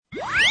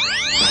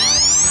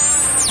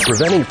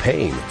preventing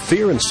pain,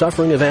 fear, and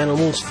suffering of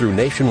animals through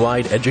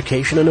nationwide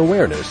education and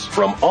awareness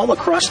from all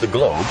across the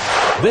globe.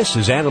 This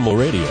is Animal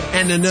Radio.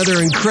 And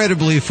another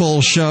incredibly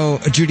full show.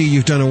 Judy,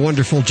 you've done a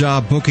wonderful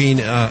job booking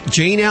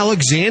Jane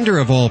Alexander,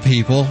 of all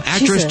people.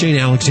 Actress Jane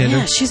Alexander.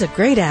 Yeah, she's a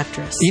great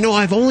actress. You know,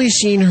 I've only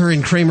seen her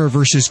in Kramer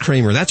versus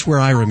Kramer. That's where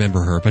I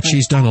remember her. But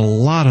she's done a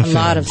lot of films. A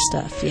lot of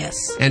stuff, yes.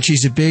 And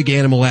she's a big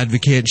animal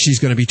advocate. She's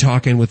going to be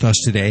talking with us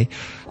today.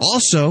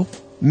 Also,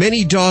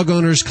 many dog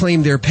owners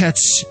claim their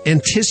pets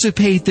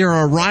anticipate their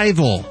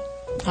arrival.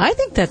 I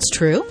think that's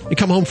true. You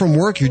come home from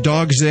work, your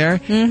dog's there.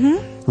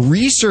 Mm-hmm.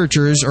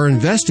 Researchers are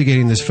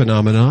investigating this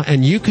phenomena,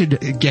 and you could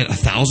get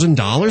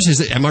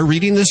 $1,000. Am I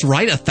reading this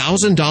right?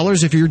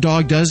 $1,000 if your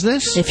dog does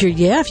this? If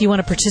you want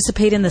to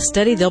participate in the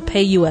study, they'll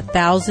pay you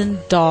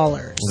 $1,000.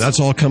 Well,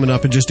 that's all coming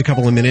up in just a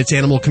couple of minutes.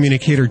 Animal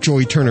Communicator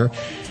Joy Turner.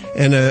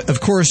 And,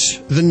 of course,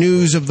 the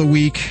news of the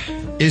week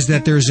is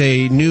that there's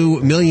a new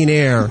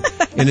millionaire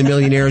in the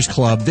Millionaires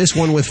Club. This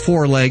one with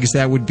 4 legs,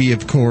 that would be,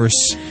 of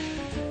course,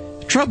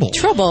 Trouble.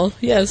 Trouble,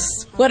 yes.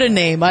 What a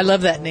name. I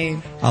love that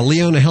name.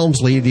 Leona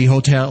Helmsley, the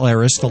hotel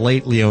heiress, the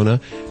late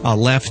Leona,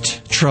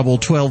 left Trouble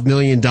 $12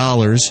 million.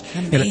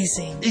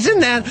 Amazing. And,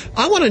 isn't that?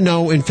 I want to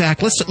know, in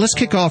fact, let's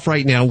kick off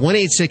right now.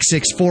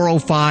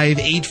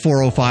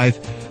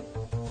 1-866-405-8405.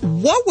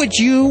 What would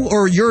you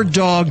or your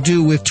dog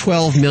do with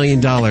 $12 million?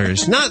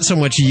 Not so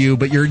much you,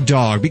 but your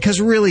dog.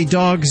 Because really,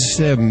 dogs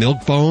have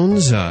milk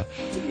bones, a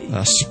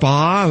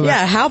spa.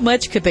 Yeah, how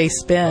much could they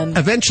spend?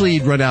 Eventually,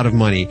 you'd run out of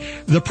money.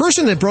 The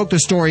person that broke the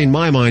story, in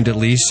my mind at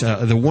least,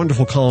 the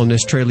wonderful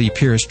columnist Tralee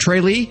Pearce.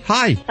 Tralee,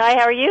 hi. Hi,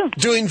 how are you?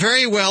 Doing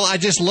very well. I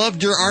just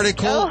loved your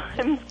article. Oh,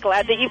 I'm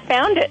glad that you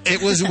found it.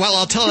 It was, well,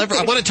 I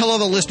want to tell all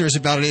the listeners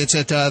about it. It's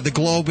at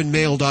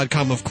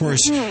theglobeandmail.com, of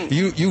course.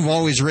 You've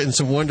always written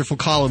some wonderful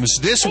columns.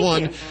 This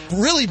one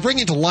really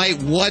bringing to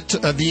light what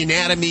the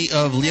anatomy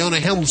of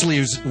Leona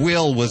Helmsley's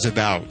will was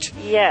about.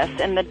 Yes,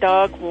 and the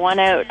dog won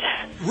out.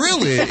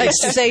 Really? I'd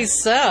say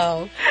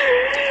so.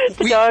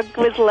 The dog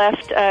was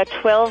left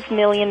 $12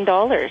 million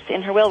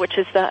in her will, which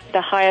is the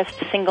highest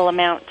single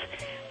amount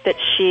that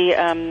she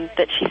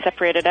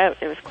separated out.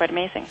 It was quite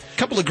amazing. A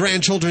couple of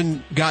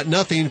grandchildren got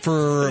nothing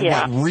for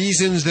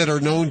reasons that are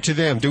known to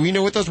them. Do we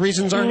know what those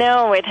reasons are?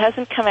 No, it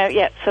hasn't come out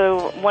yet.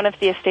 So one of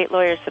the estate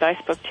lawyers that I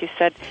spoke to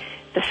said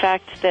the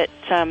fact that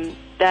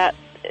that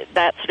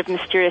sort of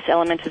mysterious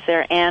element is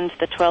there and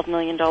the $12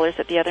 million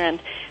at the other end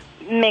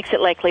makes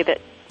it likely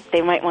that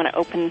they might want to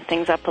open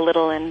things up a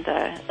little and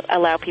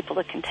allow people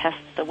to contest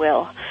the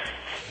will.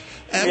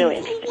 Really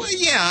interesting. Well,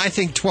 yeah, I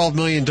think $12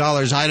 million.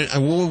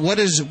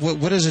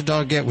 What does a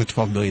dog get with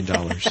 $12 million?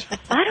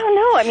 I don't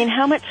know. I mean,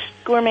 how much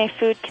gourmet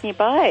food can you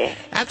buy?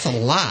 That's a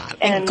lot.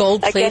 And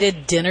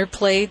gold-plated dinner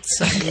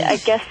plates. I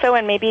guess so,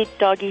 and maybe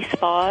doggy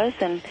spas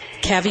and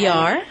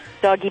caviar,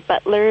 doggy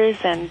butlers,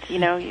 and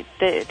the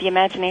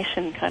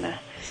imagination kind of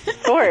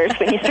soars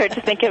when you start to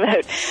think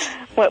about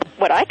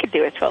what I could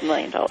do with $12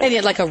 million. And you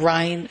had like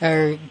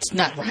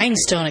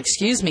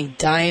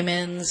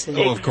diamonds.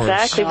 Oh, of course.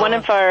 Exactly. One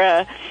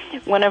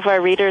of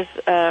our readers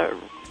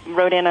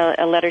wrote in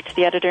a letter to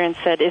the editor and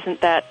said,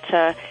 "Isn't that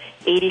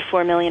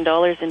 $84 million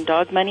in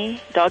dog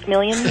money? Dog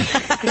millions?"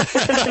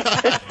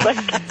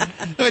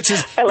 Which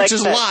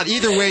is a lot.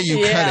 Either way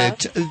you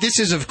cut it. This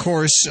is, of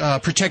course,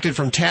 protected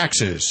from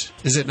taxes,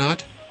 is it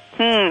not?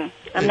 I'm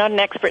not an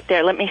expert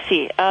there. Let me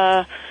see.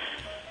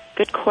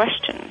 Good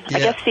question. Yeah.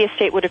 I guess the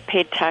estate would have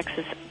paid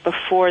taxes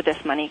before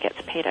this money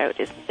gets paid out,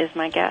 is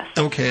my guess.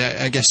 Okay,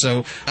 I guess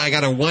so. I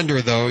got to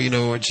wonder, though,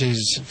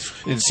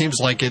 it seems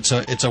like it's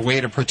a way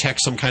to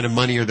protect some kind of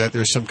money or that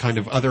there's some kind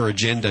of other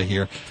agenda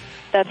here.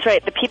 That's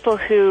right. The people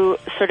who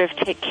sort of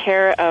take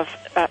care of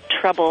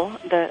Trouble,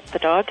 the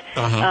dog,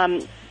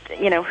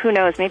 who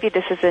knows, maybe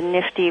this is a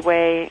nifty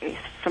way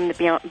from the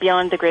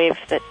beyond the grave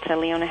that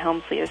Leona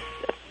Helmsley is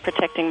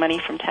protecting money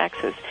from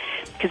taxes.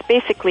 Because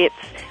basically it's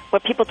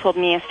what people told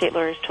me, estate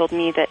lawyers told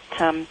me, that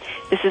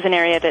this is an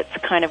area that's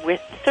kind of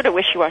sort of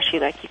wishy-washy,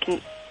 like you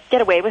can get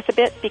away with a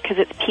bit because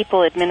it's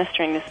people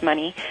administering this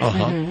money.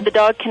 Mm-hmm. The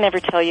dog can never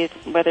tell you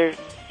whether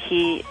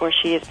he or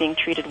she is being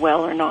treated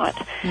well or not.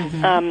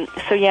 Mm-hmm.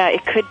 So yeah,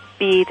 it could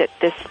be that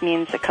this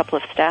means a couple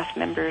of staff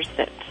members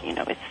that,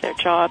 it's their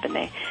job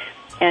and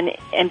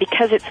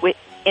because it's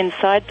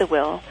inside the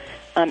will,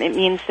 it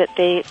means that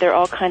there are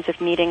all kinds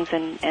of meetings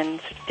and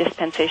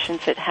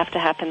dispensations that have to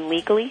happen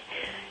legally.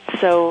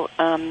 So,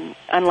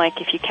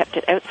 unlike if you kept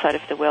it outside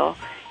of the will,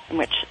 in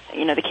which,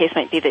 the case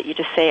might be that you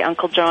just say,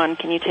 "Uncle John,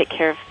 can you take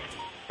care of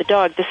the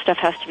dog?" This stuff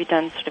has to be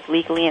done sort of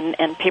legally,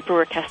 and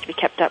paperwork has to be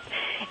kept up.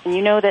 And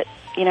that,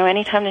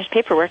 anytime there's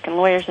paperwork and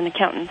lawyers and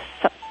accountants,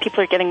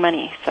 people are getting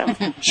money, so.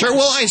 Sure,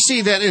 well, I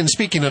see that, and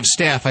speaking of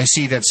staff, I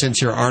see that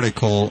since your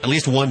article, at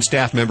least one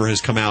staff member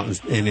has come out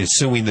and is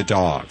suing the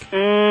dog.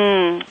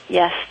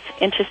 Yes.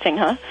 Interesting,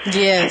 huh?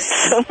 Yes.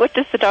 So what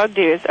does the dog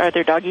do? Are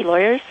there doggy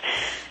lawyers?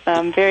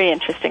 Very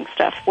interesting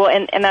stuff. Well,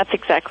 and that's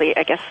exactly,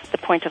 I guess, the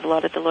point of a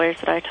lot of the lawyers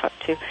that I talk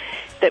to,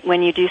 that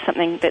when you do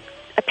something that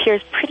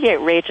appears pretty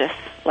outrageous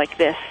like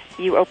this,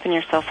 you open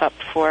yourself up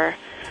for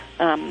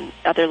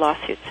other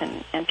lawsuits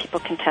and people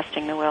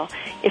contesting the will.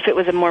 If it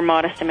was a more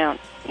modest amount,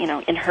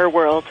 in her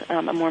world,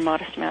 a more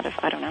modest amount of,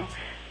 I don't know,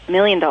 $1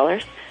 million,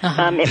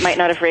 it might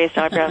not have raised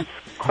eyebrows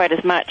quite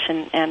as much,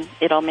 and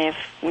it all may have,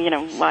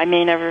 I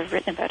may never have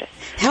written about it.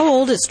 How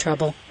old is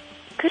Trouble?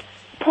 Good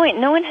point.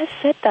 No one has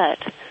said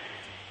that,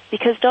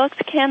 because dogs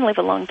can live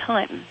a long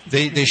time.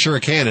 They sure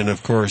can, and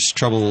of course,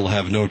 Trouble will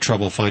have no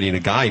trouble finding a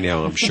guy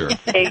now, I'm sure.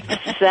 Exactly.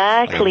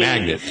 Like a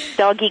magnet.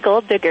 Doggy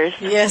gold diggers.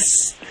 Yes.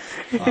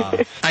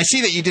 I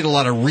see that you did a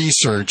lot of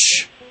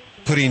research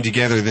putting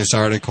together this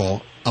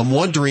article. I'm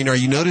wondering, are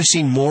you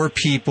noticing more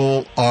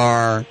people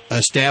are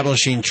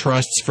establishing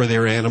trusts for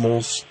their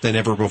animals than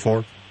ever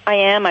before? I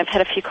am. I've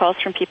had a few calls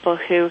from people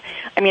who,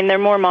 they're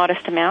more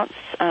modest amounts.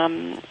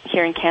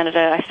 Here in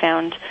Canada, I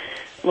found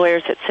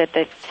lawyers that said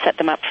they'd set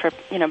them up for,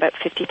 about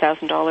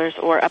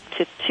 $50,000 or up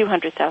to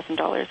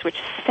 $200,000, which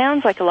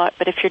sounds like a lot,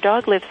 but if your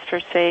dog lives for,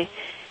 say,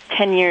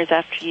 10 years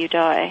after you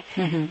die,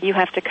 you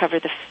have to cover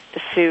the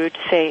food.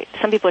 Say,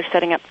 some people are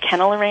setting up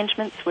kennel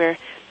arrangements where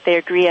they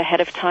agree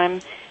ahead of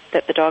time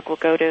that the dog will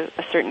go to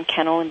a certain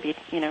kennel and be,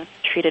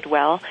 treated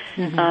well.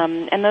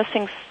 And those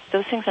things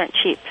aren't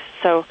cheap.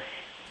 So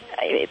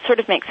it sort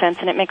of makes sense,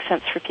 and it makes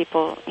sense for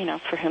people,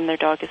 for whom their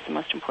dog is the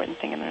most important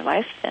thing in their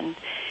life. And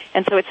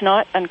so it's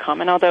not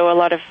uncommon, although a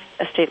lot of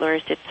estate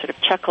lawyers did sort of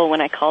chuckle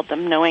when I called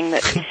them, knowing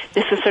that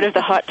this is sort of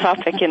the hot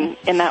topic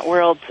in that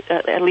world,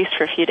 at least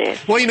for a few days.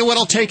 Well, you know what?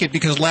 I'll take it,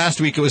 because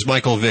last week it was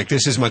Michael Vick.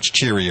 This is much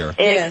cheerier.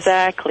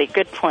 Exactly.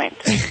 Good point.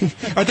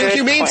 Are there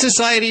humane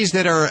societies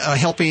that are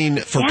helping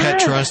for pet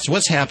trusts?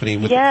 What's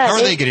happening? How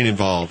are they getting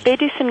involved? They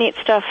do some neat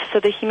stuff. So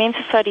the Humane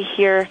Society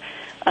here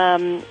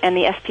and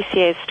the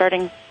SPCA is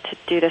starting to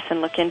do this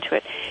and look into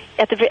it.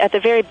 At the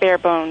very bare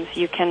bones,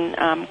 you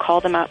can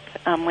call them up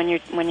when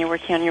you're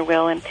working on your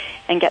will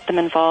and get them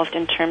involved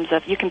in terms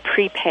of, you can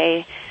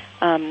prepay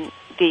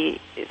the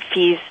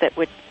fees that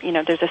would,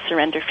 there's a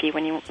surrender fee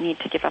when you need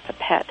to give up a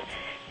pet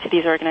to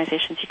these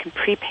organizations. You can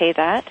prepay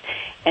that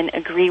and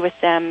agree with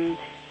them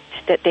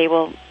that they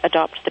will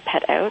adopt the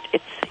pet out.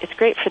 It's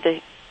great for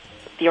the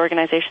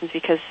organizations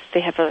because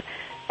they have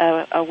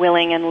a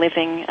willing and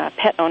living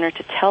pet owner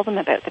to tell them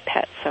about the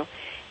pet. So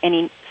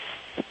any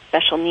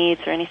special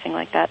needs or anything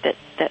like that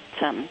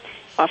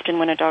often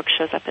when a dog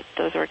shows up at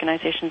those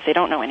organizations, they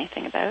don't know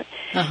anything about.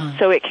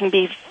 So it can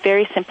be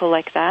very simple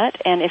like that.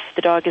 And if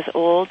the dog is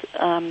old,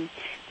 the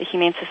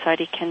Humane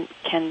Society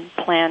can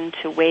plan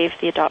to waive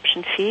the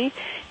adoption fee,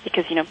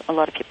 because a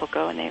lot of people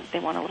go and they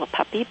want a little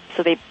puppy,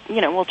 so they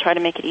we'll try to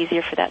make it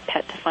easier for that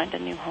pet to find a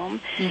new home.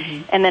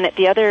 And then at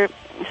the other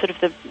sort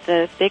of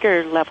the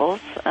bigger levels,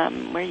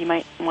 where you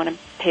might want to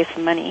pay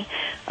some money,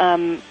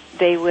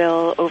 they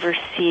will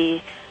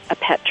oversee a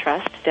pet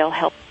trust. They'll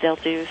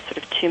do sort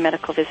of 2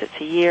 medical visits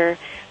a year,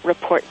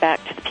 report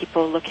back to the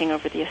people looking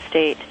over the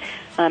estate,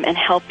 and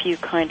help you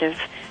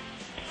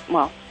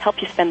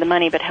help you spend the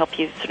money, but help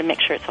you sort of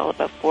make sure it's all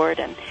above board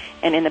and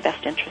in the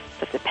best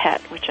interests of the pet,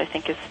 which I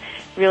think is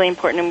really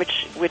important, and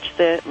which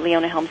the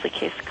Leona Helmsley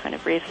case kind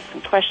of raises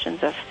some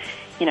questions of,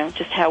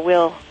 just how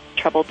will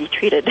Trouble be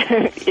treated?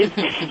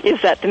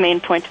 is that the main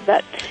point of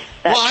that?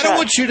 Well, I don't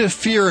want you to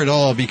fear at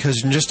all,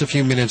 because in just a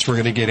few minutes we're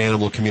going to get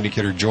Animal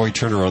Communicator Joy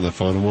Turner on the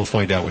phone, and we'll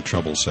find out what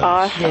Trouble says.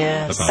 Awesome.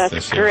 Yes. About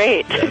That's this.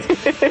 great.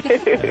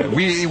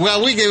 We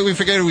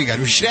figured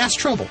we should ask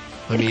Trouble.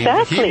 I mean,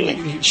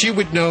 exactly. She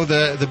would know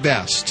the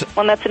best.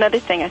 Well, that's another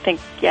thing. I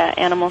think,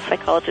 animal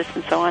psychologists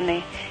and so on,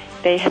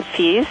 they have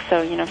fees.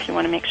 So, if you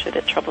want to make sure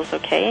that Trouble's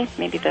okay,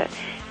 maybe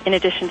in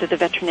addition to the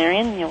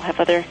veterinarian, you'll have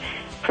other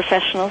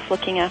professionals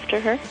looking after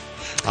her.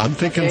 I'm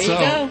thinking so.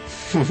 There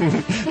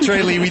you go.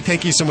 Tralee, we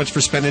thank you so much for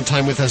spending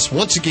time with us.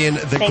 Once again,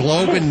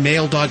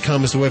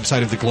 theglobeandmail.com is the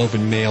website of the Globe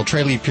and Mail.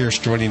 Tralee Pearce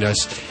joining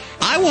us.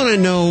 I want to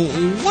know,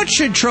 what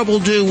should Trouble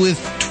do with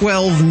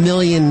 $12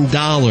 million? You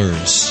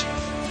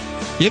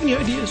have any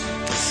ideas?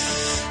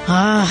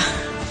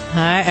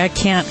 I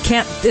can't.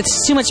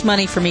 It's too much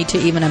money for me to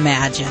even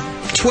imagine.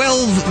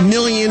 $12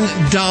 million.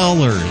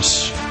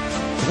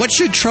 What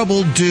should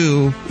Trouble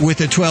do with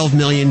the $12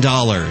 million?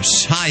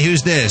 Hi,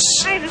 who's this?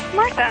 Hi, this is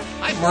Martha.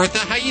 Hi, Martha.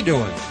 How you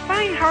doing?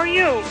 Fine, how are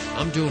you?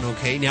 I'm doing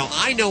okay. Now,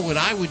 I know what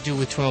I would do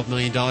with $12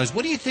 million.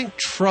 What do you think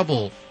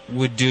Trouble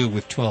would do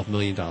with $12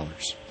 million?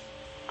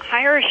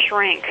 Hire a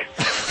shrink.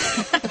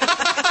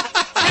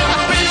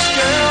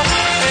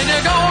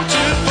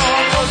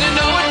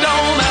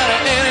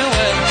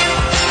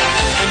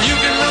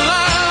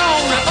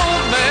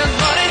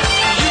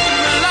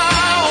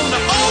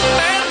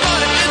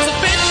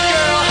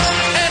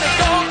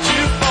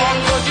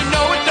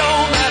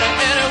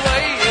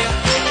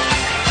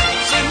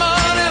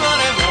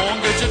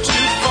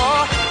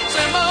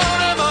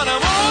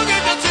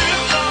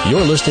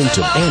 You're listening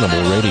to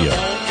Animal Radio.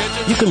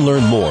 You can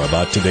learn more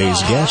about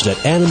today's guest at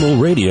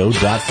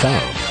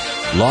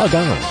animalradio.com. Log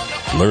on.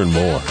 Learn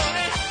more.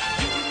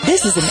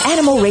 This is an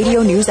Animal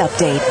Radio News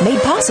Update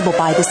made possible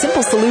by the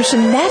Simple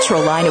Solution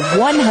Natural line of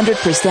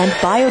 100%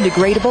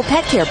 biodegradable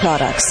pet care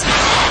products.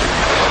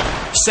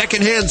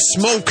 Secondhand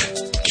smoke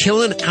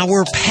killing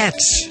our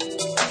pets.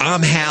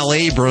 I'm Hal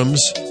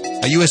Abrams.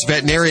 A U.S.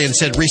 veterinarian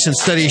said recent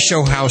studies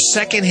show how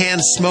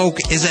secondhand smoke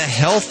is a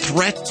health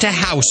threat to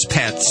house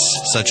pets,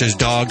 such as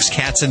dogs,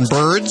 cats, and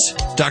birds.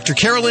 Dr.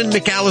 Carolyn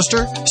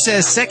McAllister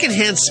says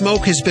secondhand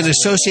smoke has been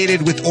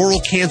associated with oral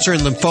cancer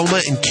and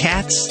lymphoma in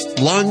cats,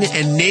 lung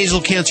and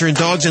nasal cancer in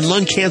dogs, and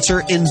lung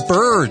cancer in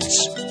birds.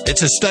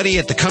 It's a study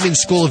at the Cummings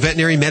School of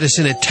Veterinary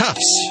Medicine at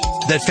Tufts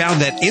that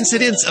found that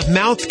incidence of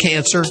mouth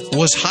cancer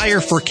was higher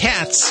for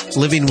cats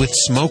living with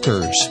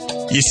smokers.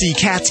 You see,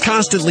 cats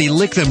constantly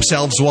lick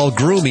themselves while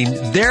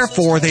grooming,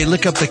 therefore they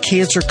lick up the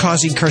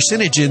cancer-causing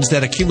carcinogens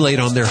that accumulate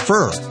on their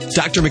fur.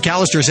 Dr.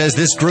 McAllister says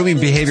this grooming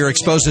behavior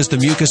exposes the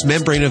mucous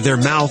membrane of their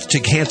mouth to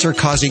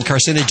cancer-causing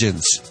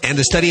carcinogens. And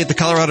a study at the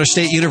Colorado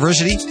State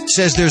University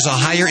says there's a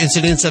higher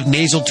incidence of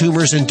nasal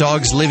tumors in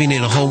dogs living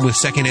in a home with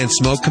secondhand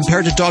smoke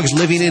compared to dogs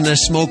living in a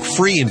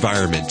smoke-free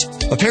environment.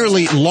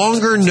 Apparently,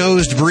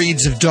 longer-nosed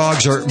breeds of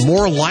dogs are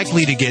more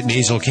likely to get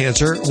nasal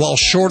cancer, while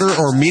shorter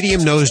or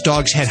medium-nosed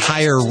dogs had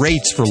higher rates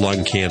for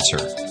lung cancer.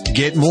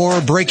 Get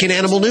more breaking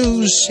animal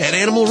news at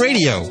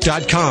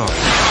animalradio.com.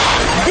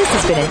 This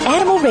has been an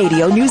Animal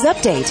Radio News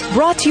Update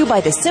brought to you by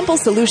the Simple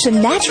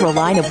Solution Natural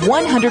line of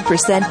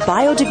 100%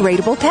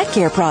 biodegradable pet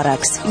care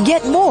products.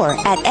 Get more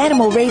at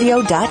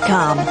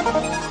animalradio.com.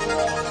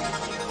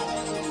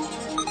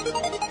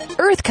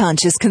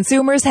 Earth-conscious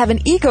consumers have an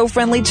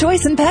eco-friendly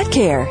choice in pet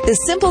care. The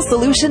Simple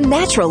Solution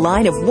Natural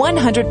line of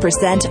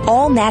 100%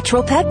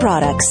 all-natural pet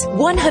products.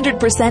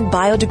 100%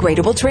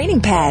 biodegradable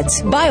training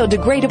pads.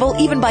 Biodegradable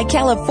even by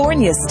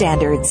California's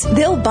standards.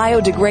 They'll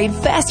biodegrade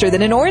faster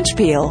than an orange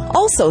peel.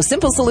 Also,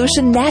 Simple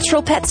Solution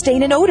Natural Pet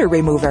Stain and Odor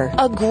Remover.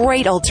 A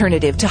great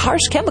alternative to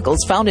harsh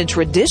chemicals found in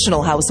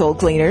traditional household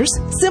cleaners.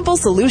 Simple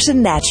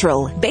Solution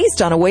Natural,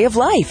 based on a way of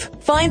life.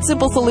 Find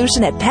Simple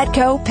Solution at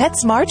Petco,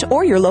 PetSmart,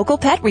 or your local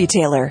pet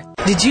retailer.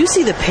 Did you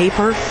see the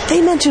paper?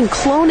 They mentioned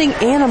cloning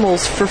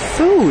animals for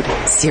food.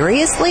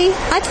 Seriously?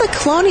 I thought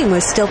cloning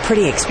was still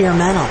pretty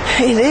experimental.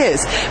 It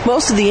is.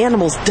 Most of the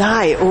animals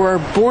die or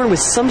are born with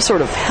some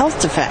sort of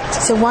health defect.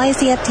 So why is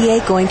the FDA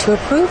going to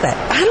approve it?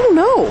 I don't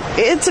know.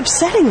 It's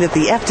upsetting that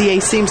the FDA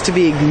seems to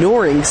be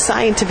ignoring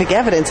scientific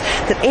evidence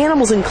that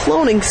animals in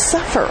cloning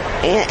suffer.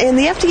 And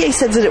the FDA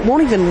says that it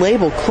won't even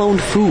label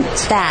cloned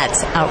foods.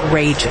 That's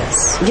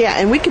outrageous. Yeah,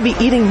 and we could be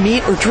eating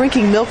meat or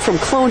drinking milk from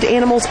cloned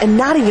animals and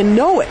not even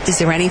know it. Is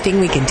there anything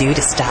we can do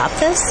to stop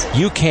this?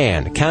 You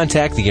can.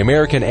 Contact the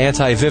American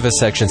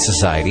Anti-Vivisection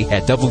Society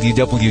at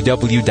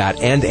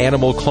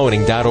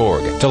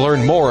www.endanimalcloning.org to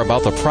learn more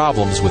about the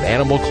problems with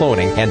animal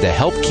cloning and to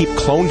help keep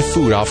cloned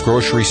food off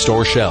grocery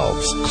store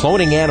shelves.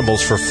 Cloning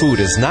animals for food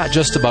is not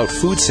just about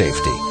food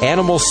safety.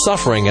 Animal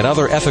suffering and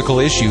other ethical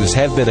issues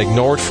have been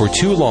ignored for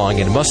too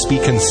long and must be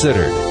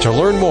considered. To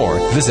learn more,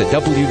 visit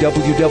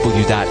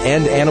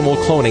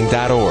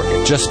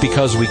www.endanimalcloning.org. Just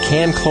because we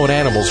can clone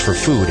animals for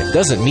food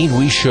doesn't mean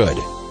we should.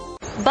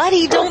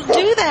 Buddy, don't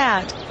do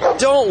that.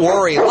 Don't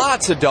worry,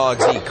 lots of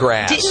dogs eat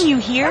grass. Didn't you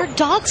hear?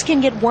 Dogs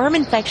can get worm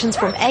infections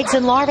from eggs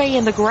and larvae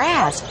in the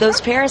grass.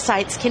 Those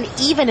parasites can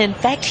even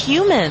infect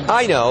humans.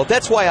 I know.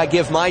 That's why I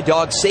give my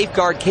dog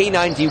Safeguard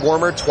K9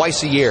 Dewormer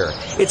twice a year.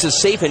 It's a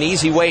safe and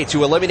easy way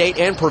to eliminate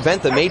and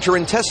prevent the major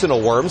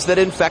intestinal worms that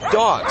infect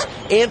dogs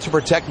and to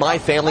protect my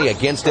family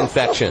against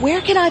infection.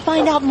 Where can I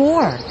find out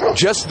more?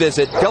 Just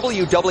visit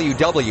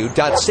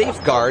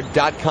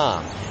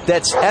www.safeguard.com.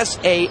 That's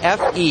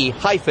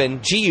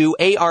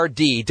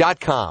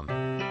SAFE-GUARD.com.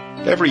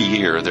 Every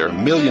year, there are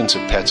millions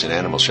of pets in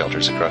animal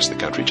shelters across the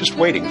country just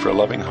waiting for a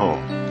loving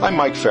home. I'm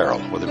Mike Farrell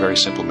with a very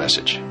simple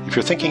message. If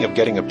you're thinking of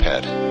getting a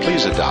pet,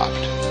 please adopt.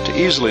 To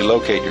easily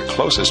locate your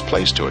closest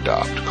place to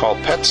adopt, call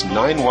Pets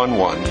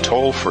 911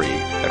 toll-free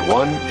at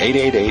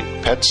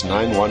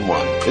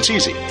 1-888-PETS-911. It's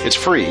easy, it's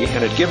free,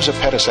 and it gives a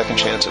pet a second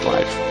chance at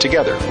life.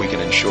 Together, we can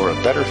ensure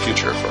a better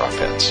future for our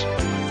pets.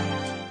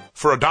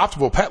 For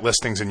adoptable pet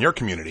listings in your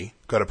community,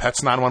 go to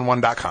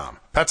pets911.com.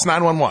 Pets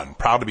 911,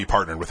 proud to be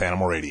partnered with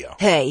Animal Radio.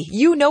 Hey,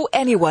 you know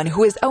anyone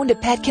who has owned a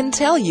pet can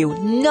tell you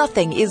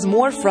nothing is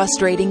more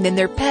frustrating than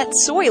their pet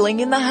soiling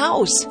in the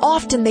house.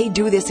 Often they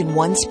do this in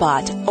one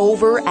spot,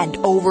 over and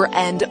over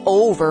and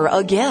over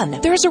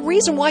again. There's a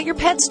reason why your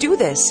pets do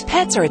this.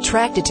 Pets are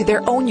attracted to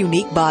their own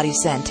unique body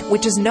scent,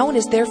 which is known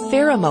as their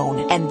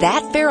pheromone, and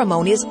that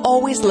pheromone is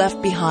always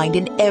left behind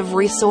in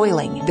every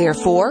soiling.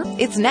 Therefore,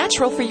 it's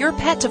natural for your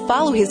pet to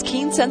follow his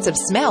keen sense of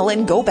smell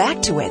and go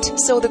back to it.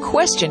 So the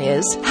question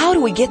is, how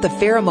do we get the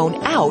pheromone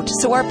out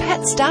so our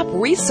pets stop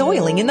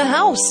resoiling in the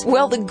house?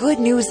 Well, the good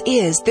news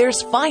is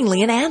there's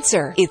finally an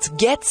answer. It's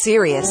Get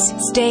Serious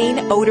Stain,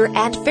 Odor,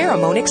 and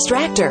Pheromone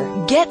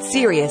Extractor. Get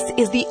Serious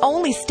is the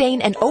only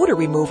stain and odor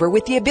remover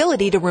with the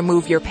ability to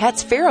remove your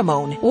pet's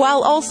pheromone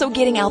while also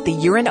getting out the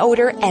urine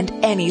odor and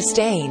any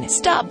stain.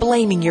 Stop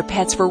blaming your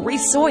pets for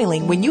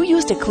resoiling when you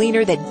used a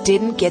cleaner that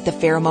didn't get the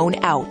pheromone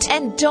out.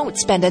 And don't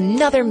spend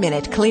another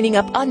minute cleaning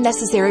up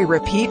unnecessary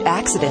repeat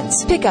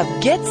accidents. Pick up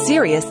Get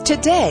Serious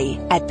today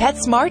at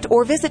PetSmart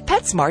or visit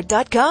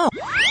PetSmart.com.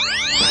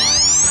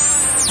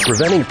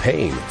 Preventing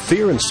pain,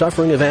 fear, and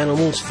suffering of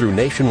animals through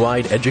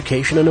nationwide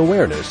education and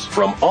awareness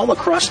from all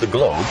across the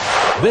globe.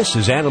 This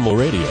is Animal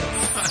Radio.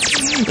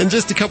 In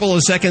just a couple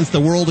of seconds, the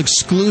world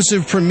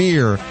exclusive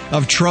premiere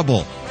of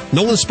Trouble.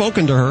 No one's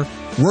spoken to her.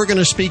 We're going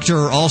to speak to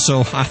her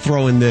also. I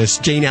throw in this.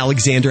 Jane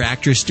Alexander,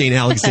 actress Jane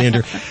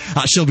Alexander.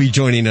 She'll be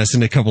joining us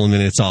in a couple of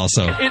minutes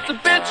also. It's a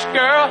bitch,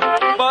 girl,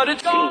 but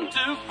it's gone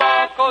too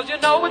far, 'cause you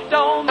know it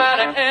don't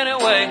matter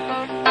anyway.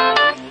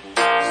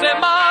 Say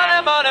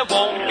money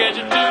won't get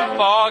you too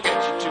far,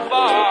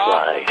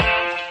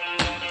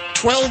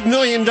 $12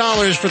 million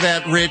for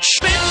that, Rich.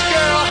 Bitch,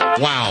 girl.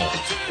 Wow.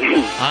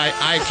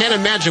 I can't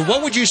imagine.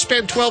 What would you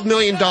spend $12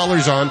 million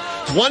on?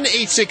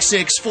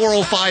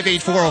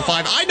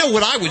 1-866-405-8405. I know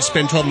what I would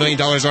spend $12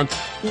 million on.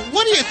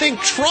 What do you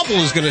think Trouble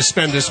is going to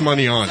spend this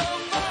money on?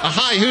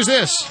 Hi, who's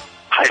this?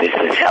 Hi, this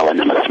is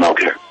Helen. I'm a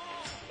smoker.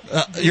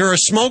 You're a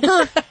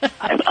smoker?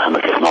 I'm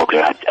a smoker.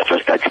 At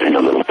first, I'd spend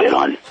a little bit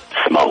on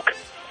smoke.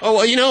 Oh,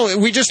 well, you know,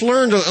 we just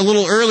learned a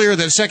little earlier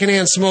that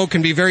secondhand smoke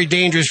can be very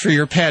dangerous for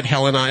your pet,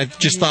 Helen. I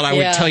just thought I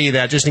would tell you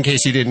that just in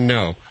case you didn't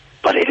know.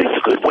 But it is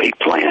a good weight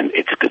plan.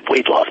 It's a good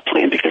weight loss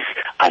plan because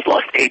I've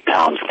lost 8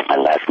 pounds with my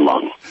last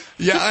lung.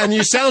 Yeah, and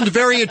you sound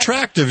very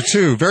attractive,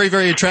 too. Very,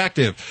 very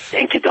attractive.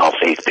 Thank you,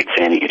 Dollface. Big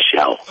fan of your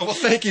show. Well,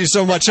 thank you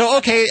so much. So,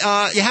 okay,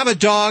 you have a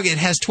dog. It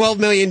has $12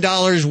 million.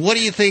 What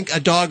do you think a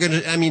dog...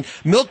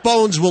 Milk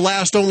Bones will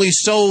last only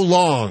so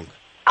long.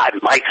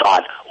 My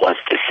thought was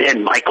to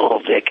send Michael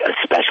Vick a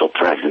special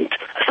present,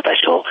 a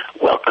special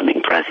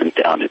welcoming present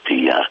down at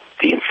the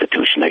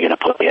institution they're going to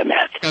put him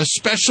at. A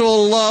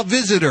special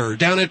visitor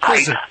down at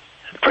prison.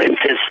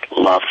 Princess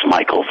loves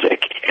Michael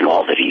Vick and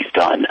all that he's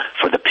done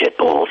for the pit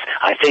bulls.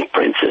 I think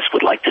Princess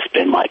would like to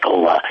send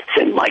Michael,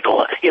 some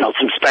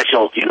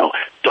special,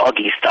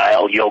 doggy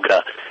style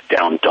yoga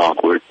down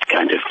dogward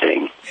kind of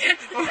thing.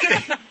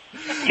 Okay.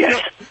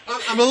 Yes.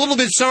 I'm a little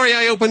bit sorry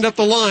I opened up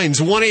the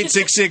lines.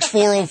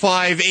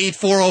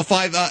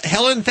 1-866-405-8405.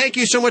 Helen, thank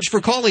you so much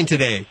for calling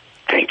today.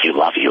 Thank you.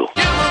 Love you.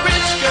 You're a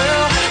rich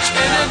girl, and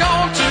you're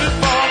gone too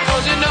far,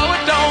 'cause you know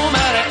it don't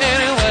matter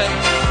anyway.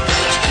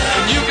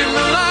 And you can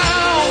rely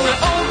on the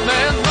old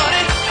man's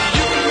money.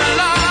 You can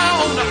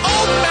rely on the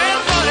old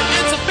man's money.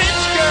 It's a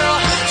bitch, girl,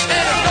 and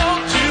you're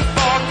gone too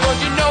far, 'cause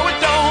you know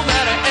it don't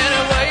matter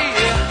anyway.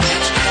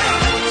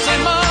 Yeah. Say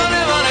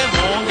money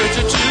won't get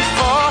you too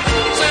far.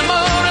 Say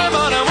money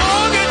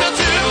won't get you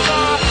too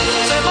far.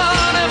 Say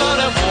money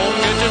won't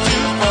get you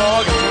too far.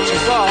 Get you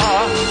too far.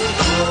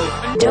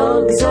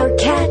 Dogs or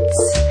cats,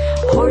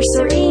 horse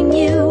or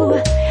emu,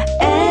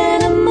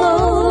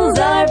 animals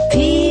are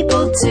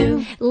people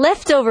too.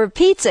 Leftover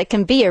pizza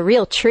can be a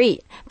real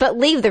treat, but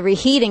leave the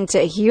reheating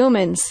to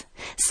humans.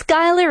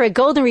 Skylar, a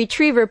golden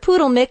retriever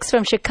poodle mix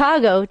from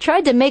Chicago,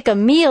 tried to make a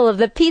meal of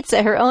the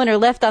pizza her owner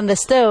left on the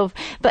stove,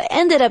 but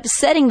ended up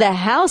setting the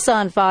house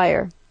on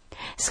fire.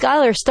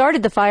 Skylar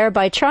started the fire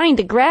by trying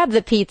to grab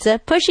the pizza,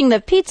 pushing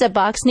the pizza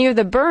box near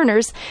the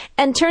burners,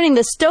 and turning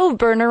the stove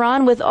burner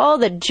on with all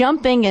the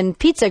jumping and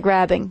pizza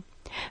grabbing.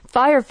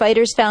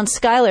 Firefighters found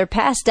Skylar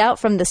passed out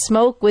from the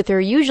smoke with her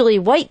usually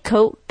white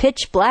coat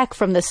pitch black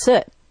from the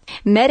soot.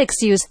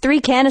 Medics used 3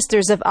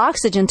 canisters of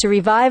oxygen to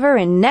revive her,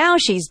 and now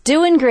she's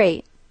doing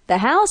great. The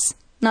house?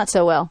 Not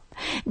so well.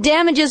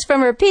 Damages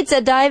from her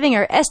pizza diving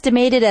are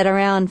estimated at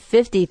around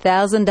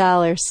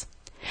 $50,000.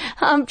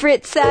 I'm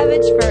Britt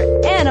Savage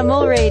for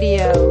Animal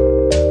Radio.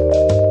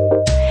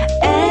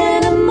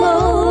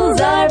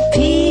 Animals are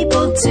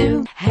people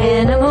too.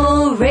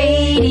 Animal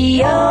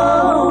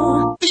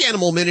Radio. The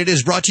Animal Minute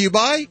is brought to you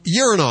by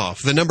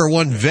Urinoff, the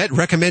 #1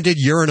 vet-recommended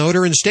urine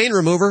odor and stain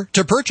remover.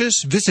 To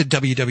purchase, visit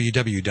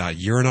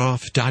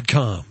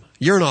www.urinoff.com.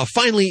 Urinoff,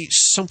 finally,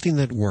 something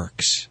that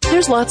works.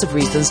 There's lots of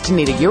reasons to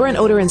need a urine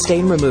odor and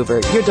stain remover.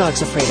 Your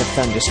dog's afraid of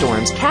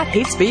thunderstorms. Cat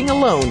hates being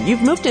alone.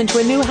 You've moved into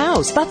a new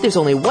house. But there's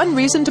only one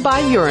reason to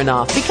buy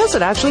Urinoff, because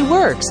it actually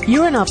works.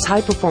 Urinoff's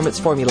high-performance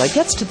formula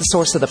gets to the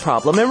source of the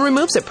problem and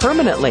removes it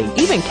permanently,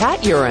 even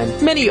cat urine.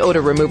 Many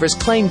odor removers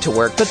claim to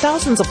work, but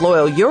thousands of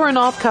loyal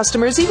Urinoff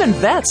customers, even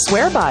vets,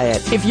 swear by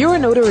it. If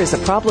urine odor is a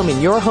problem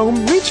in your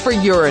home, reach for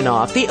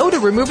Urinoff, the odor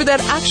remover that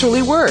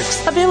actually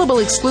works. Available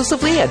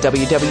exclusively at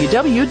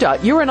www.urinoff.com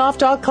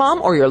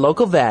or your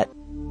local vet.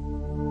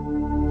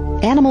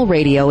 Animal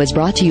Radio is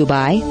brought to you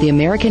by the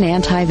American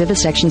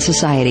Anti-Vivisection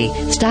Society.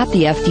 Stop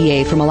the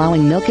FDA from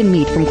allowing milk and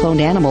meat from cloned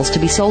animals to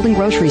be sold in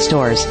grocery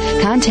stores.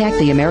 Contact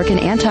the American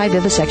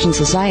Anti-Vivisection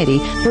Society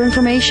for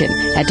information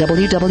at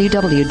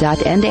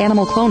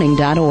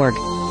www.endanimalcloning.org.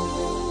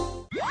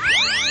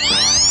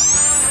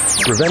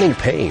 Preventing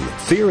pain,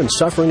 fear, and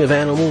suffering of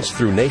animals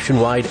through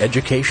nationwide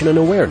education and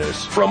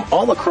awareness from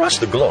all across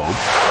the globe.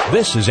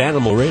 This is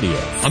Animal Radio.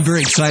 I'm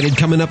very excited.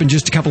 Coming up in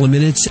just a couple of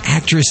minutes,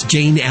 actress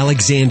Jane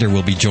Alexander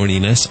will be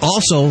joining us.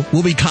 Also,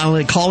 we'll be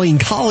calling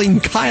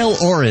Kyle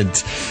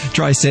Orent.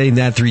 Try saying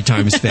that 3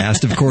 times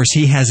fast. Of course,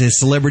 he has his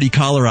celebrity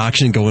collar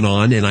auction going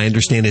on, and I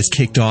understand it's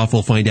kicked off.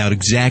 We'll find out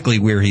exactly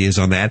where he is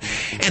on that.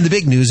 And the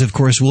big news, of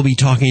course, we'll be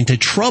talking to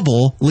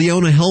Trouble,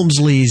 Leona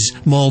Helmsley's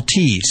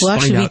Maltese. We'll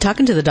actually be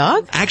talking to the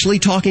dog? Actually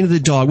talking to the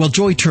dog. Well,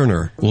 Joy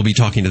Turner will be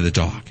talking to the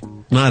dog.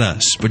 Not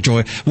us, but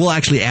Joy. We'll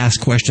actually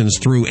ask questions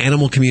through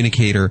Animal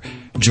Communicator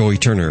Joy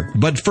Turner.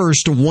 But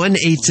first,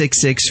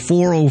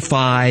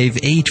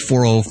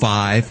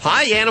 1-866-405-8405.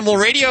 Hi, Animal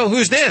Radio.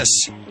 Who's this?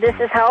 This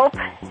is Hope.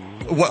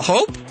 What,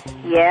 Hope?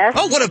 Yes.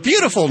 Oh, what a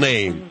beautiful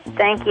name.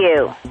 Thank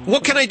you.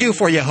 What can I do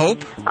for you,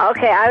 Hope?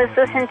 Okay, I was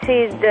listening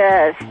to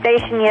the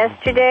station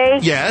yesterday.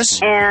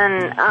 Yes.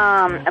 And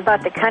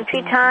about the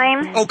Country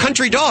Time. Oh,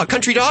 Country Dog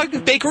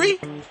Bakery?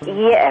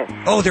 Yes.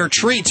 Oh, they're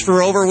treats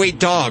for overweight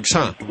dogs,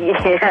 huh?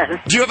 Yes.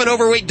 Do you have an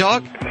overweight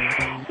dog?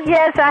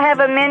 Yes, I have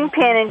a min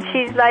pin, and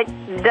she's like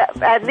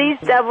at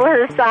least double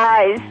her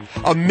size.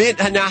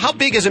 Now, how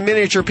big is a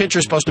miniature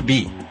pinscher supposed to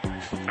be?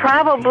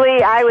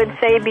 Probably, I would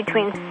say,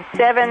 between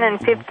 7 and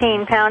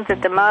 15 pounds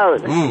at the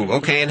most. Ooh,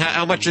 okay. And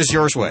how much does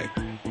yours weigh?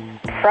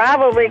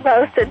 Probably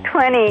close to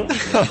 20.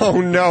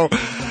 Oh, no.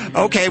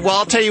 Okay, well,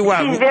 I'll tell you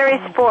what. She's very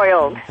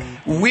spoiled.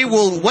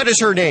 What is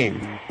her name?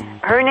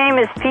 Her name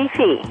is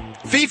Fifi.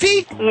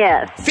 Fifi?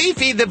 Yes.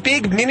 Fifi, the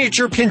big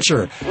miniature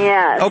pinscher.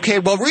 Yes. Okay,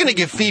 well, we're going to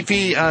give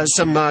Fifi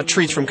some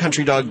treats from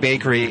Country Dog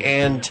Bakery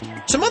and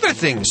some other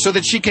things so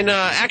that she can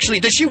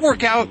does she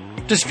work out?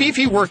 Does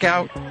Fifi work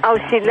out? Oh,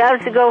 she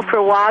loves to go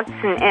for walks,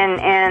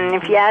 and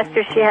if you ask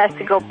her she has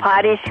to go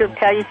potty, she'll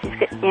tell you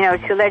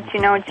she'll let you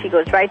know, and she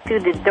goes right through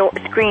the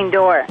screen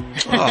door. Oh,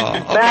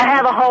 okay. But I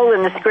have a hole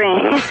in the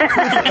screen.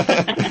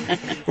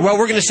 Well,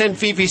 we're going to send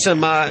Fifi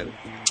some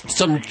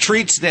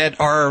treats that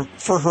are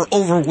for her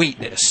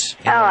overweightness.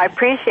 Oh, I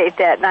appreciate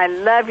that, and I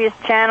love your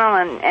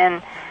channel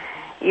and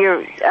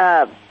your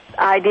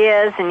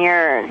ideas and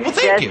your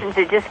suggestions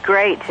are just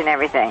great and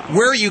everything.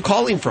 Where are you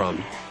calling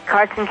from?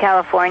 Carson,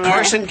 California.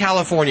 Carson,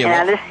 California.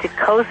 And I listen to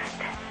Coast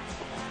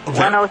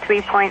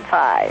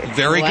 103.5.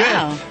 Very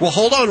good. Well,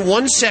 hold on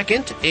 1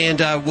 second, and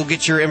we'll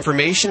get your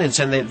information and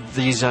send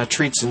these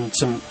treats and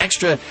some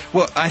extra.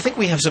 Well, I think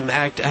we have some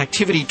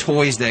activity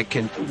toys that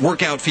can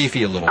work out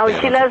Fifi a little bit. Oh,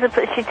 she loves it.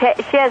 She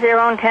has her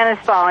own tennis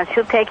ball, and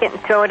she'll take it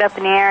and throw it up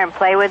in the air and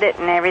play with it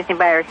and everything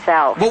by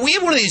herself. Well, we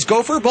have one of these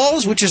gopher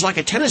balls, which is like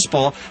a tennis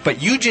ball,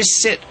 but you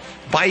just sit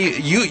by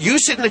you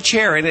sit in the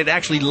chair, and it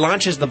actually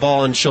launches the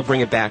ball, and she'll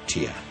bring it back to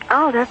you.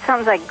 Oh, that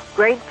sounds like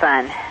great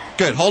fun.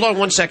 Good. Hold on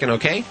 1 second,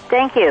 okay?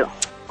 Thank you.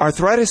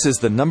 Arthritis is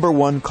the number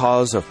one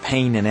cause of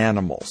pain in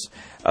animals.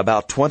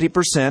 About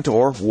 20%,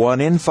 or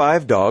 1 in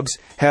 5 dogs,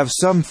 have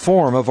some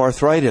form of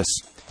arthritis.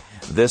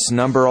 This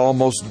number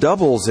almost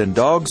doubles in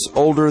dogs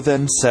older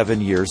than 7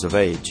 years of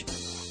age.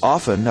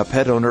 Often, a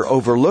pet owner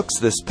overlooks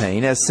this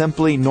pain as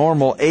simply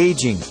normal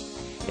aging.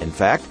 In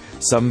fact,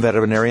 some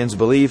veterinarians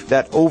believe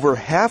that over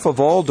half of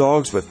all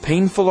dogs with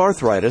painful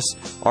arthritis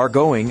are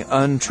going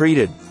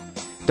untreated.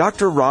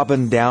 Dr.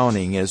 Robin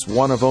Downing is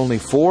one of only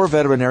 4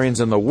 veterinarians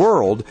in the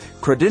world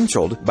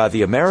credentialed by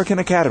the American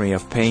Academy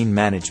of Pain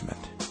Management.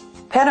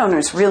 Pet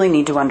owners really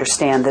need to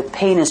understand that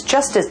pain is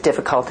just as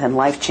difficult and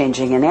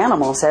life-changing in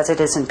animals as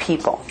it is in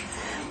people.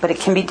 But it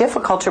can be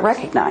difficult to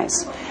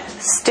recognize.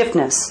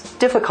 Stiffness,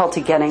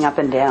 difficulty getting up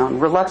and down,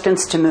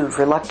 reluctance to move,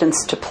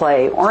 reluctance to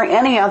play, or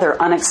any other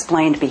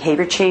unexplained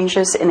behavior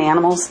changes in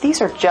animals,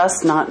 these are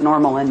just not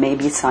normal and may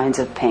be signs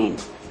of pain.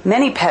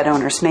 Many pet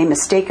owners may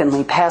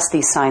mistakenly pass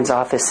these signs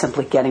off as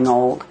simply getting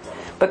old.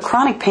 But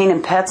chronic pain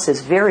in pets is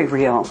very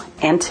real,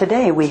 and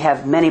today we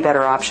have many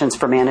better options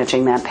for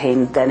managing that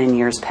pain than in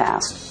years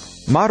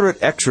past.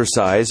 Moderate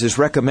exercise is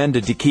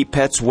recommended to keep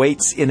pets'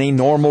 weights in a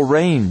normal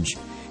range.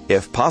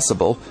 If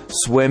possible,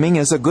 swimming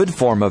is a good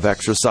form of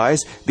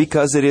exercise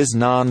because it is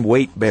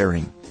non-weight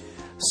bearing.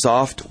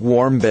 Soft,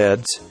 warm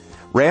beds,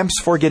 ramps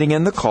for getting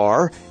in the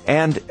car,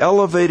 and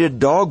elevated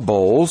dog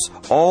bowls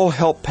all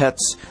help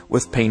pets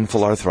with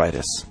painful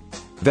arthritis.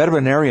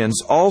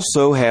 Veterinarians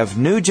also have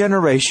new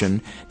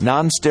generation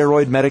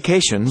non-steroid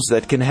medications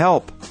that can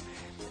help.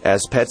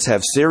 As pets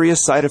have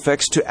serious side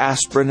effects to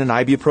aspirin and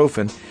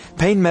ibuprofen,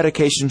 pain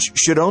medications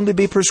should only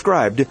be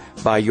prescribed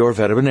by your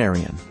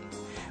veterinarian.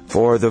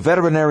 For the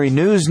Veterinary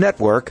News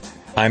Network,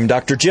 I'm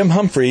Dr. Jim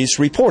Humphreys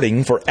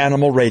reporting for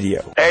Animal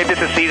Radio. Hey, this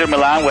is Cesar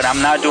Milan. When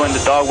I'm not doing the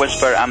dog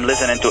whisper, I'm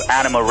listening to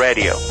Animal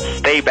Radio.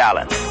 Stay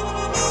balanced.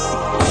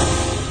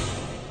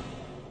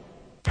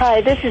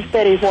 Hi, this is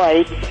Betty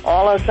White.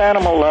 All us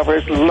animal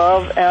lovers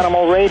love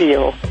Animal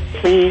Radio.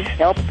 Please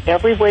help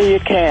every way you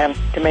can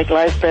to make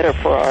life better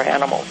for our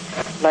animals,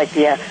 like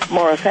the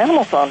Morris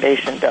Animal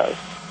Foundation does.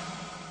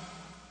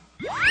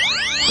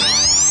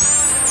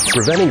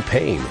 Preventing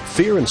pain,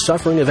 fear, and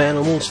suffering of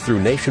animals through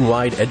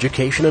nationwide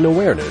education and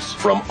awareness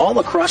from all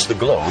across the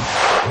globe.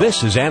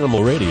 This is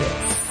Animal Radio.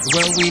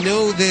 Well, we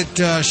know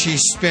that she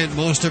spent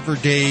most of her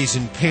days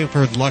in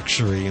pampered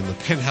luxury in the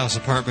penthouse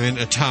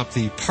apartment atop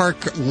the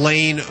Park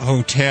Lane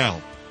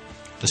Hotel,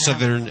 the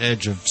southern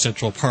edge of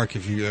Central Park.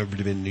 If you've ever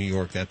been in New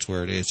York, that's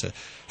where it is. A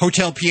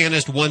hotel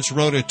pianist once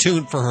wrote a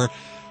tune for her.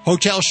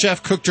 Hotel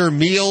chef cooked her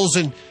meals,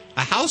 and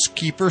a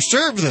housekeeper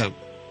served them,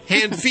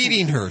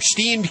 hand-feeding her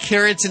steamed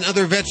carrots and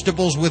other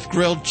vegetables with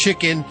grilled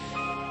chicken.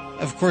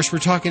 Of course, we're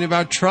talking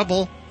about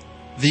Trouble,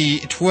 the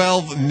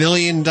 $12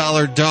 million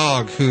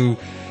dog who,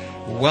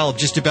 well,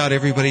 just about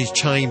everybody's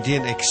chimed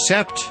in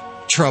except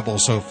Trouble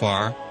so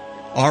far.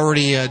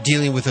 already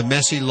dealing with a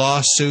messy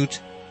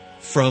lawsuit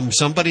from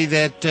somebody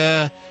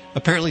that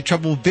apparently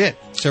Trouble bit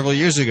several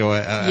years ago.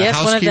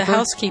 Yes, one of the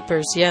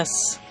housekeepers,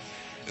 yes.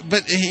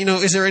 But,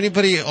 is there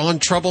anybody on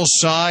Trouble's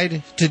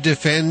side to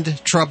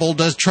defend Trouble?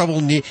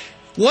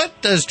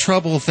 What does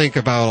Trouble think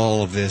about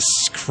all of this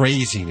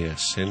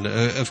craziness? And,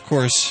 of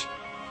course,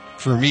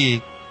 for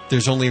me,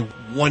 there's only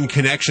one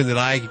connection that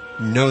I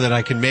know that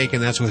I can make,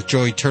 and that's with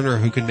Joy Turner,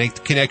 who can make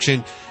the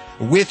connection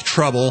with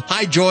Trouble.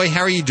 Hi, Joy.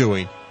 How are you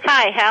doing?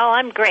 Hi, Hal.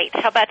 I'm great.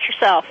 How about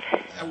yourself?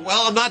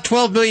 Well, I'm not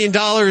 $12 million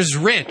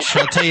rich.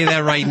 I'll tell you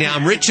that right now.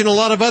 I'm rich in a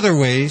lot of other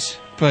ways.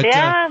 But,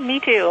 yeah, me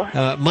too.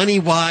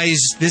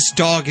 Money-wise, this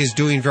dog is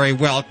doing very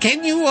well.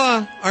 Can you,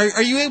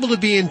 are you able to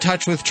be in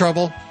touch with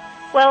Trouble?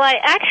 Well, I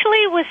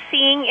actually was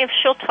seeing if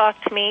she'll talk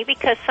to me,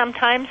 because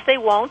sometimes they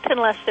won't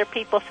unless their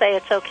people say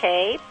it's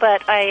okay.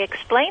 But I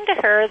explained to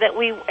her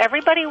that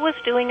everybody was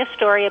doing a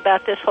story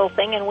about this whole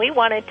thing, and we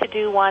wanted to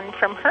do one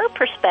from her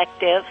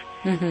perspective.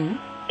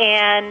 Mm-hmm.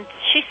 And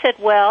she said,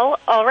 well,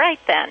 all right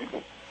then.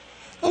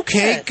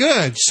 Okay,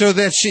 good. So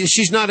that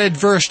she's not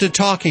adverse to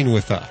talking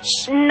with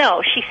us.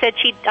 No, she said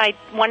she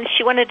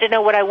wanted to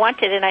know what I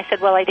wanted, and I said,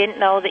 well, I didn't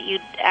know that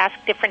you'd ask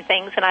different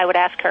things, and I would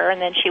ask her,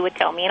 and then she would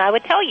tell me, and I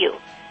would tell you.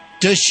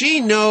 Does she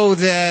know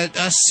that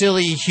us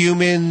silly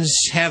humans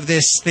have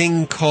this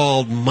thing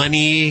called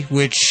money,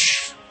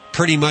 which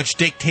pretty much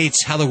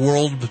dictates how the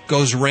world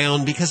goes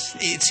around? Because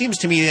it seems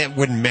to me that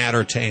wouldn't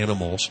matter to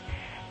animals.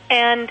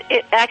 And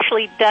it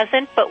actually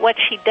doesn't, but what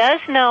she does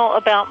know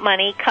about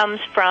money comes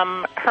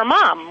from her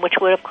mom, which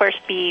would, of course,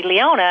 be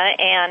Leona,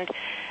 and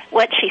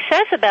what she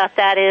says about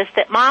that is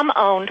that Mom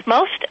owned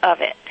most of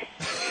it.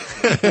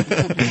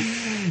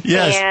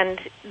 Yes. And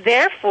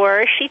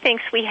therefore, she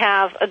thinks we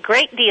have a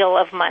great deal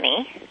of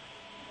money.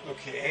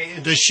 Okay.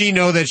 Does she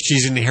know that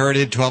she's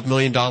inherited $12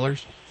 million?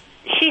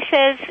 She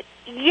says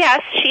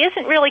yes. She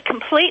isn't really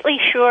completely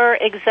sure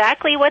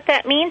exactly what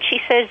that means. She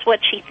says what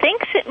she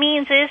thinks it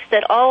means is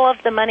that all of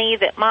the money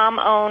that Mom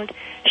owned,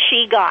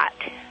 she got.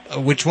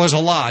 Which was a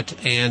lot,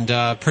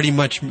 and pretty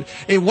much...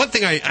 And one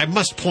thing I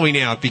must point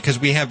out, because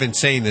we have been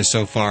saying this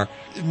so far,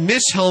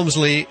 Miss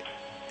Helmsley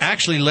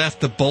actually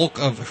left the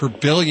bulk of her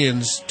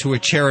billions to a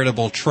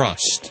charitable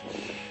trust.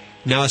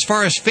 Now, as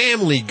far as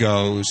family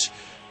goes,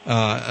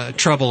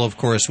 Trouble, of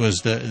course,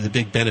 was the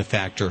big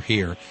benefactor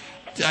here.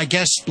 I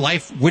guess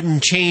life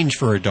wouldn't change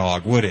for a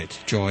dog, would it,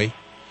 Joy?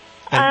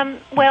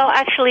 Well,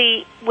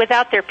 actually,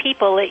 without their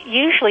people, it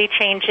usually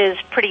changes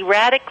pretty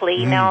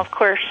radically. Now, of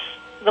course,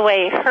 the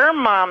way her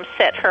mom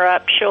set her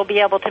up, she'll be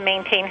able to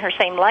maintain her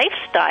same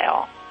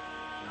lifestyle.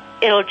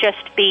 It'll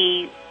just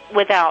be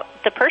without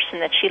the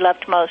person that she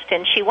loved most,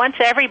 and she wants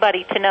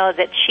everybody to know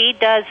that she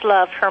does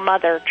love her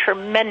mother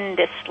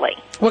tremendously.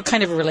 What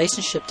kind of a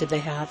relationship did they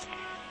have?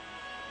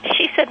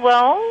 She said,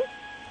 well,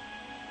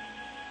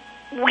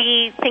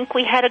 we think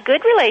we had a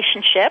good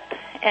relationship,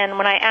 and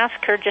when I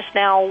asked her just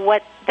now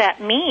what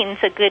that means,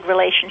 a good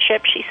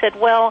relationship, she said,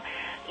 well,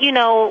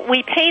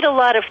 we paid a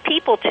lot of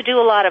people to do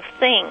a lot of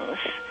things,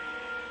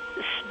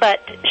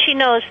 but she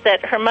knows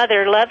that her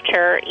mother loved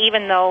her,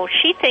 even though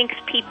she thinks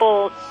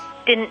people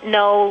didn't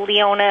know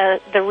Leona,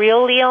 the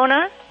real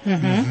Leona,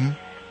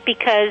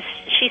 because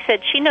she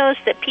said she knows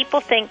that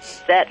people think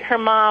that her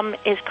mom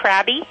is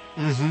crabby,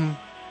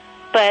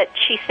 but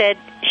she said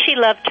she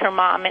loved her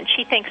mom, and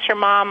she thinks her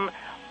mom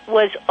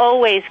was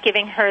always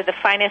giving her the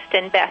finest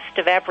and best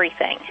of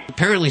everything.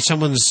 Apparently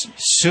someone's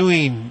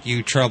suing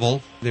you,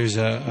 Trouble. There's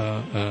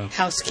a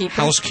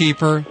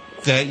housekeeper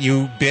that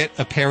you bit,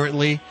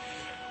 apparently.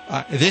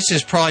 This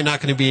is probably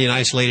not going to be an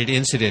isolated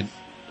incident.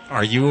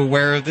 Are you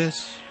aware of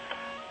this?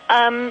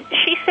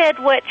 She said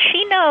what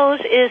she knows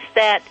is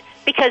that,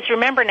 because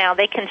remember now,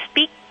 they can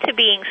speak to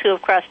beings who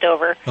have crossed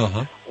over.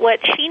 What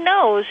she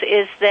knows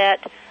is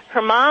that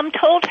her mom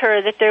told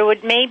her that there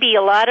would maybe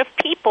a lot of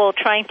people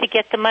trying to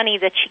get the money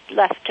that she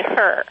left to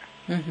her.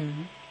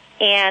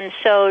 And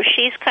so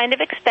she's kind of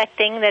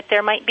expecting that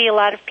there might be a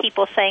lot of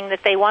people saying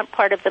that they want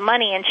part of the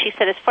money. And she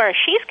said as far as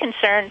she's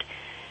concerned,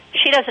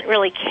 she doesn't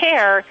really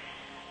care.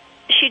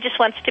 She just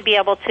wants to be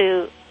able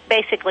to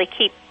basically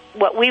keep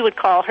what we would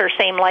call her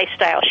same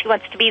lifestyle. She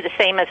wants to be the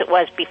same as it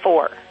was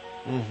before.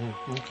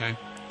 Okay.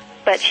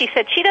 But she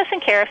said she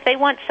doesn't care. If they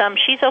want some,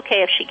 she's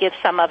okay if she gives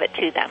some of it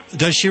to them.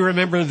 Does she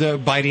remember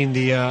biting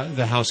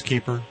the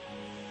housekeeper?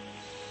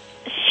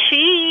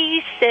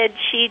 She said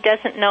she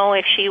doesn't know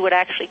if she would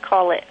actually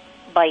call it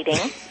biting.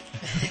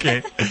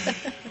 Okay.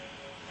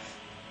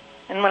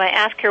 And when I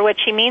ask her what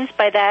she means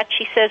by that,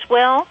 she says,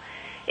 well,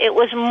 it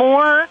was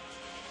more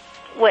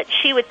what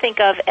she would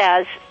think of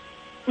as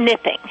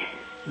nipping.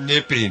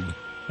 Nipping.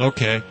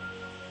 Okay.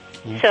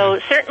 So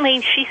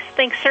certainly, she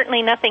thinks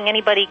certainly nothing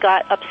anybody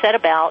got upset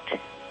about.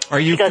 Or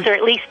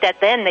at least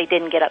at then they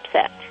didn't get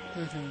upset.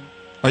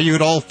 Are you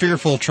at all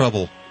fearful,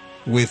 Trouble,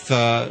 with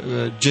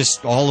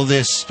just all of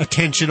this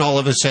attention all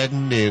of a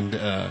sudden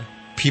and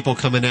people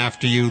coming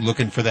after you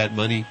looking for that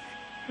money?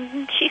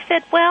 She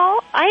said,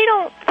 well, I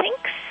don't think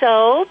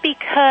so,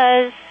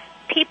 because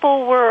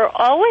people were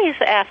always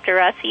after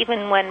us,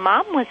 even when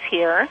Mom was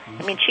here.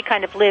 I mean, she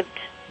kind of lived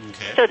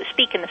so to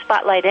speak, in the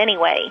spotlight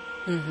anyway.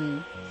 Mm-hmm.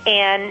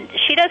 And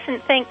she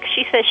doesn't think,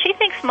 she says she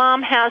thinks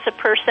Mom has a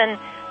person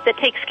that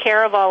takes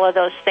care of all of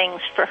those things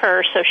for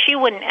her, so she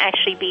wouldn't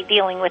actually be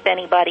dealing with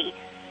anybody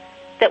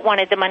that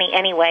wanted the money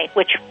anyway,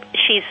 what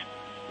she's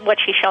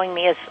showing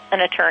me is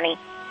an attorney,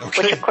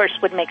 which of course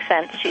would make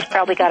sense. She's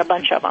probably got a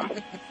bunch of them.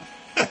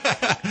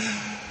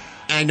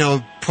 I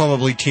know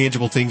probably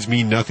tangible things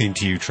mean nothing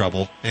to you,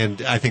 Trouble,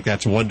 and I think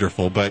that's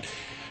wonderful, but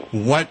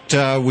what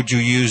would you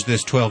use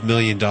this $12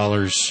 million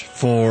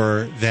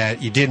for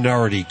that you didn't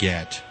already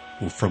get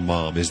from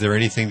Mom? Is there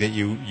anything that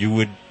you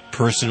would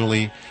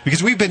personally...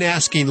 Because we've been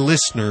asking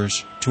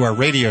listeners to our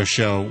radio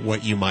show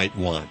what you might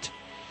want,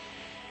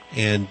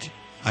 and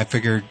I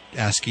figured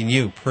asking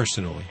you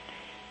personally.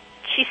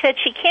 She said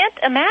she can't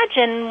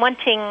imagine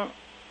wanting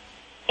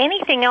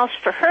anything else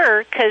for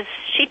her because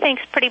she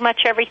thinks pretty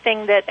much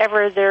everything that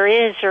ever there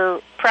is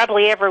or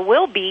probably ever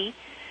will be,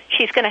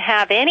 she's going to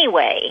have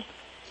anyway.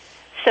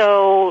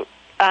 So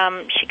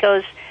she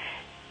goes,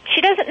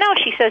 she doesn't know.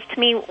 She says to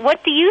me,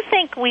 what do you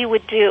think we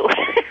would do?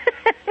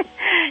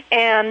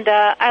 And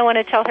I want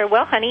to tell her,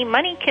 well, honey,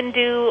 money can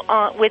do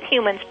with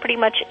humans pretty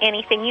much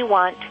anything you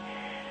want.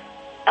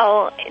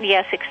 Oh,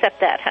 yes, accept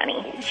that,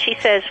 honey. She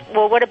says,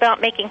 well, what about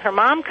making her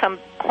mom come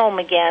home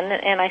again?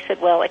 And I said,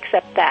 well,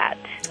 accept that.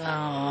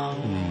 Oh.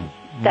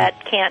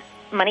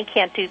 Money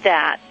can't do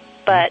that.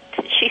 But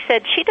she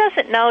said she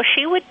doesn't know.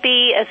 She would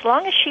be, as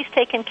long as she's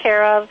taken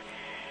care of,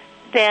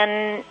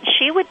 then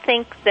she would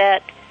think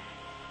that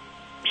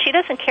she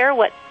doesn't care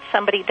what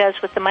somebody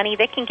does with the money.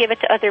 They can give it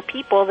to other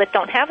people that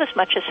don't have as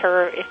much as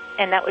her,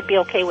 and that would be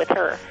okay with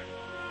her.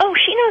 Oh,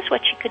 she knows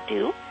what she could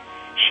do.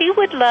 She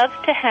would love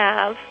to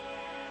have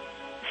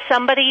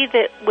somebody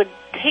that would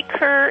take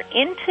her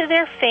into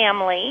their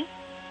family,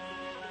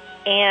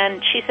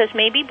 and she says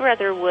maybe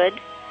brother would,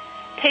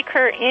 take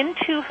her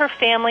into her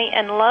family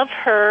and love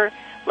her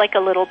like a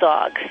little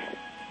dog.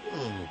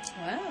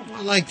 Wow.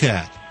 I like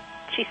that.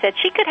 She said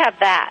she could have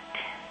that.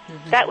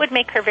 Mm-hmm. That would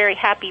make her very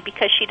happy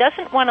because she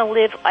doesn't want to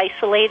live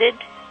isolated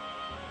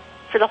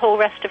for the whole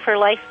rest of her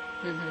life.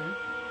 Mm-hmm.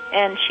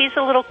 And she's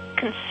a little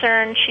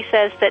concerned, she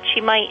says, that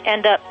she might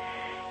end up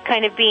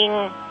kind of being...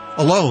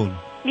 alone.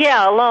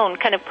 Yeah, alone,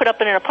 kind of put up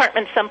in an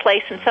apartment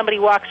someplace and somebody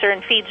walks her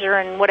and feeds her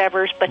and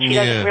whatever, but she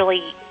doesn't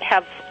really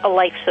have a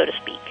life, so to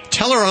speak.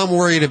 Tell her I'm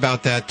worried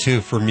about that,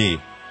 too, for me,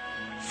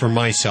 for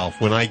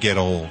myself, when I get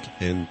old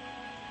and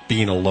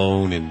being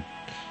alone and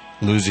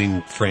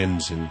losing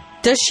friends. And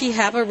does she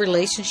have a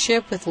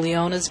relationship with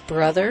Leona's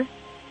brother?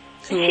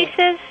 She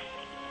says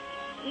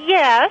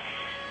yes,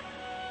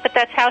 but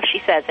that's how she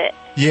says it.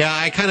 Yeah,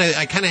 I kind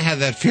of had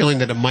that feeling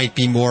that it might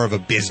be more of a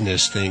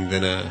business thing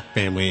than a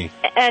family.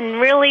 And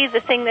really,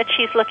 the thing that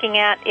she's looking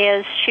at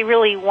is she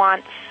really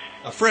wants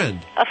a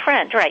friend. A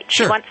friend, right?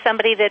 Sure. She wants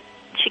somebody that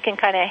she can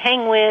kind of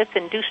hang with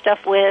and do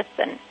stuff with.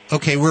 And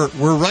okay, we're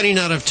running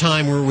out of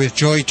time. We're with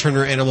Joy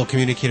Turner, Animal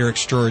Communicator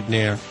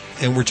Extraordinaire,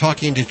 and we're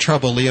talking to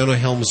Trouble, Leona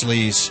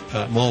Helmsley's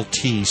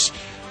Maltese.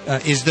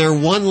 Is there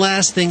one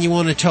last thing you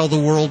want to tell the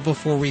world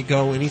before we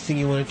go? Anything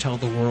you want to tell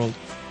the world?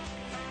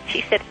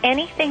 She said,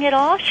 anything at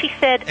all? She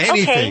said,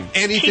 anything, okay.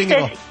 Anything she said,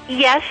 at all.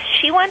 Yes,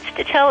 she wants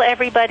to tell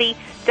everybody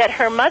that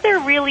her mother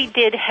really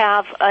did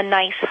have a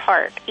nice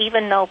heart,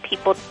 even though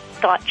people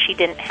thought she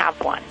didn't have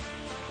one.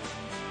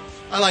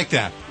 I like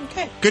that.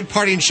 Okay. Good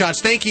parting shots.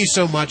 Thank you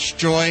so much,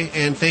 Joy,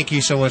 and thank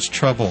you so much,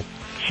 Trouble.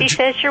 She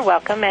says you're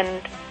welcome,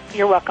 and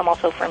you're welcome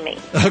also from me.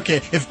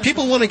 Okay. If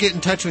people want to get in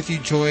touch with you,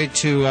 Joy,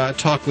 to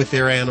talk with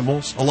their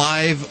animals,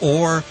 alive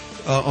or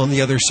on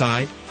the other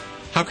side,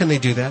 how can they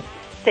do that?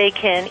 They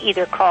can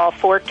either call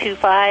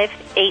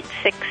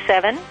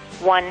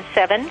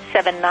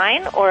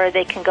 425-867-1779, or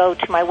they can go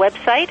to my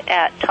website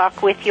at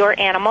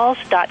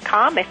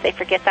talkwithyouranimals.com. If they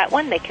forget that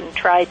one, they can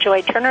try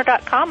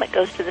joyturner.com. It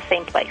goes to the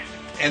same place.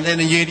 And then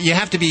you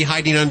have to be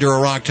hiding under a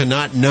rock to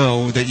not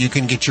know that you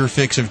can get your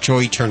fix of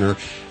Joy Turner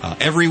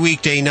every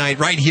weekday night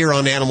right here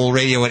on Animal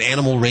Radio at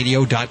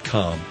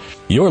animalradio.com.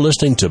 You're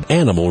listening to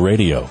Animal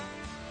Radio.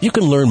 You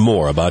can learn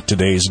more about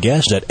today's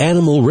guest at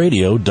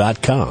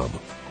animalradio.com.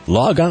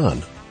 Log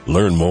on.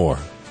 Learn more.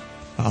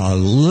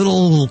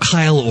 Little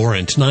Kyle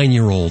Orent,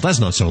 9-year-old. That's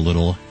not so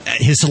little.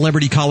 His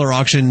celebrity collar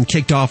auction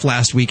kicked off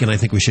last week, and I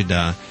think we should...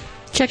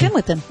 check in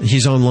with him.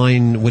 He's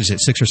online, what is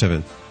it, 6 or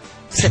 7?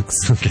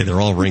 6. Okay,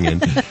 they're all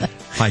ringing.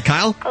 Hi,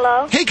 Kyle.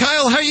 Hello. Hey,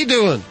 Kyle, how you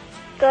doing?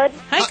 Good.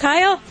 Hi,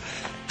 Kyle.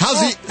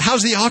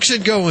 How's the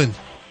auction going?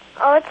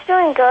 Oh, it's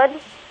doing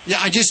good. Yeah,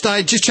 I just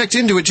checked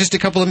into it just a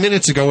couple of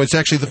minutes ago. It's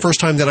actually the first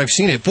time that I've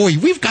seen it. Boy,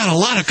 we've got a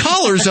lot of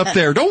callers up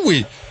there, don't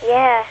we?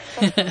 Yeah.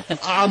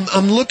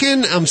 I'm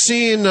looking. I'm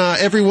seeing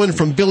everyone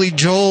from Billy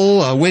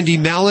Joel, Wendy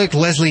Malick,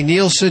 Leslie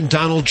Nielsen,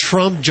 Donald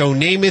Trump, Joe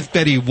Namath,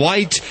 Betty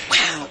White.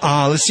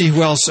 Wow. Let's see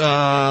who else.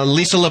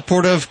 Lisa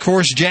Laporta, of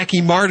course.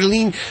 Jackie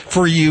Martling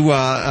for you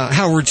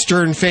Howard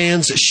Stern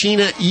fans.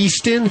 Sheena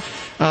Easton,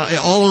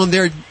 all on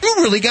there. You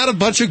really got a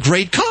bunch of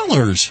great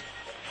callers.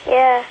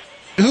 Yeah.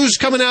 Who's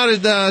coming out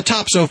at the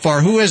top so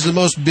far? Who has the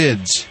most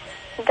bids?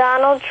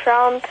 Donald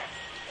Trump.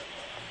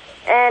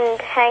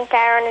 And Hank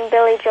Aaron and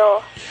Billy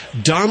Joel.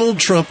 Donald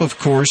Trump, of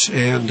course,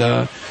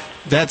 and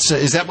that's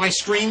is that my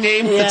screen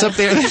name that's up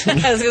there? I was going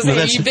to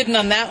say, are you bidding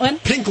on that one?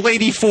 Pink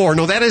Lady 4.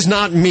 No, that is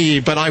not me,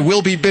 but I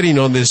will be bidding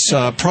on this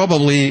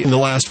probably in the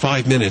last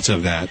 5 minutes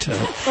of that.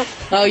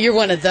 Oh, you're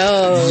one of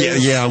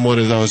those. Yeah, I'm one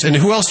of those. And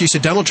who else? You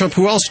said Donald Trump.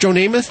 Who else? Joe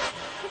Namath?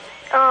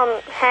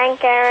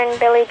 Hank Aaron,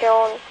 Billy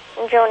Joel,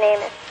 and Joe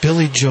Namath.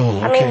 Billy Joel,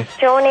 okay. I mean,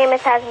 Joe Namath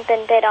hasn't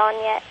been bid on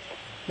yet.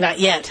 Not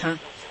yet, huh?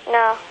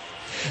 No.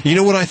 You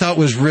know what I thought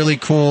was really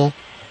cool?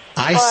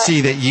 I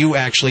see that you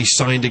actually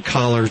signed a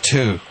collar,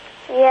 too.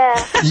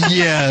 Yeah.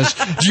 Yes.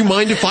 Do you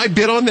mind if I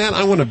bid on that?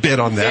 I want to bid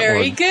on that one.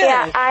 Very good.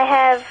 Yeah,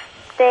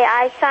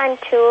 I signed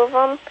 2 of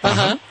them.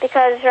 Uh-huh.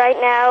 Because right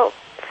now,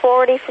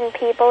 4 different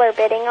people are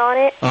bidding on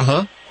it.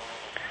 Uh-huh.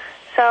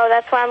 So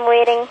that's why I'm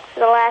waiting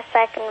for the last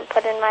second to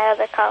put in my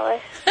other colors.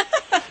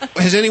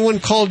 Has anyone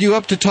called you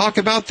up to talk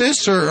about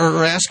this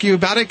or ask you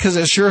about it? Because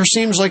it sure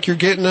seems like you're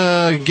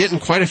getting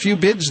quite a few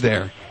bids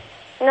there.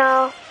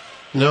 No.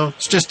 No?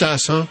 It's just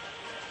us, huh?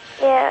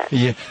 Yeah.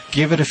 Yeah.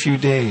 Give it a few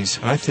days.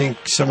 I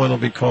think someone will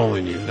be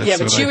calling you. That's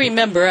But you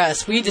remember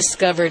us. We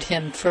discovered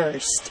him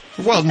first.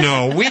 Well,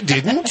 no, we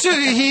didn't.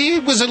 He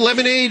was a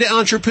lemonade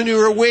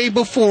entrepreneur way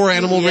before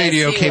Animal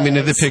Radio came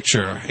into the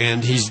picture.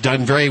 And he's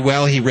done very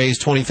well. He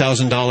raised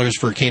 $20,000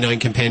 for Canine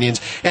Companions.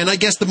 And I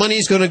guess the money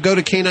is going to go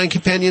to Canine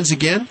Companions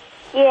again?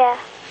 Yeah.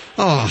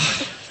 Oh,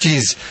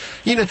 geez.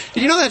 You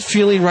know that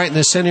feeling right in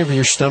the center of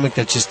your stomach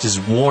that just is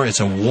warm? It's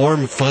a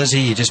warm,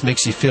 fuzzy. It just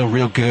makes you feel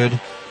real good.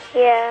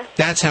 Yeah.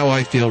 That's how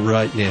I feel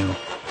right now.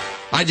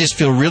 I just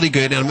feel really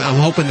good, and I'm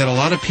hoping that a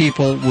lot of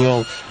people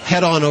will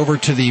head on over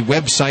to the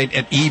website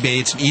at eBay.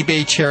 It's an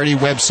eBay charity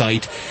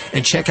website,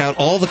 and check out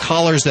all the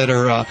collars that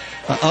are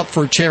up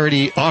for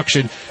charity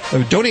auction.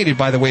 Donated,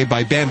 by the way,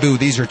 by Bamboo.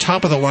 These are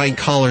top-of-the-line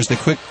collars, the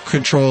Quick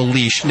Control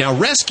Leash. Now,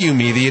 Rescue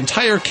Me, the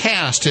entire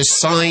cast has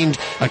signed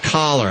a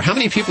collar. How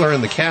many people are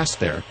in the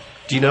cast there?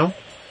 Do you know?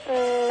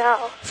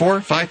 No.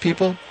 4, 5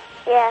 people?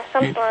 Yeah,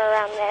 somewhere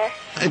around there.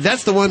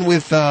 That's the one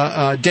with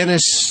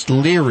Dennis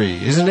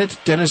Leary, isn't it?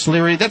 Dennis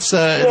Leary. That's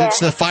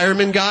the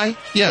fireman guy.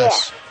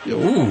 Yes. Yeah.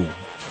 Ooh,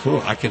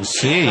 I can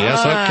see. Yes.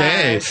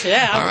 Okay.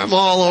 Yeah. I'm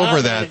all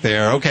over that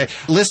there. Okay,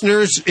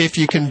 listeners, if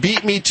you can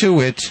beat me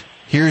to it,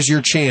 here's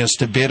your chance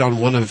to bid on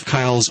one of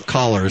Kyle's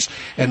collars.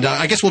 And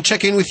I guess we'll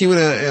check in with you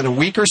in a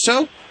week or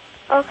so.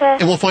 Okay.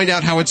 And we'll find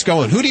out how it's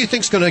going. Who do you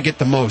think's going to get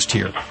the most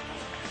here?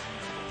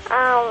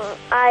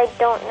 I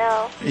don't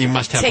know. You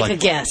must have Take a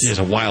guess. It's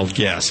a wild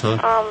guess, huh?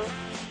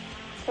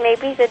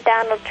 Maybe the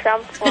Donald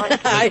Trump one.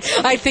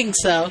 I think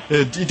so.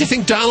 Do you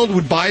think Donald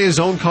would buy his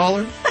own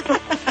collar?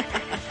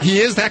 He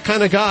is that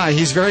kind of guy.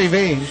 He's very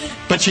vain,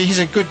 but he's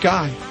a good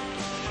guy.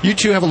 You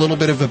two have a little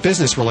bit of a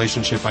business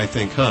relationship, I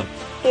think, huh?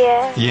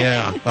 Yeah.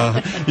 Yeah.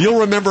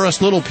 You'll remember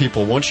us little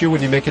people, won't you,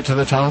 when you make it to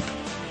the top?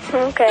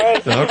 Okay.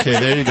 Okay,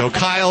 there you go.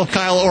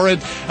 Kyle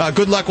Orent,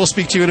 good luck. We'll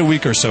speak to you in a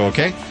week or so,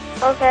 okay?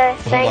 Okay,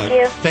 thank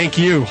you. Thank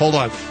you. Hold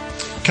on.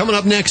 Coming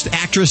up next,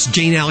 actress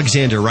Jane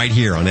Alexander right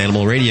here on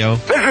Animal Radio.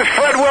 This is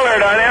Fred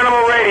Willard on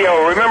Animal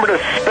Radio. Remember to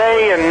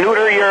spay and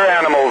neuter your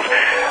animals.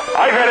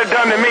 I've had it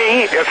done to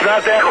me. It's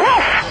not that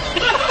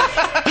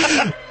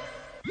rough.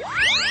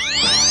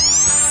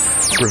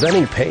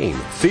 Preventing pain,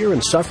 fear,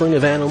 and suffering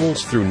of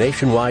animals through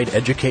nationwide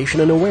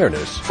education and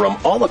awareness from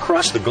all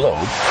across the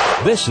globe.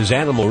 This is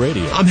Animal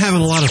Radio. I'm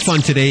having a lot of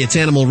fun today. It's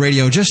Animal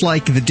Radio, just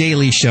like The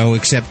Daily Show,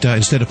 except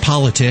instead of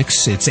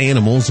politics, it's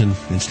animals, and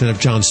instead of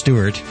Jon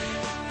Stewart,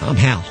 I'm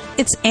Hal.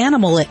 It's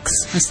Animalix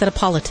instead of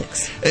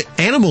politics.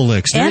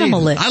 Animalix.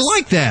 Animalix. I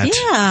like that.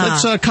 Yeah.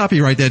 Let's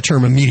copyright that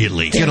term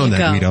immediately. There Get on you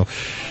that, go. Guido.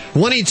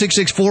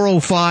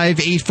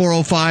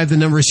 1-866-405-8405. The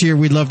number is here.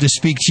 We'd love to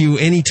speak to you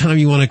anytime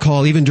you want to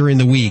call, even during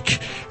the week.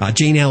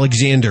 Jane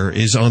Alexander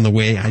is on the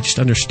way. I just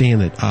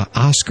understand that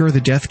Oscar the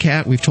Death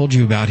Cat, we've told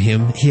you about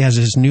him. He has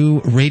his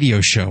new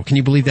radio show. Can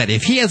you believe that?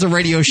 If he has a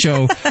radio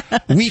show,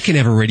 we can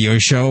have a radio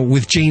show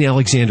with Jane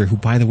Alexander, who,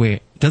 by the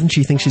way, doesn't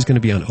she think she's going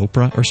to be on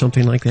Oprah or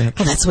something like that?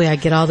 Well, that's the way I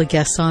get all the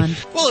guests on.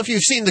 Well, if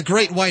you've seen The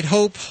Great White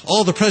Hope,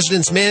 All the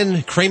President's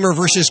Men, Kramer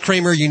versus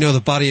Kramer, you know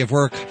the body of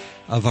work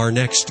of our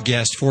next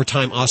guest,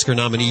 4-time Oscar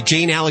nominee,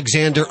 Jane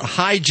Alexander.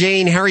 Hi,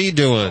 Jane. How are you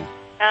doing?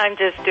 I'm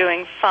just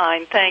doing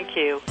fine, thank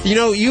you. You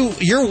know,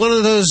 you're one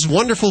of those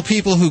wonderful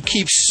people who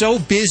keeps so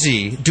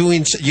busy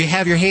doing. You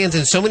have your hands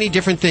in so many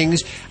different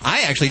things.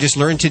 I actually just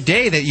learned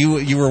today that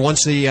you were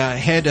once the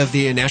head of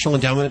the National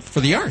Endowment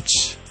for the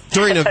Arts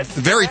during a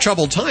very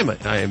troubled time,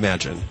 I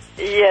imagine.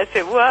 Yes,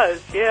 it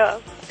was. Yeah,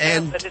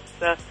 and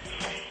but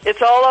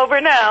it's all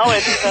over now.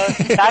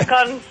 It's back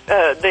on.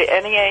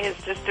 The NEA is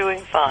just doing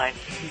fine.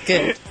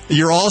 Good.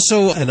 You're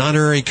also an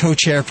honorary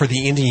co-chair for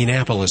the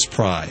Indianapolis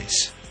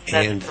Prize.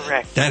 That's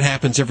correct. That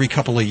happens every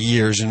couple of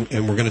years, and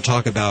we're going to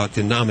talk about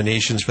the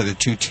nominations for the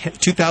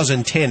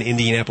 2010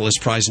 Indianapolis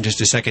Prize in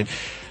just a second.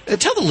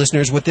 Tell the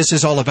listeners what this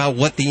is all about,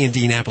 what the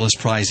Indianapolis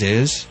Prize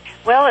is.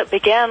 Well, it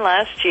began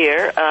last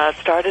year,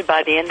 started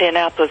by the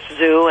Indianapolis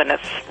Zoo and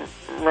its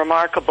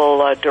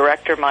remarkable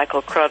director,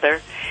 Michael Crother,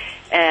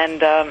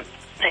 and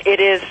it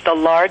is the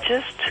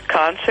largest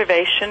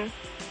conservation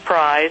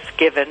prize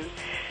given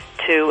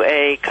to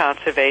a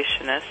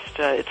conservationist.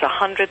 It's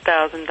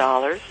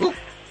 $100,000,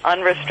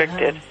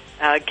 unrestricted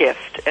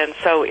gift, and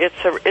so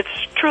it's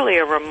truly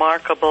a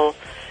remarkable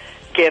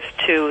gift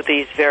to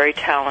these very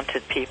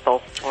talented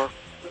people.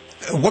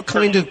 What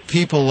kind of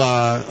people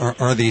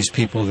are these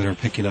people that are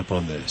picking up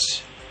on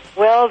this?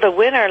 Well, the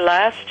winner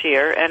last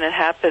year, and it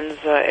happens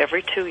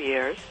every 2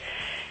 years,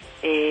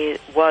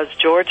 was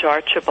George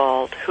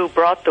Archibald, who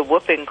brought the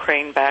whooping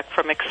crane back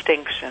from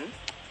extinction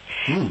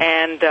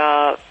and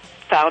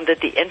founded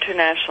the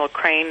International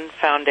Crane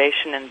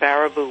Foundation in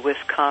Baraboo,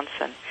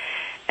 Wisconsin.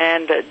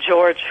 And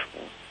George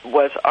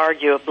was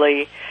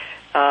arguably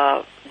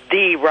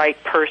the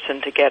right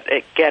person to get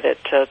it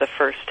the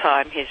first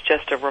time. He's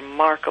just a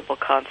remarkable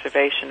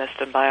conservationist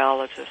and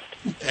biologist.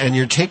 And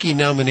you're taking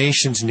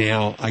nominations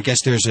now. I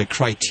guess there's a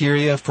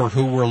criteria for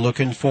who we're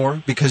looking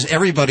for, because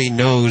everybody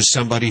knows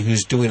somebody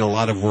who's doing a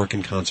lot of work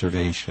in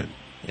conservation.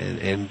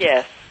 And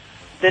yes.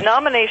 The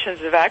nominations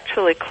have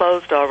actually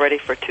closed already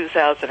for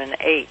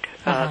 2008.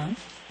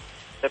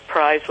 The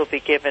prize will be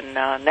given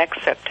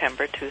next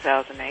September,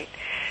 2008.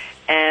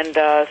 And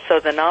so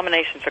the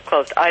nominations are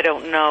closed. I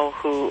don't know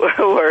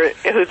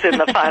who's in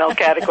the final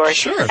category.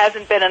 Sure. It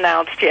hasn't been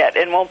announced yet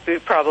and won't be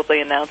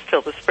probably announced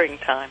till the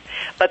springtime.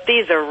 But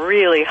these are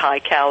really high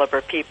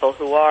caliber people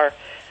who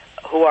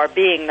are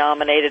being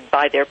nominated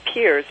by their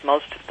peers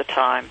most of the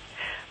time,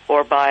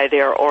 or by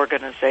their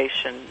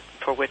organization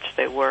for which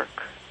they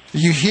work.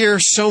 You hear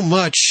so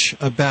much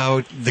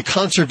about the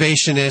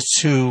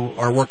conservationists who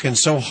are working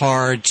so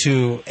hard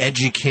to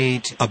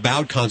educate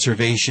about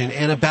conservation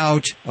and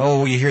about,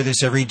 you hear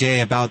this every day,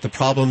 about the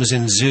problems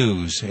in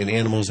zoos and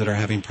animals that are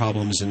having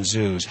problems in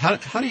zoos. How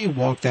do you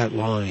walk that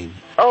line?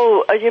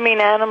 Oh, you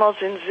mean animals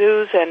in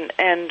zoos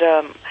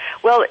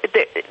well,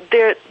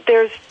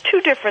 there's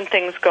two different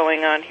things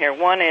going on here.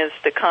 One is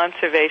the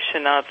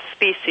conservation of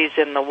species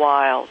in the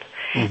wild.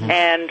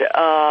 And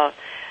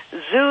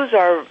zoos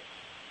are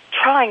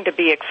trying to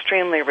be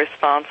extremely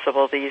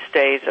responsible these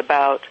days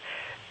about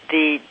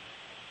the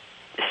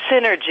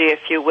synergy,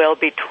 if you will,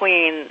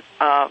 between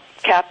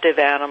captive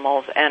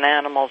animals and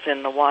animals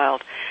in the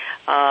wild.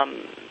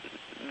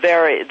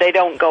 They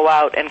don't go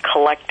out and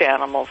collect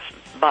animals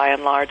by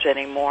and large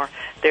anymore.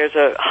 There's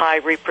a high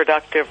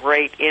reproductive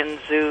rate in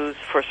zoos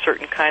for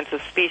certain kinds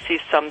of species.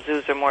 Some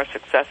zoos are more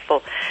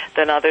successful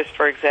than others.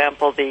 For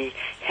example, the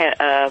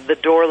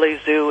Dorley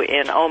Zoo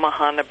in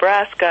Omaha,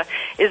 Nebraska,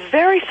 is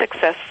very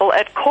successful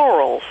at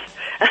corals,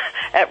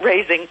 at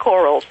raising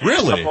corals.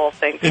 Really? Of all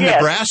things. In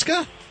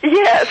Nebraska?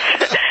 Yes.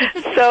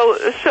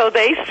 So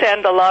they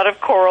send a lot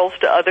of corals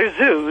to other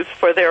zoos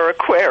for their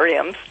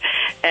aquariums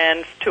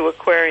and to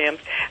aquariums.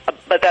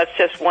 But that's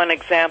just one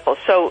example.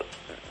 So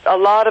a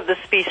lot of the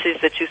species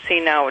that you see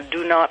now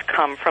do not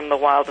come from the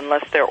wild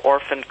unless they're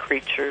orphaned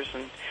creatures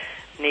and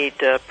need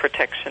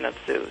protection of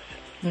zoos.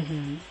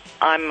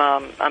 I'm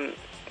on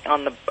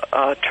the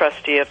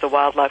trustee of the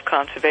Wildlife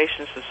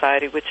Conservation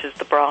Society, which is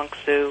the Bronx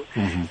Zoo,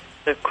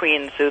 the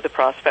Queens Zoo, the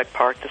Prospect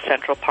Park, the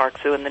Central Park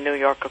Zoo, and the New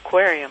York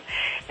Aquarium.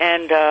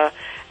 And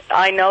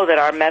I know that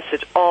our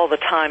message all the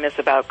time is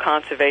about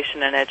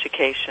conservation and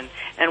education.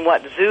 And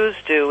what zoos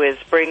do is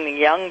bring the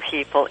young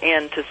people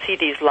in to see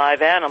these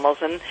live animals.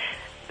 And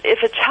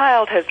if a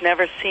child has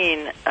never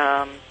seen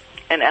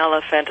an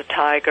elephant, a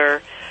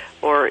tiger,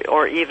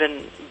 or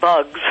even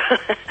bugs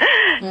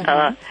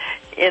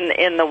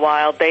in the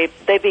wild,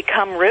 they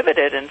become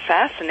riveted and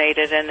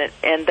fascinated,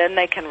 and then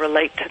they can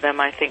relate to them,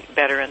 I think,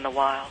 better in the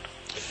wild.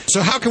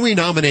 So how can we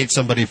nominate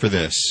somebody for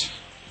this?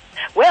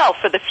 Well,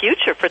 for the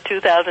future, for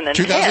 2010.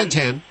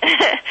 2010.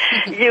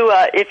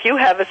 If you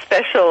have a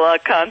special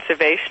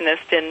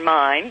conservationist in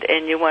mind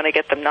and you want to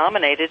get them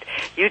nominated,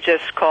 you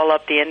just call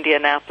up the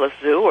Indianapolis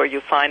Zoo, or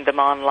you find them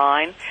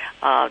online,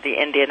 the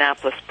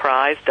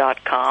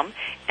IndianapolisPrize.com,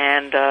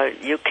 and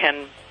you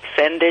can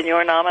send in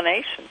your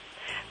nomination.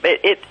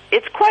 But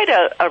it's quite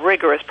a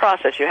rigorous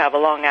process. You have a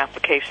long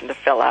application to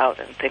fill out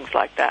and things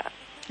like that.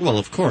 Well,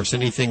 of course,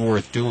 anything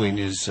worth doing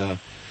is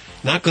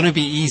not going to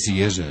be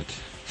easy, is it?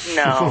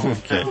 No.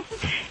 Okay.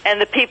 And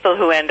the people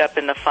who end up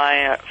in the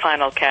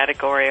final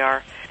category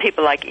are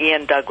people like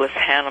Ian Douglas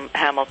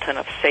Hamilton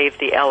of Save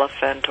the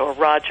Elephant, or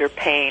Roger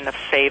Payne of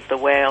Save the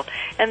Whale.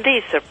 And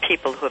these are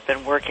people who have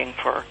been working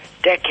for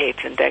decades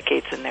and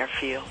decades in their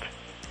field.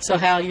 So,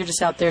 Hal, you're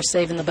just out there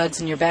saving the bugs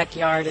in your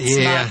backyard. It's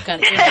Yeah. not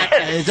going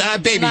to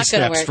baby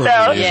steps for me.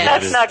 No,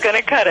 that's not going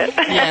to cut it.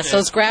 Yes,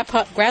 those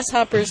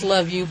grasshoppers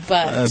love you,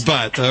 but...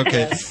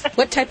 okay. Yes.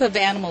 What type of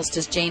animals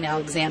does Jane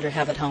Alexander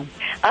have at home?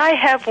 I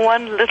have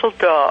one little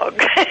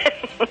dog.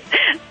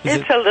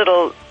 It's a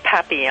little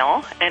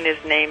papillon, and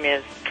his name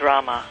is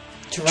Drama.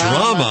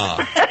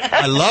 Drama.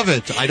 I love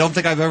it. I don't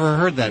think I've ever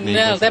heard that name.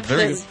 No, that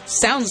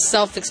sounds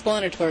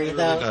self-explanatory,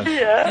 though.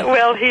 Yeah,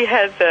 well, he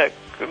has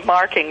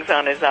markings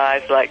on his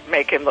eyes like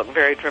make him look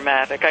very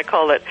dramatic. I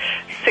call it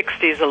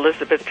 60s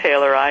Elizabeth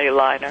Taylor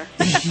eyeliner.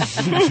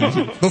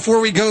 Before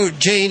we go,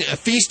 Jane, A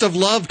Feast of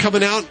Love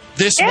coming out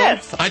this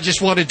month. I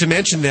just wanted to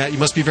mention that. You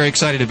must be very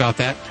excited about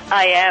that.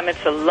 I am.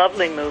 It's a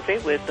lovely movie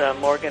with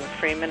Morgan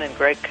Freeman and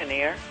Greg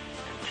Kinnear.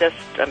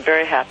 I'm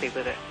very happy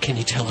with it. Can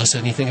you tell us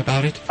anything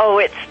about it? Oh,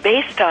 it's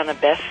based on a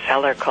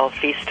bestseller called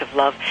Feast of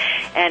Love,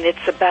 and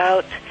it's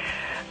about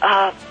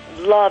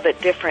love at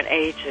different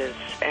ages.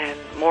 And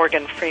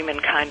Morgan Freeman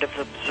kind of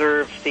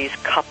observes these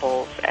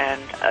couples, and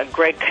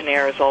Greg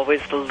Kinnear is always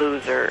the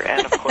loser,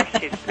 and of course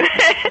he's,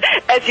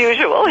 as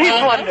usual, he's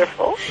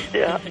wonderful.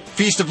 Yeah.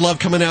 Feast of Love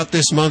coming out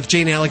this month.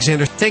 Jane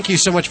Alexander, thank you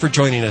so much for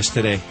joining us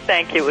today.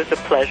 Thank you. It was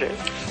a pleasure.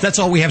 That's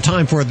all we have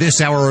time for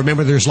this hour.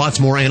 Remember, there's lots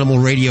more Animal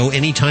Radio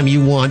anytime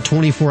you want,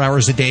 24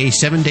 hours a day,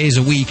 7 days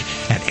a week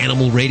at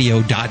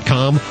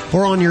animalradio.com,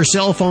 or on your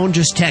cell phone,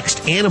 just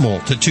text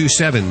ANIMAL to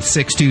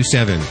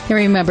 27627. And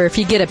remember, if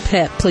you get a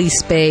pet, please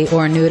spay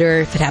or neuter.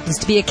 If it happens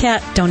to be a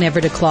cat, don't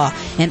ever declaw.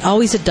 And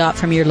always adopt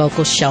from your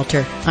local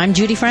shelter. I'm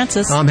Judy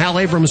Francis. I'm Hal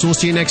Abrams. We'll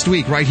see you next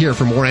week right here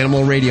for more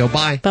Animal Radio.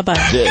 Bye.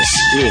 Bye-bye. This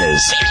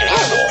is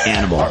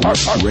Animal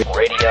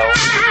Radio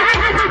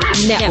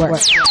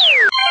Network.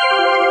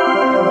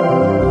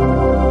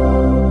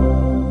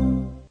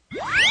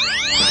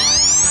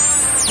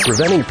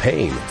 Preventing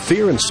pain,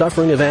 fear, and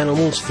suffering of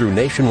animals through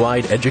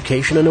nationwide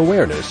education and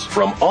awareness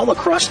from all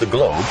across the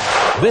globe.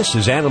 This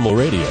is Animal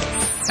Radio.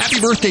 Happy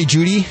birthday,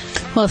 Judy.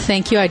 Well,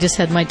 thank you. I just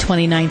had my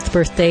 29th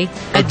birthday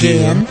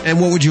again. And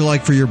what would you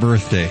like for your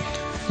birthday?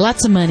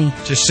 Lots of money.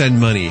 Just send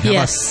money. How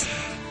yes.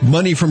 about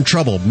money from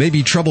Trouble?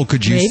 Maybe Trouble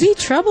could use Maybe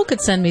Trouble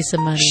could send me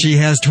some money. She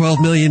has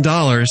 $12 million.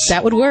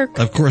 That would work.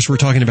 Of course, we're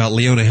talking about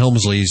Leona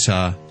Helmsley's,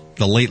 the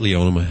late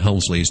Leona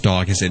Helmsley's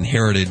dog has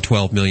inherited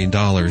 $12 million.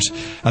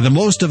 The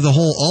most of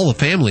all the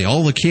family,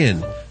 all the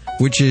kin,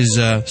 which is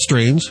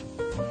strange.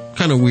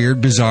 Kind of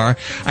weird, bizarre.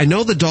 I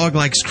know the dog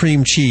likes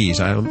cream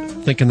cheese. I'm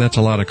thinking that's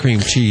a lot of cream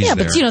cheese. Yeah,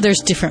 but there's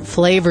different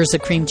flavors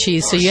of cream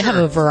cheese, so you have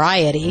a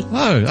variety.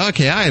 Oh,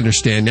 okay, I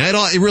understand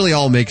now. It really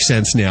all makes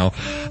sense now.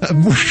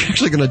 We're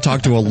actually going to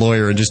talk to a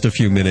lawyer in just a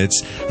few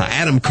minutes,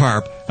 Adam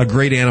Karp, a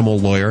great animal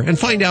lawyer, and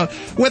find out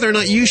whether or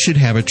not you should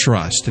have a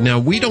trust. Now,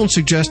 we don't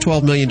suggest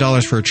 $12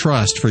 million for a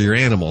trust for your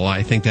animal.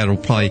 I think that'll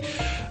probably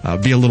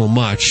be a little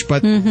much,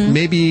 but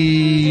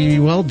maybe,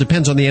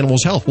 depends on the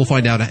animal's health. We'll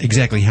find out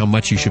exactly how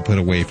much you should put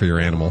away for your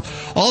animal.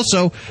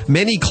 Also,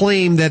 many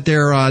claim that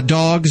their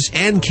dogs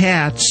and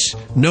cats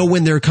know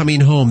when they're coming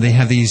home. They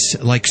have these,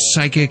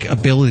 psychic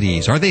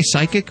abilities. Are they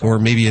psychic? Or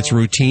maybe it's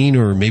routine,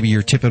 or maybe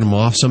you're tipping them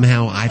off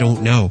somehow. I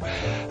don't know.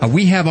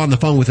 We have on the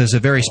phone with us a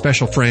very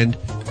special friend.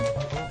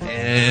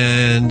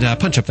 And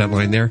punch up that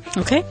line there.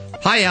 Okay.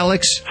 Hi,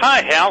 Alex.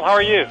 Hi, Hal. How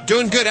are you?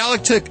 Doing good.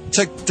 Alex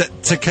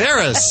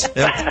Takaris.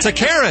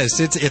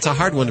 Takaris. It's a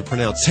hard one to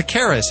pronounce.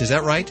 Takaris. Is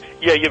that right?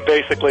 Yeah, you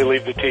basically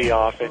leave the T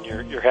off, and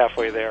you're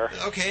halfway there.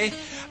 Okay.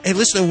 Hey,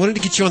 listen, I wanted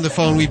to get you on the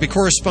phone. We've been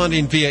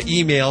corresponding via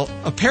email.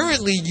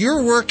 Apparently,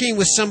 you're working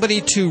with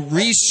somebody to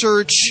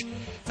research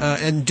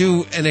and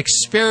do an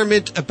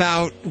experiment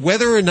about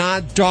whether or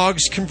not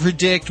dogs can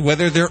predict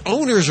whether their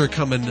owners are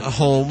coming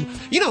home.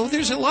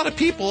 There's a lot of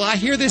people. I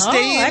hear this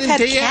day in and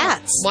day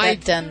out.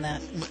 I've done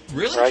that.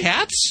 Really? Right.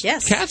 Cats?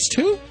 Yes. Cats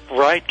too?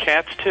 Right,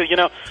 cats too.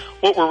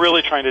 What we're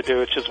really trying to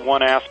do is just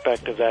one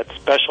aspect of that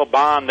special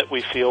bond that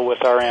we feel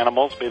with our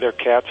animals, be they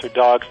cats or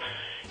dogs.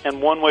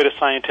 And one way to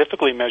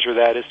scientifically measure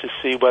that is to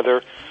see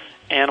whether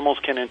animals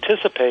can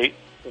anticipate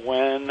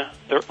when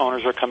their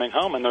owners are coming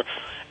home. And there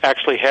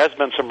actually has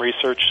been some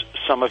research.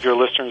 Some of your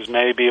listeners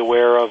may be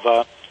aware of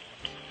a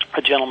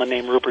gentleman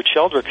named Rupert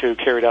Sheldrake who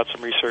carried out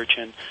some research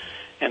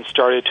and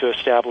started to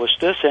establish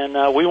this. And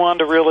we wanted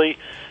to really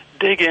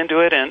dig into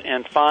it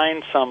and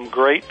find some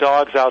great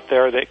dogs out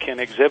there that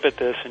can exhibit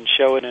this and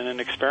show it in an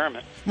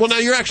experiment. Well, now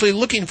you're actually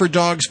looking for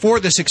dogs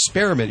for this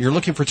experiment. You're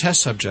looking for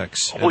test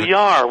subjects. We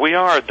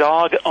are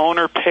dog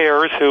owner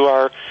pairs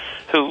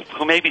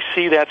who maybe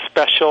see that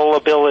special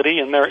ability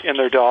in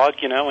their dog,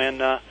 and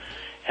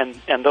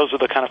those are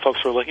the kind of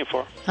folks we're looking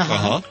for.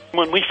 Uh-huh.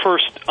 When we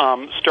first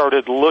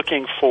started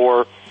looking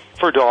for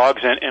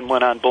dogs and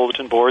went on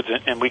bulletin boards,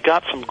 and we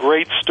got some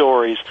great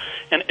stories.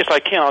 And if I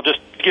can, I'll just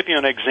give you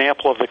an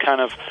example of the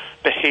kind of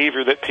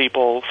behavior that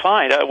people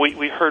find.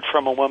 We heard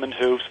from a woman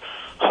whose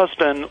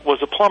husband was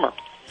a plumber,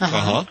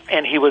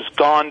 and he was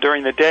gone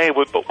during the day,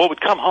 but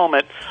would come home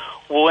at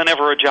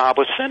whenever a job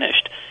was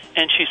finished.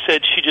 And she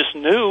said she just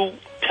knew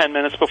 10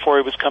 minutes before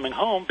he was coming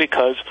home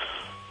because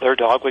their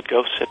dog would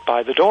go sit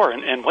by the door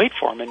and wait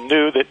for him and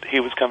knew that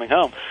he was coming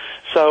home.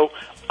 So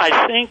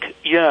I think,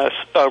 yes,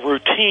 a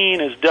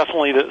routine is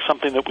definitely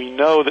something that we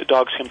know that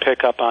dogs can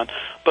pick up on.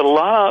 But a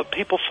lot of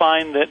people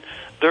find that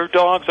their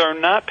dogs are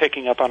not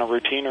picking up on a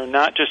routine or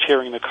not just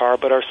hearing the car,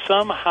 but are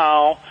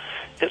somehow,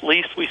 at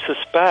least we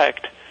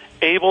suspect,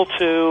 able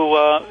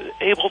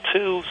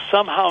to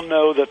somehow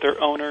know that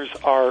their owners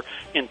are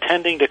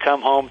intending to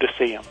come home to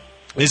see them.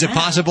 Is it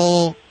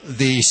possible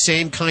the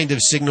same kind of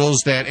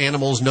signals that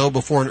animals know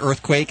before an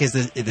earthquake is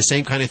the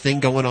same kind of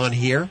thing going on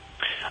here?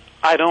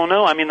 I don't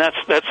know. I mean, that's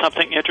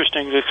something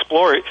interesting to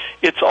explore.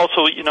 It's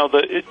also,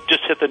 it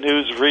just hit the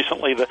news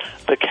recently.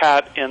 The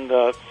cat in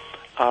the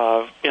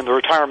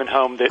retirement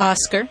home that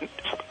Oscar, is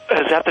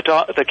that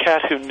the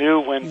cat who knew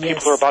when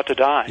people were about to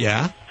die?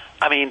 Yeah.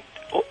 I mean,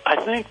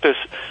 I think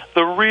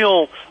the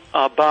real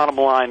bottom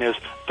line is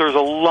there's a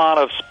lot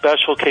of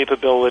special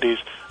capabilities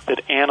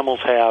that animals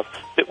have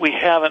that we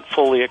haven't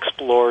fully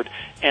explored,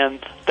 and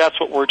that's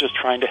what we're just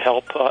trying to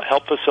help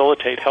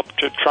facilitate, help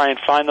to try and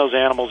find those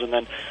animals and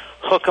then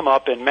hook them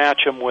up and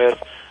match them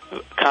with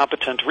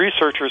competent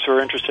researchers who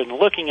are interested in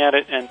looking at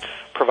it, and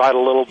provide a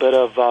little bit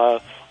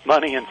of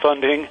money and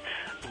funding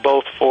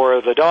both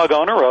for the dog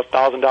owner, a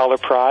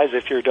 $1,000 prize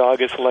if your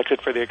dog is selected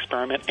for the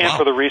experiment, and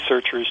for the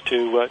researchers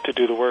to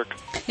do the work.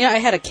 Yeah, I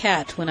had a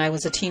cat when I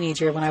was a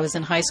teenager, when I was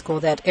in high school,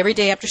 that every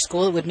day after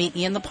school it would meet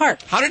me in the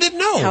park. How did it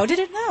know? How did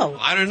it know?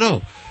 I don't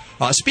know.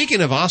 Speaking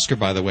of Oscar,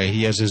 by the way,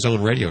 he has his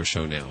own radio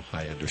show now,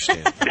 I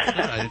understand.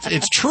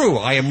 It's true.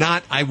 I am.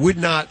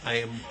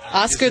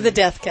 Oscar the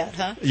Death Cat,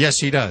 huh? Yes,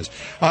 he does.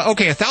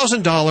 Okay,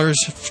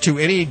 $1,000 to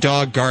any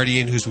dog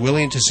guardian who's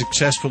willing to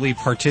successfully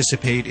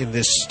participate in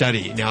this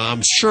study. Now,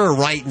 I'm sure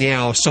right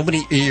now so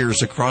many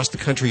ears across the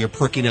country are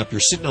perking up.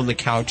 You're sitting on the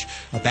couch,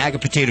 a bag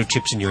of potato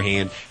chips in your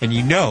hand, and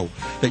you know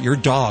that your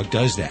dog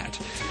does that.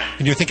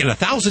 And you're thinking,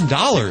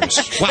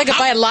 $1,000? Wow, I could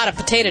buy a lot of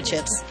potato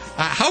chips.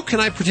 How can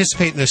I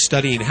participate in this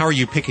study, and how are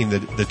you picking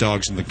the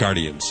dogs and the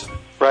guardians?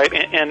 Right,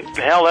 and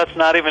hell, that's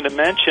not even to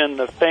mention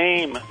the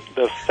fame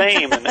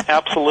and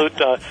absolute...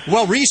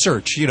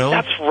 research, you know.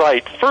 That's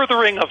right,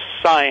 furthering of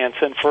science,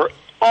 and for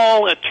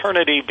all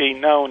eternity be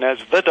known as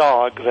the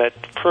dog that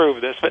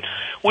proved this. But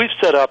we've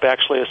set up,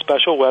 actually, a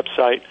special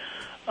website,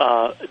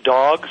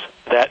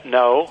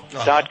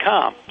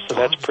 dogsthatknow.com. So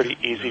that's pretty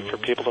easy for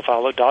people to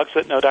follow,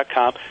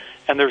 dogsthatknow.com.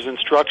 And there's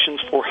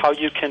instructions for how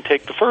you can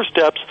take the first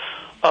steps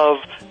of,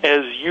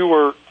 as you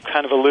were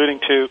kind of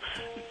alluding to,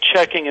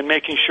 checking and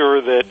making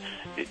sure that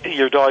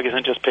your dog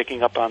isn't just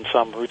picking up on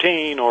some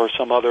routine or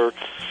some other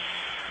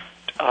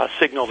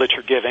signal that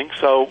you're giving.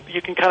 So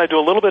you can kind of do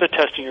a little bit of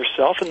testing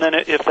yourself, and then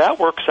if that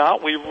works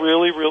out, we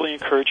really, really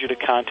encourage you to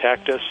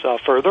contact us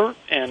further,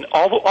 and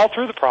all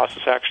through the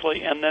process,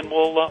 actually, and then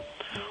we'll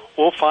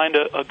find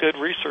a good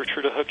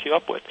researcher to hook you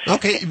up with.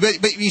 Okay,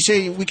 but you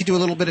say we could do a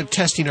little bit of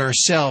testing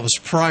ourselves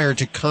prior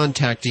to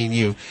contacting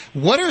you.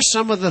 What are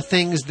some of the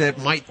things that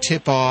might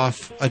tip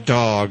off a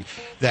dog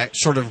that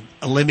sort of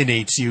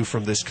eliminates you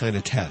from this kind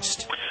of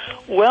test?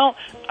 Well,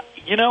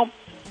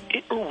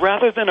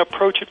 rather than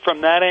approach it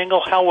from that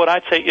angle, what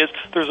I'd say is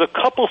there's a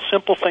couple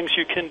simple things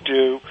you can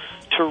do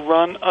to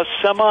run a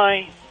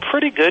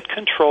pretty good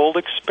controlled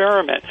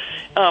experiment.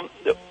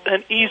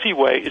 An easy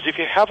way is if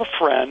you have a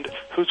friend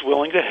who's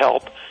willing to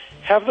help,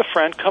 have the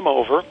friend come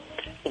over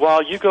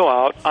while you go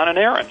out on an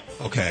errand.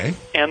 Okay.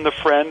 And the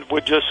friend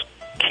would just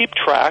keep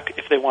track.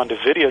 If they wanted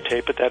to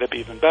videotape it, that'd be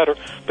even better.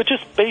 But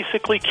just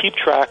basically keep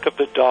track of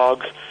the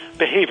dog's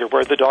behavior,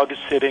 where the dog is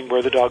sitting,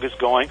 where the dog is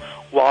going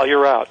while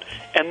you're out.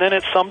 And then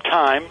at some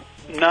time,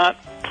 not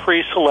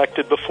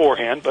pre-selected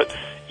beforehand, but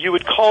you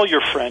would call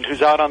your friend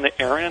who's out on the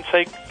errand and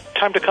say,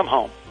 time to come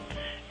home.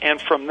 And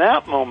from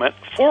that moment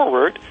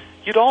forward,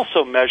 you'd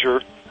also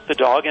measure the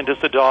dog, and does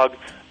the dog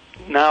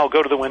now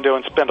go to the window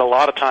and spend a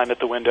lot of time at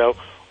the window,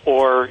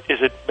 or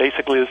is it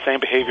basically the same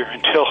behavior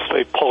until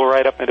they pull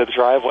right up into the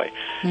driveway?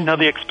 Mm-hmm. Now,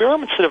 the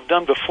experiments that have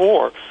done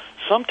before,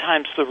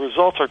 sometimes the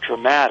results are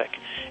dramatic.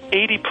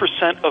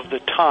 80% of the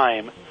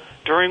time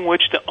during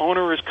which the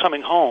owner is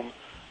coming home,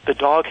 the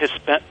dog has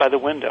spent by the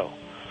window,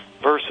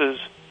 versus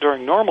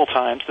during normal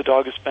times, the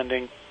dog is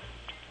spending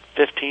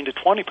 15 to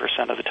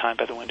 20% of the time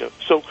by the window.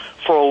 So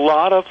for a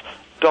lot of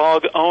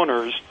dog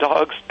owners,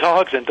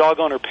 dogs and dog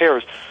owner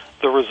pairs,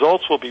 the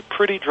results will be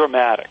pretty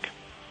dramatic.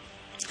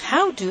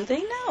 How do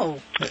they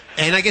know?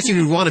 And I guess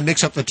you would want to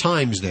mix up the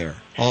times there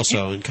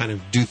also and kind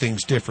of do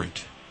things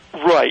different.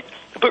 Right.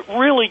 But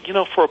really,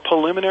 for a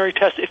preliminary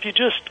test, if you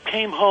just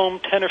came home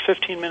 10 or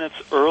 15 minutes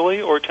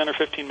early or 10 or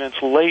 15 minutes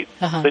late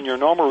than your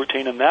normal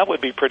routine, and that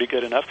would be pretty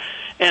good enough.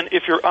 And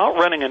if you're out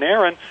running an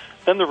errand,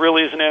 then there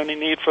really isn't any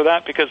need for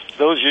that, because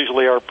those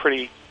usually are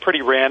pretty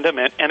random.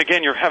 And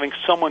again, you're having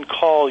someone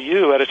call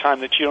you at a time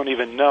that you don't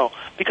even know.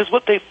 Because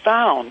what they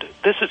found,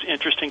 this is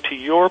interesting to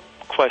your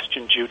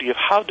question, Judy, of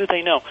how do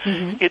they know?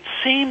 Mm-hmm. It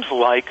seems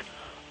like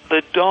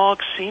the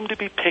dogs seem to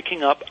be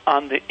picking up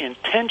on the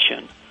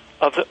intention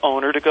of the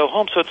owner to go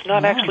home. So it's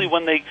not actually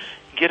when they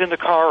get in the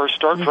car or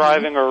start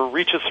driving or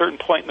reach a certain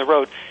point in the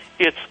road.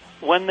 It's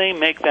when they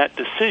make that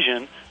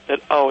decision that,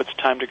 it's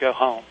time to go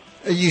home.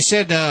 You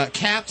said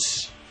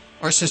cats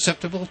are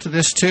susceptible to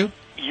this too?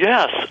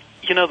 Yes.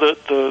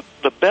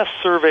 The best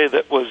survey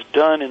that was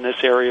done in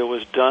this area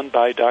was done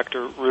by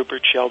Dr.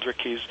 Rupert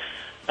Sheldrake. He's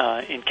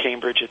in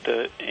Cambridge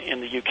in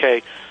the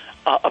UK.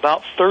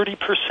 About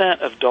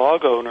 30% of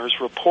dog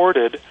owners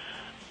reported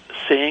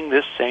seeing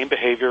this same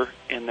behavior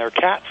in their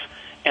cats,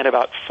 and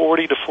about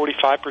 40 to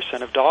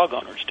 45% of dog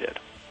owners did.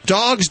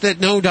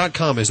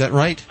 Dogsthatknow.com, is that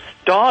right?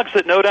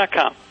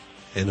 Dogsthatknow.com.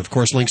 And, of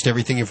course, links to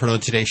everything you've heard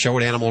on today's show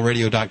at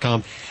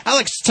animalradio.com.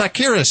 Alex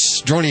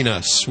Takiris joining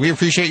us. We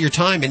appreciate your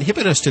time and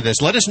hipping us to this.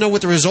 Let us know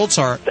what the results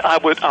are. I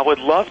would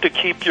love to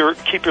keep your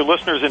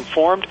listeners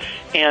informed,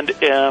 and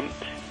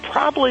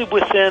probably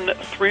within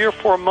 3 or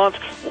 4 months,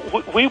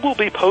 we will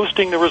be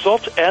posting the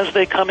results as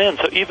they come in.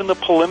 So even the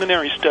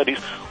preliminary studies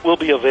will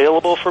be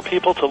available for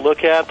people to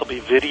look at. There'll be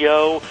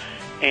video,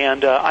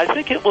 And I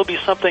think it will be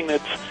something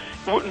that's,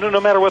 no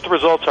matter what the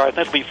results are, I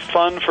think it'll be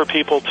fun for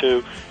people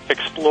to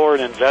explore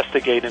and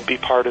investigate and be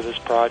part of this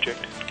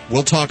project.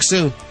 We'll talk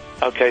soon.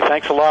 Okay,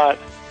 thanks a lot.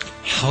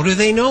 How do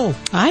they know?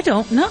 I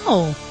don't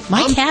know.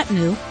 My cat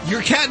knew.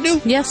 Your cat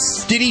knew?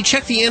 Yes. Did he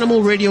check the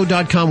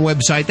animalradio.com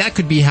website? That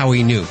could be how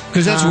he knew,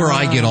 because that's where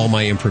I get all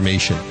my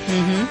information.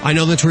 Mm-hmm. I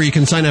know that's where you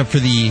can sign up for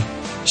the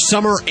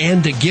Summer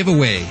and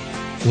Giveaway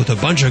with a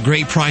bunch of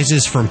great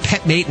prizes from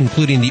PetMate,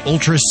 including the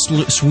Ultra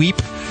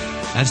Sweep.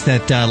 That's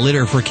that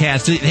litter for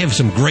cats. They have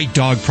some great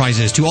dog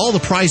prizes, too. All the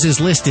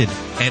prizes listed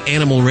at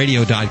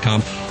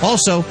animalradio.com.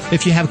 Also,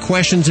 if you have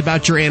questions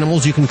about your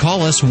animals, you can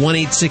call us,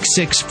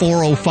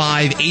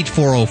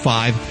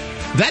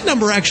 1-866-405-8405. That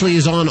number actually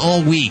is on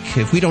all week.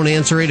 If we don't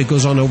answer it, it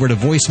goes on over to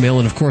voicemail.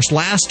 And, of course,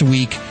 last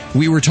week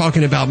we were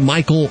talking about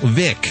Michael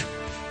Vick.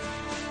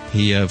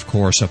 He, of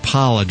course,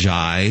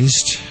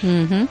 apologized.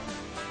 Mm-hmm.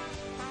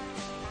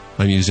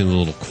 I'm using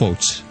little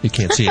quotes. You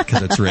can't see it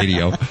because it's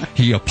radio.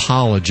 He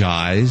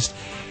apologized.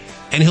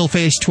 And he'll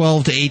face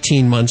 12 to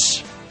 18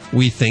 months,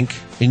 we think,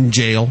 in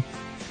jail.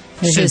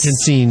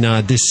 Sentencing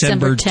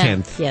December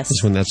 10th yes.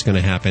 is when that's going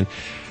to happen.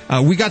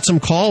 We got some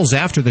calls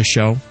after the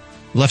show.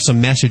 Left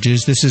some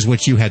messages. This is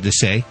what you had to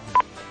say.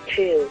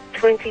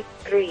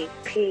 2:23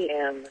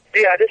 p.m.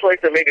 Yeah, I'd just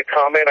like to make a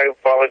comment. I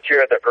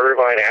volunteer at the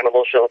Irvine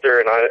Animal Shelter,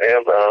 and I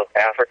am of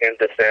African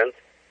descent.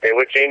 And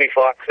what Jamie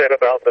Foxx said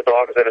about the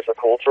dogs, that it's a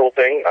cultural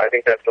thing, I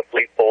think that's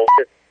complete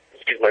bullshit.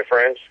 Excuse my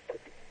French.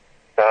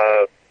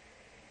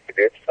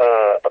 It's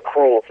a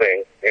cruel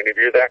thing. And if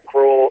you're that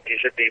cruel, you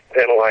should be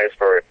penalized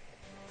for it.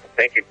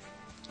 Thank you.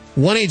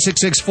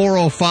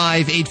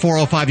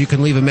 1-866-405-8405. You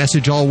can leave a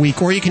message all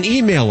week, or you can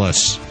email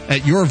us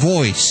at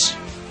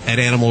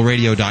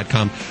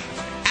yourvoice@animalradio.com.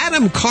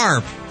 Adam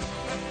Karp.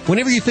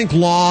 Whenever you think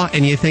law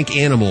and you think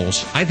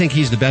animals, I think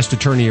he's the best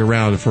attorney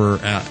around for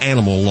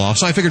animal law.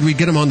 So I figured we'd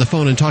get him on the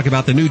phone and talk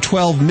about the new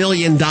 $12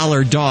 million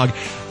dog.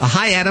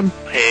 Hi, Adam.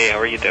 Hey, how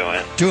are you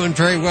doing? Doing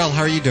very well.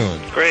 How are you doing?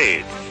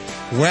 Great.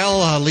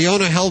 Well,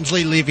 Leona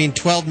Helmsley leaving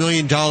 $12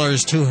 million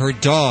to her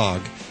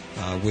dog,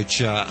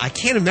 which I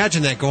can't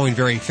imagine that going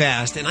very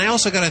fast. And I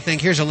also got to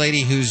think, here's a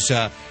lady who's,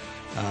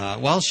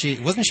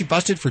 wasn't she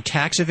busted for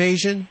tax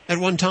evasion at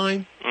one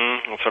time?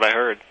 That's what I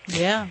heard.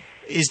 Yeah.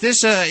 Is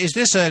this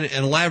an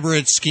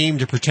elaborate scheme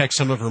to protect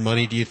some of her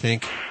money, do you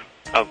think?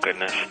 Oh,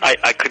 goodness.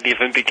 I couldn't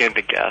even begin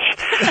to guess.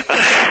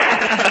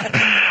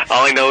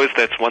 All I know is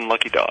that's one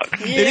lucky dog.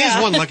 Yeah. It is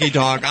one lucky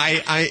dog.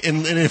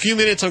 In a few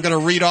minutes, I'm going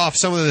to read off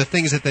some of the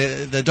things that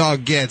the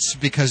dog gets,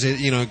 because it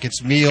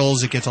gets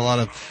meals, it gets a lot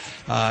of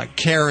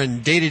care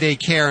and day-to-day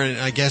care, and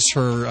I guess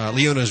her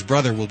Leona's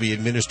brother will be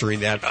administering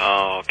that.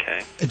 Oh,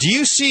 okay. Do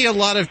you see a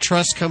lot of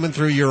trust coming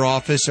through your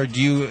office, or do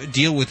you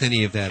deal with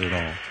any of that at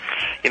all?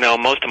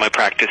 Most of my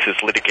practice is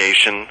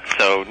litigation,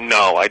 so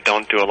no, I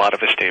don't do a lot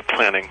of estate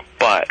planning,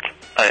 but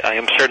I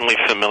am certainly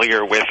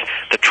familiar with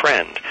the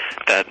trend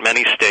that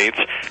many states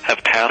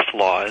have passed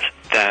laws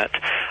that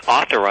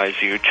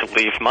authorize you to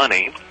leave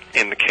money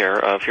in the care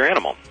of your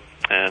animal.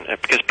 And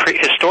because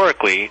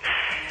historically,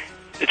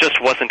 it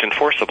just wasn't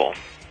enforceable.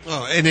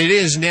 Oh, and it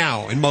is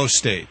now in most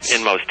states.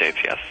 In most states,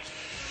 yes.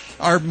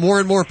 Are more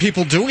and more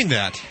people doing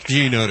that, do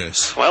you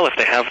notice? Well, if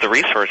they have the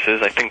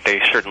resources, I think they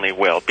certainly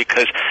will,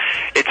 because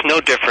it's no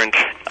different,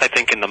 I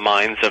think, in the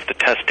minds of the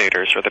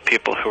testators or the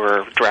people who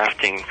are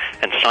drafting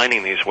and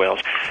signing these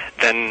wills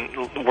than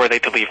were they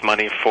to leave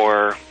money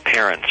for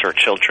parents or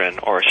children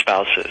or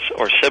spouses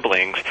or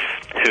siblings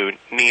who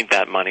need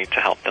that money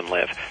to help them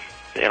live.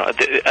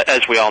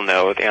 As we all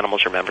know, the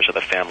animals are members of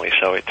the family,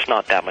 so it's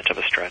not that much of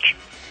a stretch.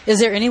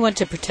 Is there anyone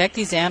to protect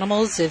these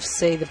animals if,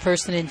 say, the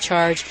person in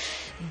charge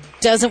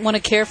doesn't want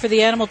to care for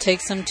the animal,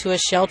 takes them to a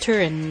shelter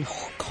and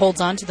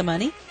holds on to the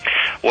money?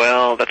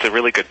 Well, that's a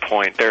really good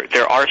point.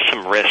 There are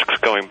some risks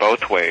going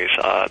both ways.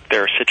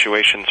 There are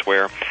situations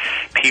where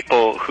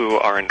people who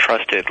are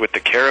entrusted with the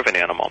care of an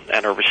animal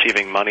and are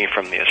receiving money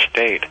from the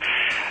estate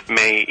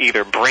may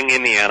either bring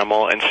in the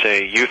animal and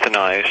say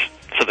euthanize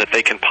so that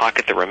they can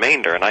pocket the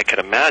remainder. And I could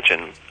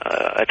imagine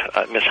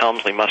Miss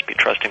Helmsley must be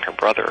trusting her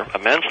brother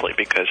immensely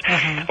because,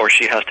 or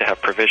she has to have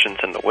provisions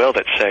in the will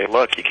that say,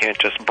 look, you can't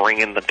just bring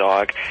in the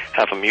dog,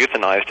 have him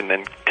euthanized, and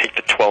then take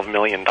the $12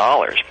 million.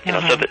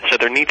 So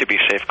there need to be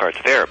safeguards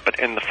there. But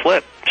in the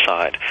flip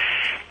side,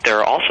 there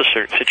are also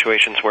certain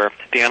situations where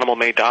the animal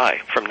may die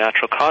from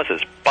natural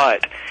causes.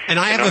 And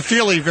I have a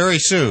feeling very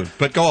soon,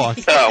 but go on.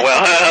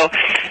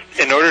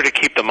 In order to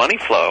keep the money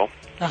flow,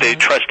 the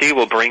trustee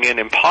will bring in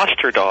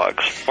imposter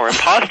dogs or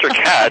imposter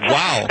cats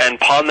and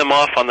pawn them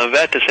off on the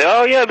vet to say,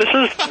 oh, yeah, this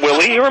is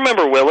Willie. You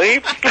remember Willie?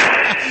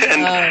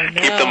 And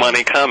keep the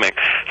money coming.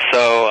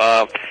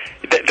 So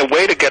the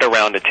way to get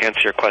around it, to answer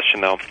your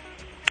question, though,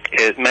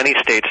 is many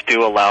states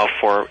do allow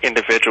for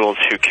individuals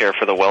who care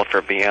for the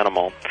welfare of the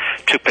animal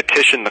to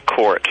petition the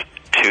court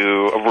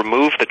to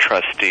remove the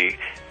trustee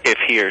if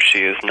he or she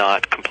is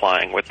not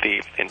complying with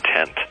the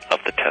intent of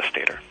the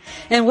testator.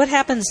 And what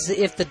happens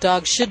if the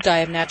dog should die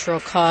of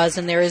natural cause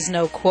and there is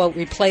no, quote,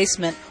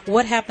 replacement?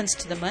 What happens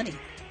to the money?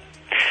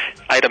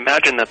 I'd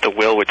imagine that the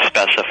will would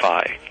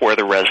specify where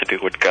the residue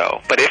would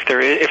go. But if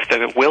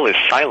the will is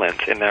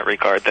silent in that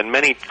regard, then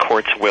many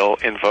courts will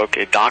invoke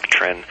a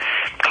doctrine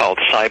called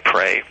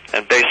cypre,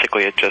 and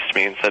basically it just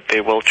means that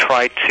they will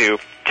try to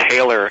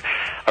tailor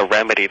a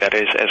remedy that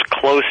is as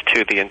close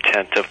to the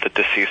intent of the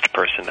deceased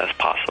person as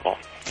possible.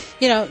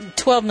 You know,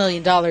 $12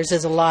 million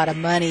is a lot of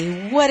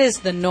money. What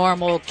is the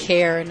normal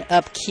care and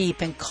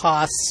upkeep and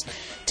costs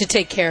to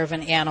take care of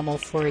an animal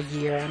for a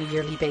year on a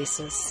yearly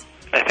basis?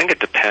 I think it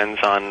depends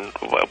on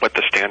what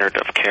the standard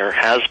of care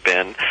has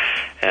been,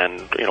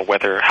 and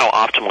how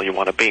optimal you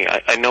want to be.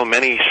 I know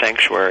many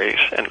sanctuaries,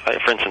 and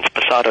for instance,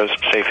 Posado's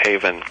Safe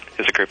Haven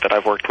is a group that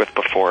I've worked with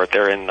before.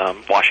 They're in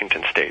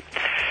Washington State.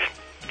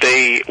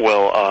 They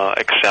will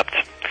accept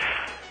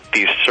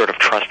these sort of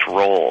trust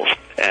roles,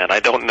 and I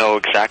don't know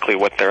exactly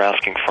what they're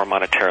asking for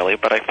monetarily,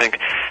 but I think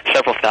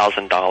several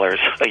 $1,000s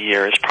a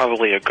year is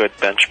probably a good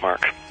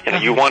benchmark.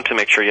 You want to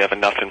make sure you have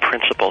enough in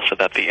principle so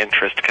that the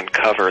interest can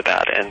cover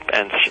that and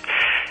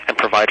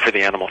provide for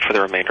the animal for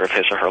the remainder of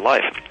his or her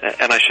life.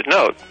 And I should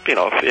note,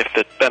 if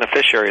the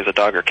beneficiary is a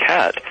dog or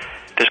cat,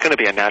 there's going to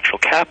be a natural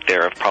cap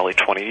there of probably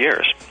 20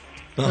 years.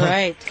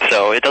 Right.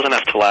 So it doesn't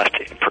have to last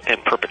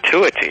in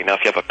perpetuity. Now,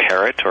 if you have a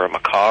parrot or a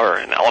macaw or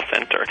an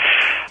elephant or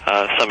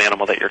some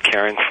animal that you're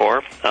caring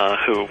for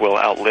who will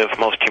outlive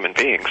most human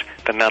beings,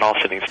 then that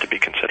also needs to be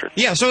considered.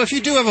 Yeah, so if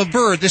you do have a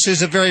bird, this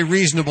is a very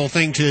reasonable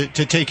thing to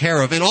take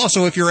care of. And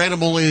also, if your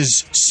animal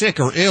is sick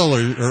or ill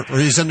or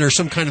is under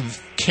some kind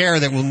of care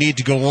that will need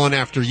to go on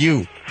after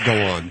you go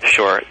on.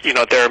 Sure.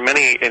 There are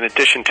many, in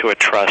addition to a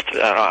trust,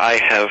 I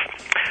have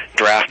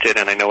drafted,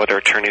 and I know other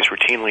attorneys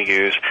routinely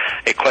use,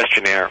 a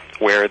questionnaire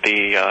where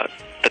the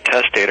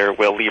testator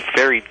will leave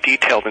very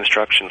detailed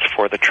instructions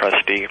for the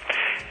trustee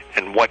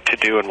and what to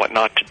do and what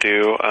not to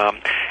do.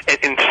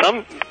 In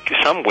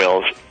some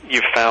wills,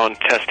 you've found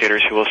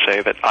testators who will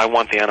say that I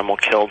want the animal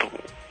killed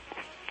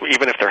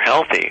even if they're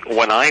healthy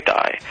when I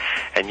die,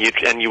 and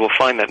you will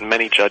find that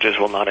many judges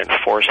will not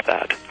enforce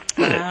that.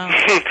 Wow.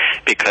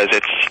 Because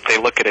they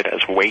look at it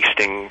as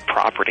wasting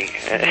property.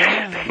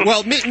 Yeah.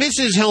 Well,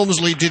 Mrs.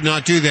 Helmsley did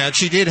not do that.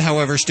 She did,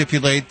 however,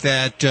 stipulate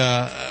that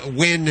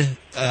when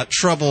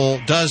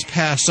trouble does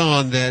pass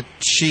on, that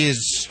she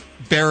is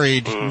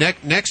buried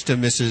next to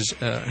Mrs.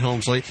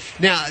 Helmsley.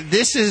 Now,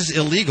 this is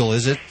illegal,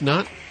 is it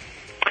not?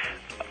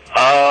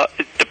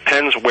 It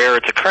depends where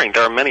it's occurring.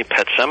 There are many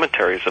pet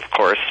cemeteries, of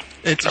course,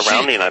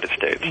 around the United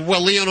States.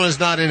 Well, Leona is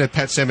not in a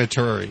pet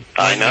cemetery.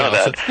 I know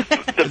that.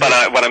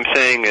 But what I'm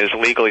saying is,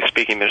 legally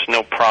speaking, there's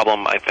no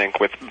problem, I think,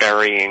 with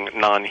burying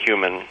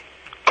non-human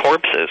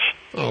corpses.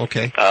 Oh,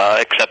 okay.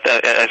 Except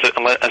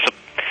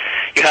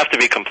you have to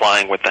be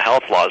complying with the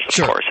health laws, of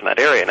course, in that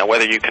area. Now,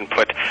 whether you can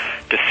put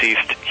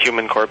deceased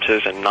human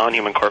corpses and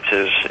non-human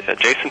corpses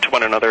adjacent to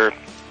one another,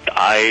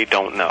 I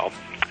don't know.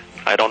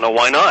 I don't know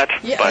why not.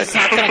 Yeah, but it's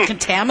not going to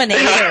contaminate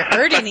or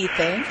hurt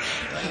anything.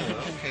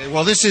 Okay,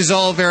 well, this is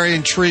all very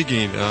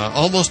intriguing.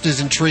 Almost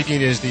as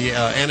intriguing as the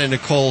Anna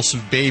Nicole's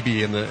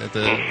baby and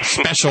the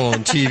special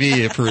on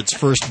TV for its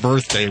first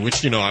birthday,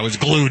 which, I was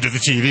glued to the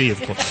TV, of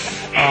course.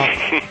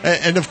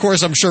 And, of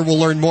course, I'm sure we'll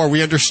learn more.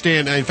 We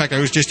understand, in fact, I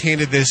was just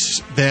handed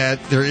this,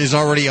 that there is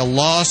already a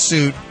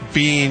lawsuit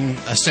being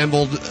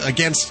assembled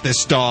against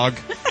this dog,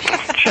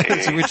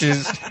 which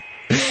is...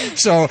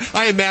 So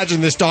I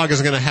imagine this dog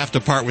is going to have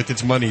to part with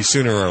its money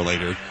sooner or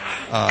later.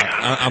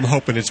 I'm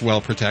hoping it's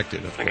well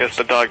protected. I guess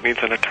the dog needs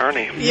an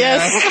attorney.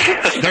 Yes.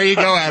 There you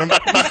go, Adam.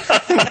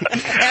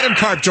 Adam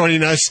Karp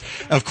joining us.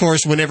 Of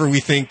course, whenever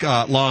we think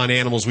law on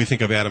animals, we think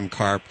of Adam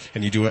Karp.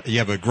 And you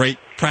have a great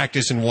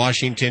practice in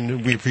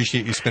Washington. We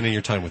appreciate you spending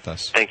your time with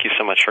us. Thank you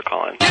so much for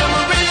calling. You're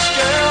a rich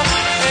girl,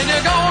 and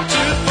you're gone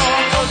too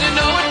far, 'cause you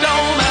know it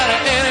don't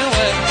matter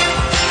anyway.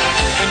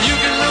 And you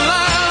can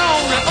rely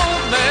on the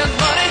old man's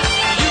money.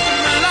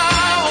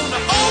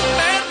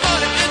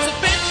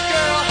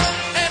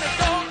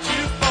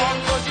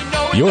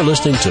 You're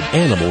listening to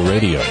Animal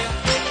Radio.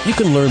 You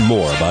can learn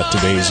more about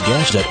today's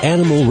guest at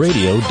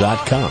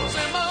animalradio.com.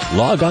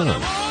 Log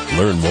on.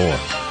 Learn more.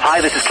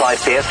 Hi, this is Tralee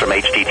Pearce from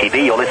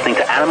HDTV. You're listening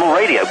to Animal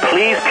Radio.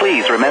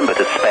 Please remember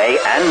to spay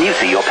and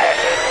neuter your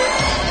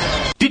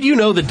pets. Did you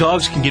know that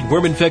dogs can get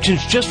worm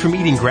infections just from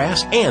eating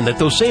grass, and that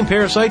those same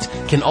parasites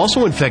can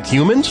also infect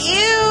humans?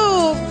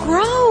 Ew,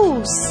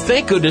 gross.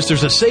 Thank goodness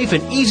there's a safe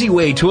and easy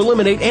way to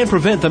eliminate and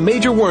prevent the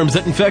major worms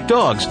that infect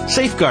dogs.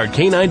 Safeguard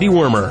K9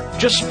 Dewormer.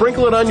 Just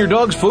sprinkle it on your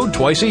dog's food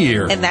twice a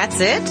year. And that's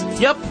it?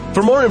 Yep.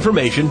 For more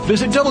information,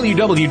 visit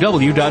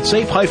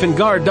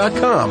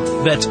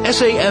www.safe-guard.com. That's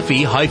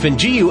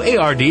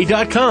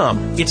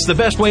SAFE-GUARD.com. It's the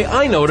best way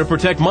I know to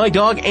protect my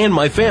dog and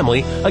my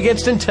family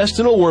against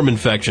intestinal worm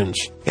infections.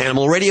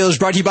 Animal Radio is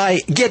brought to you by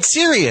Get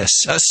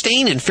Serious, a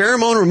stain and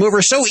pheromone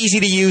remover so easy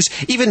to use,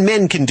 even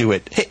men can do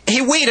it.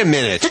 Hey, wait a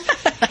minute.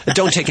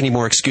 Don't take any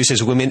more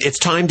excuses, women. It's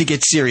time to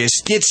get serious.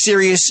 Get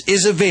Serious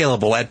is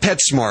available at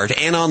PetSmart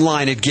and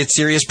online at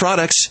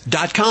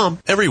GetSeriousProducts.com.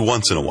 Every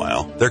once in a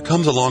while, there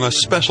comes along a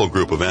special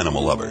group of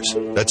animal lovers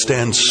that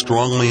stands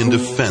strongly in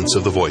defense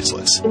of the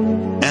voiceless.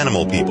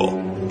 Animal people.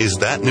 is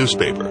that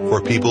newspaper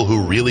for people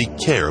who really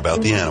care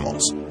about the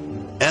animals.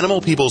 Animal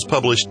People's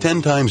published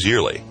 10 times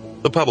yearly.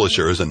 The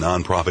publisher is a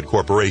non-profit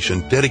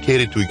corporation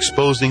dedicated to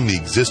exposing the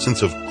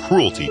existence of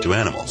cruelty to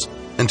animals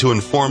and to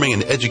informing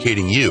and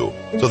educating you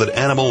so that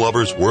animal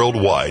lovers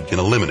worldwide can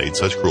eliminate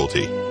such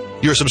cruelty.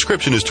 Your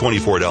subscription is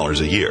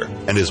 $24 a year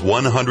and is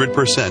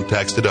 100%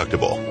 tax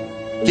deductible.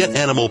 Get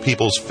Animal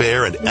People's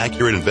fair and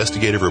accurate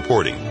investigative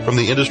reporting from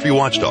the industry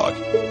watchdog.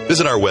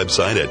 Visit our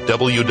website at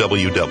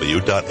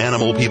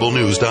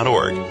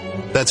www.animalpeoplenews.org.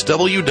 That's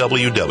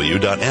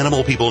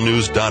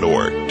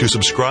www.animalpeoplenews.org to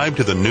subscribe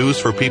to the news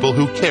for people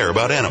who care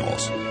about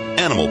animals.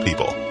 Animal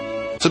People.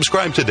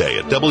 Subscribe today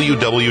at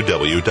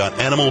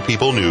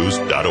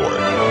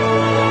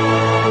www.animalpeoplenews.org.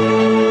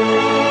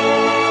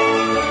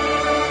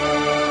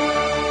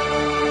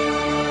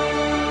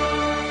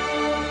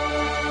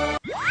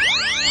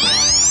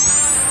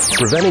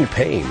 Preventing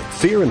pain,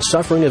 fear, and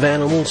suffering of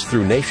animals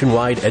through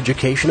nationwide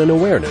education and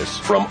awareness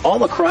from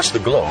all across the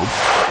globe.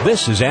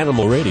 This is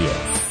Animal Radio.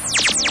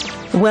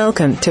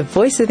 Welcome to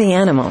Voice of the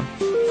Animal.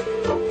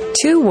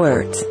 2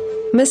 words.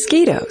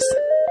 Mosquitoes.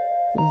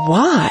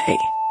 Why?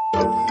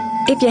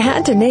 If you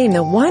had to name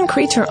the one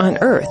creature on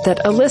Earth that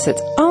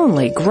elicits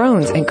only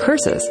groans and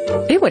curses,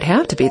 it would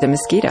have to be the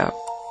mosquito.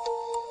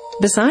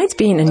 Besides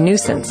being a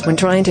nuisance when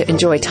trying to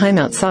enjoy time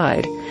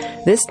outside,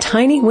 this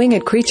tiny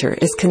winged creature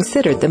is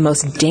considered the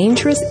most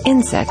dangerous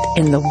insect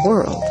in the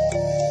world.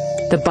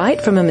 The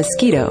bite from a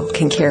mosquito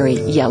can carry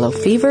yellow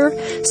fever,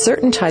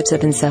 certain types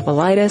of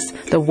encephalitis,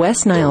 the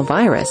West Nile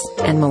virus,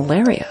 and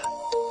malaria.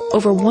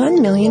 Over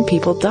 1 million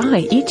people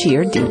die each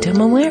year due to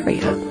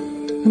malaria.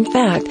 In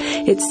fact,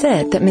 it's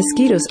said that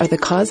mosquitoes are the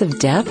cause of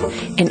death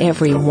in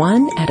every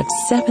 1 out of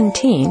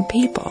 17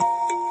 people.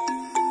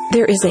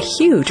 There is a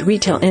huge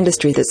retail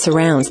industry that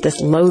surrounds this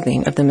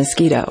loathing of the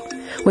mosquito,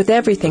 with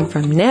everything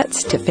from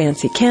nets to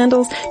fancy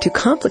candles to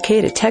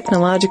complicated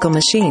technological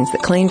machines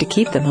that claim to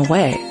keep them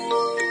away.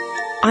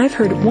 I've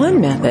heard one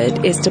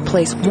method is to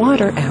place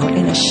water out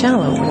in a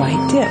shallow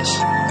white dish.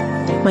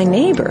 My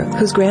neighbor,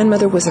 whose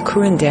grandmother was a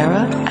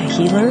curandera, a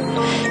healer,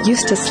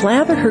 used to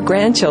slather her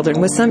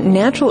grandchildren with some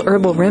natural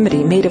herbal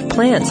remedy made of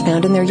plants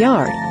found in their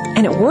yard,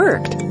 and it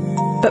worked.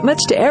 But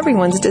much to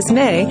everyone's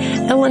dismay,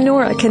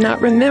 Eleonora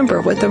cannot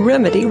remember what the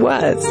remedy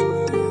was.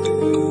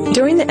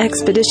 During the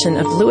expedition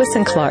of Lewis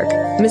and Clark,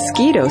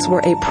 mosquitoes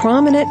were a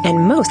prominent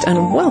and most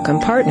unwelcome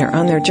partner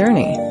on their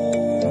journey.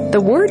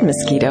 The word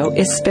mosquito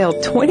is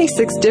spelled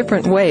 26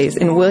 different ways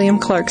in William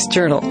Clark's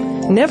journal,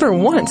 never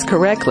once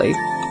correctly,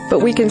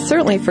 but we can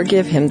certainly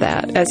forgive him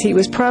that, as he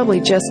was probably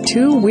just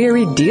too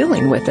weary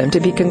dealing with them to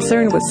be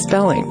concerned with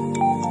spelling.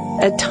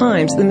 At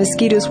times, the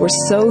mosquitoes were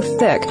so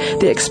thick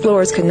the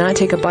explorers could not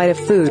take a bite of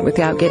food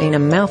without getting a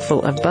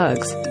mouthful of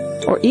bugs,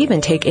 or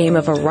even take aim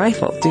of a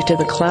rifle due to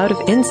the cloud of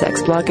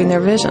insects blocking their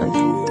vision.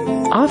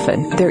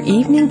 Often, their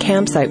evening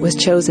campsite was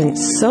chosen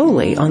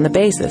solely on the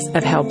basis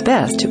of how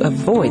best to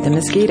avoid the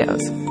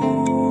mosquitoes.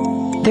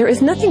 There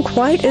is nothing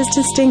quite as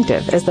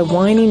distinctive as the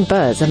whining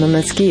buzz of a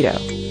mosquito.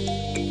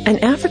 An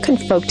African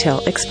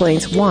folktale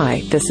explains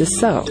why this is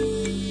so.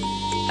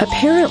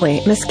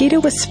 Apparently, mosquito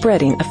was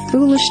spreading a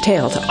foolish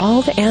tale to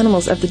all the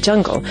animals of the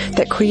jungle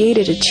that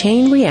created a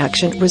chain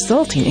reaction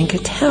resulting in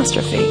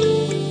catastrophe.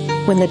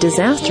 When the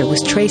disaster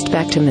was traced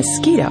back to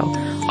mosquito,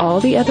 all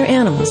the other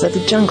animals of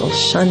the jungle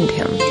shunned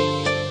him,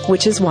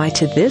 which is why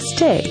to this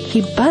day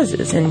he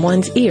buzzes in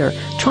one's ear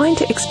trying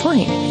to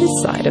explain his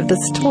side of the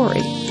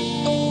story.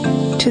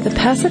 To the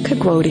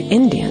Passamaquoddy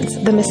Indians,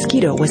 the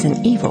mosquito was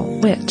an evil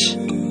witch.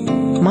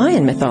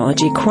 Mayan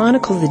mythology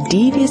chronicles the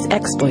devious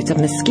exploits of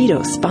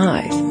mosquito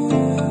spies.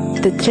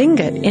 The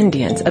Tlingit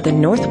Indians of the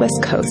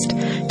northwest coast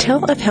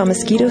tell of how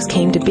mosquitoes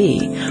came to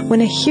be when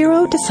a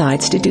hero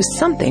decides to do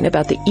something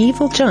about the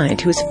evil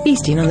giant who is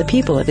feasting on the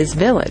people of his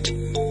village.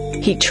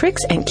 He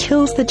tricks and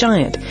kills the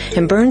giant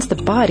and burns the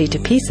body to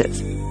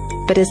pieces.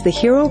 But as the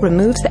hero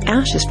removes the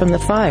ashes from the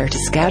fire to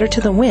scatter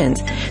to the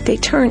winds, they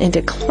turn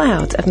into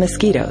clouds of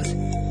mosquitoes.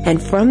 And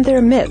from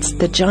their midst,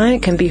 the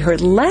giant can be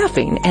heard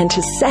laughing and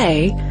to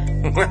say,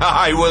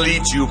 I will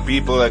eat you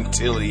people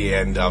until the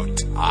end of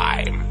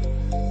time.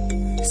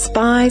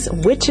 Spies,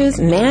 witches,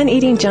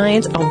 man-eating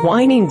giants, a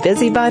whining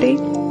busybody?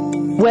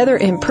 Whether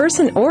in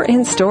person or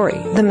in story,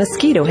 the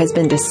mosquito has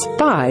been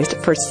despised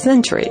for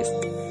centuries.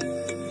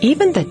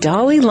 Even the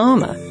Dalai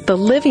Lama, the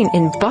living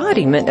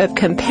embodiment of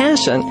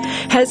compassion,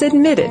 has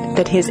admitted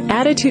that his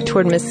attitude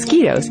toward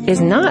mosquitoes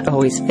is not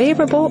always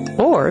favorable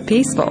or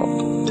peaceful.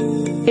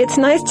 It's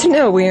nice to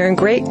know we are in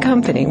great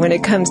company when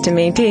it comes to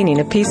maintaining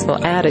a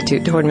peaceful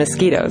attitude toward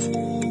mosquitoes.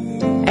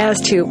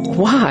 As to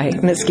why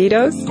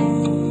mosquitoes?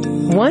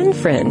 One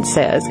friend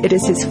says it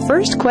is his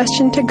first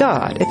question to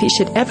God if he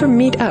should ever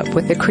meet up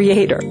with the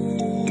Creator.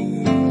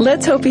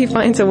 Let's hope he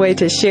finds a way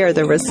to share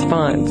the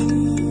response.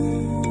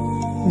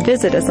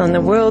 Visit us on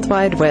the World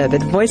Wide Web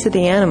at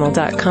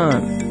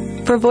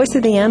voiceoftheanimal.com. For Voice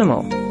of the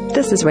Animal,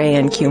 this is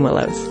Rayanne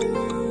Cumulos.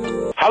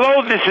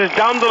 Hello, this is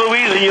Don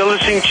DeLuise, and you're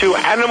listening to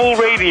Animal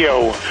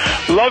Radio.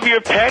 Love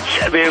your pets,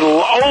 they'll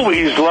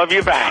always love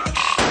you back.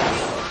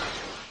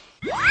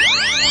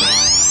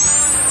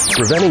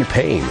 Preventing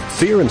pain,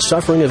 fear, and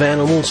suffering of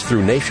animals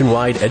through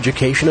nationwide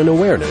education and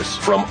awareness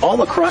from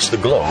all across the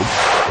globe.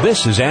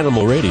 This is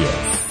Animal Radio.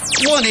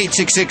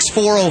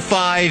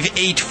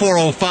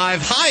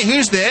 1-866-405-8405. Hi,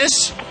 who's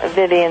this?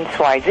 Vivian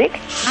Swizik.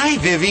 Hi,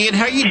 Vivian.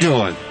 How you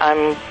doing?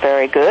 I'm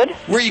very good.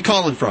 Where are you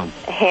calling from?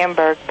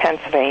 Hamburg,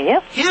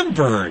 Pennsylvania.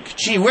 Hamburg.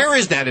 Gee, where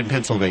is that in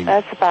Pennsylvania?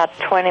 That's about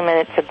 20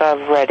 minutes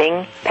above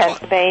Reading,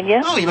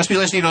 Pennsylvania. Oh, you must be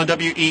listening on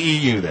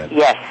WEEU then.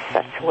 Yes,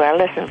 that's where I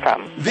listen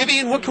from.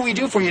 Vivian, what can we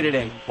do for you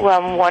today?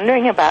 Well, I'm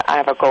wondering about, I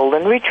have a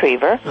golden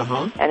retriever,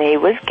 and he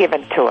was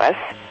given to us,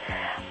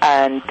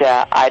 and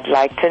I'd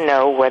like to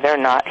know whether or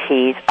not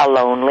he's a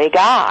lonely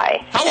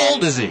guy. How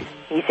old is he?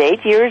 He's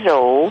 8 years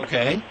old.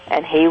 Okay.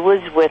 And he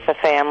was with a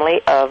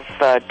family of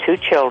 2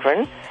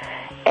 children,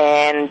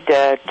 and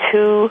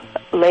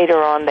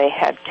later on they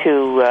had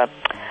 2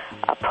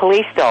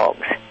 police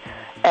dogs.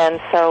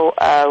 And so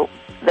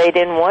they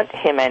didn't want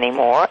him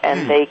anymore,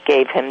 and they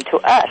gave him to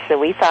us. So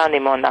we found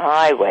him on the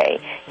highway.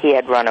 He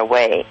had run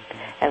away,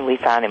 and we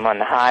found him on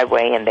the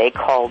highway, and they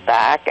called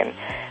back, and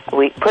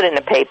we put in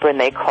the paper,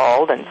 and they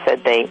called and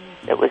said it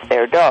was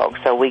their dog.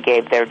 So we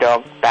gave their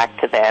dog back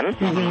to them,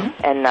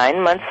 and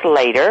 9 months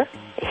later,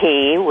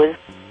 he was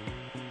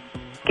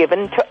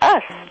given to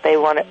us. They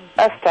wanted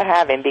us to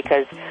have him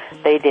because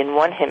they didn't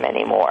want him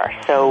anymore.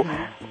 So,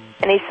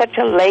 and he's such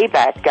a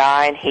laid-back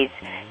guy, and he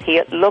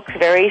looks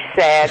very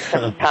sad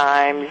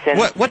sometimes. And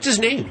what's his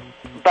name?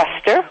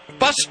 Buster.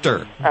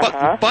 Buster.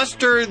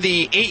 Buster,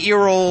 the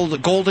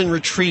 8-year-old golden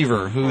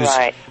retriever who's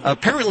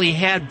apparently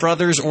had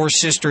brothers or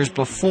sisters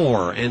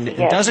before and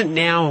doesn't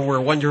now, and we're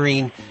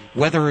wondering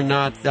whether or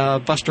not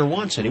Buster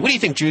wants any. What do you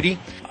think, Judy?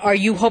 Are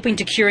you hoping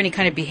to cure any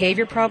kind of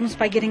behavior problems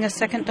by getting a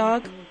second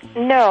dog?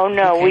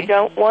 No, we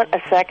don't want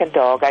a second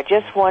dog. I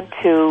just want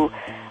to...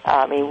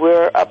 I'm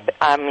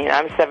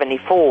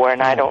 74,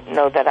 and I don't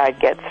know that I'd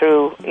get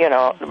through,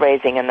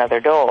 raising another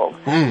dog.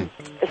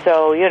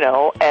 So,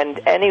 and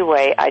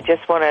anyway, I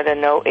just wanted to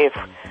know if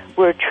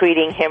we're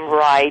treating him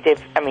right.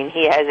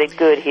 He has it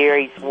good here.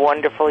 He's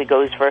wonderful. He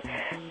goes for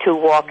 2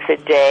 walks a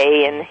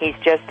day, and he's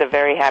just a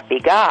very happy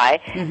guy,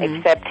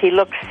 except he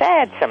looks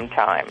sad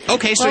sometimes.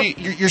 Okay, so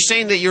you're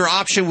saying that your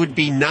option would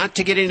be not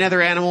to get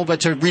another animal,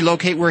 but to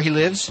relocate where he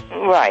lives?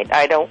 Right.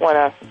 I don't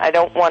want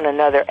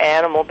another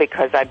animal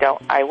because I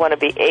want to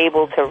be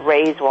able to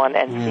raise one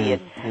and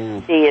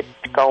see it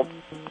go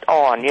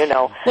on,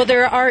 Well,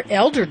 there are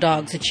elder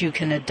dogs that you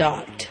can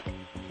adopt.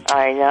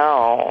 I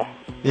know.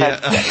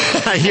 Yeah,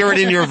 I hear it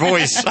in your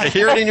voice.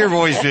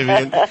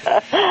 Vivian.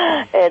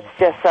 It's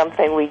just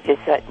something we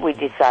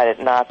decided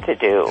not to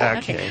do.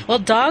 Okay. Well,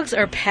 dogs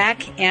are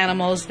pack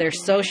animals. They're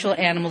social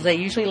animals. They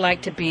usually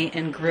like to be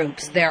in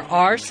groups. There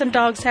are some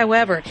dogs,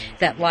 however,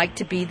 that like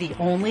to be the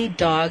only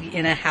dog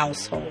in a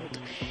household.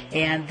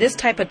 And this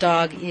type of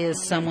dog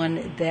is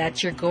someone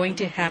that you're going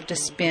to have to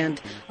spend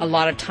a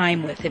lot of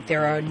time with. If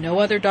there are no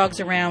other dogs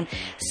around,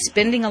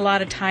 spending a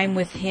lot of time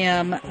with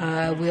him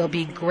will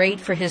be great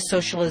for his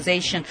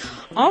socialization.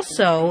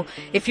 Also,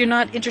 if you're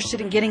not interested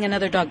in getting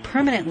another dog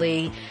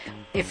permanently,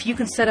 if you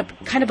can set up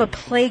kind of a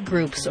play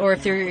groups, or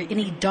if there are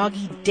any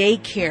doggy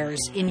daycares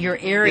in your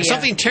area.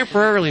 Something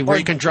temporarily where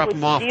you can drop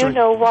them off. You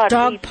know what?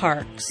 Dog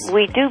parks.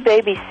 We do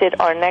babysit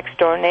our next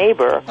door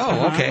neighbor.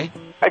 Oh, okay.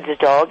 The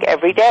dog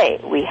every day.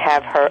 We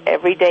have her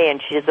every day,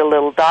 and she's a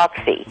little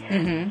doxy.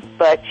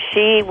 But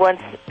she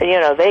wants,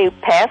 they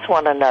pass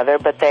one another,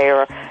 but they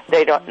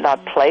don't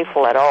not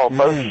playful at all.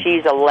 Both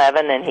she's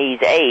 11 and he's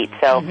 8,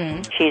 so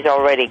she's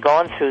already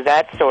gone through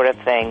that sort of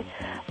thing.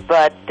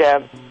 But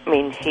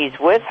he's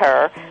with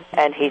her,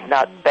 and he's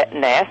not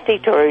nasty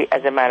to her.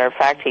 As a matter of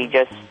fact,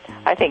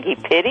 I think he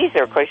pities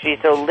her because she's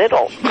so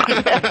little.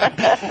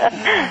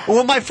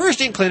 Well, my first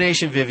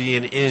inclination,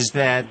 Vivian, is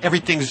that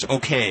everything's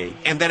okay,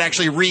 and that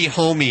actually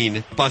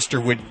rehoming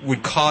Buster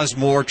would cause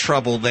more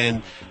trouble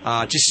than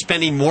just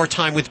spending more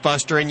time with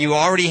Buster. And you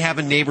already have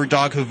a neighbor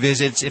dog who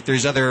visits. If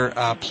there's other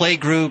play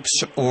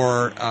groups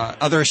or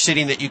other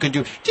sitting that you can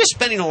do, just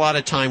spending a lot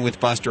of time with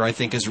Buster, I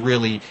think, is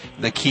really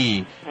the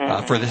key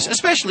for this,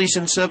 especially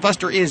since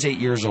Buster is 8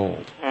 years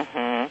old.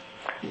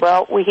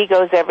 Well, he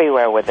goes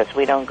everywhere with us.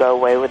 We don't go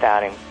away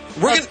without him.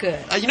 That's good.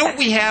 You know what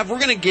we have? We're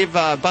going to give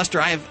Buster,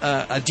 I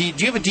have do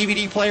you have a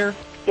DVD player?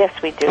 Yes,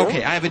 we do.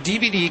 Okay, I have a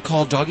DVD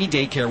called Doggy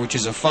Daycare, which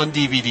is a fun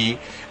DVD.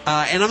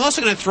 And I'm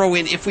also going to throw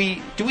in,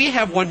 do we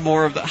have one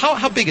more of the,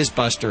 how big is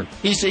Buster?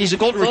 He's a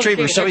golden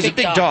retriever, so he's a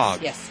big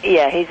dog. Yes.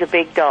 Yeah, he's a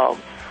big dog.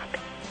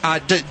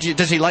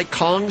 Does he like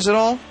Kongs at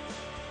all?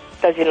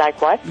 Does he like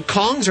what?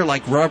 Kongs are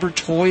like rubber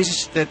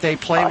toys that they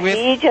play with?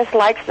 He just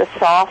likes the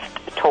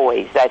soft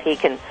toys that he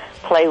can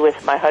play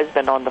with my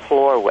husband on the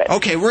floor with.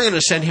 Okay, we're going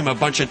to send him a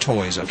bunch of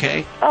toys,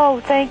 okay? Oh,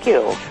 thank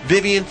you.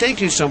 Vivian,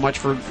 thank you so much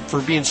for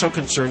being so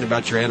concerned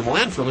about your animal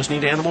and for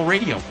listening to Animal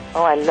Radio.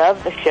 Oh, I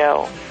love the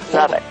show.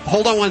 Love it.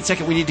 Hold on 1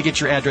 second. We need to get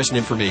your address and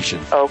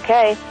information.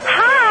 Okay.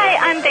 Hi,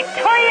 I'm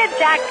Victoria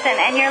Jackson,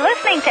 and you're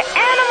listening to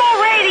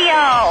Animal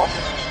Radio.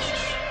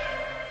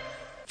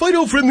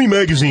 Fido Friendly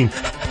Magazine.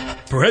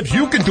 Perhaps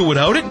you can do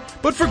without it,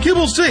 but for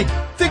kibble's sake,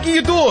 think of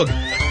your dog.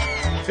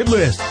 At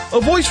last,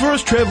 a voice for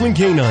us traveling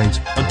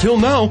canines. Until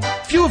now,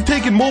 few have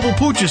taken mobile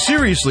pooches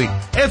seriously.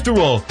 After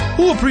all,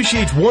 who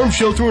appreciates warm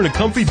shelter and a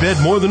comfy bed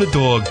more than a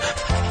dog?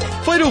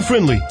 Fido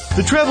Friendly,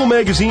 the travel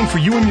magazine for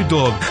you and your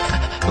dog.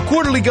 A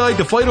quarterly guide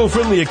to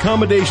Fido-friendly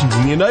accommodations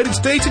in the United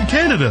States and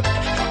Canada.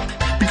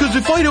 Because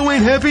if Fido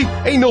ain't happy,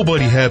 ain't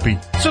nobody happy.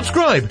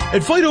 Subscribe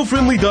at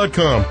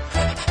FidoFriendly.com.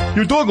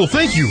 Your dog will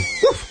thank you.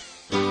 Woof.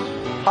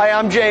 Hi,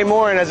 I'm Jay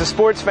Moore, and as a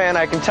sports fan,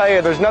 I can tell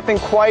you there's nothing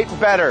quite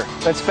better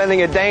than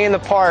spending a day in the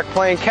park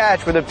playing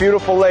catch with a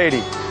beautiful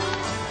lady.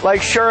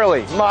 Like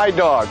Shirley, my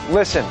dog.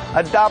 Listen,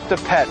 adopt a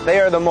pet. They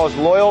are the most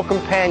loyal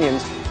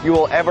companions you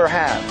will ever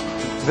have.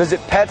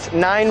 Visit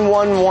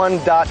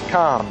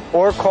pets911.com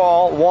or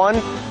call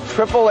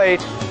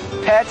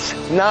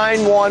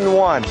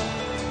 1-888-PETS-911.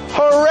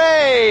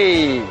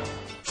 Hooray!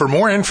 For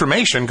more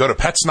information, go to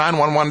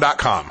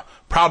pets911.com.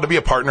 Proud to be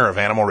a partner of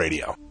Animal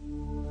Radio.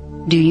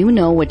 Do you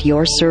know what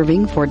you're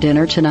serving for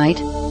dinner tonight?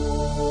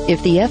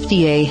 If the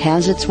FDA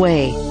has its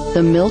way,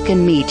 the milk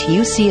and meat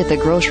you see at the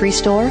grocery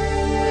store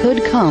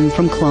could come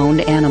from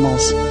cloned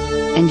animals.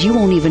 And you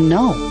won't even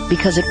know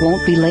because it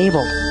won't be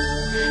labeled.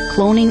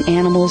 Cloning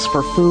animals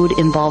for food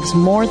involves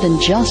more than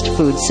just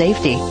food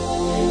safety.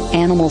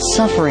 Animal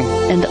suffering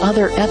and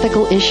other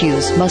ethical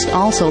issues must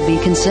also be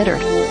considered.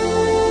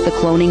 The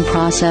cloning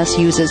process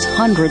uses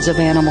hundreds of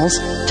animals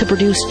to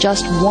produce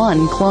just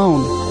one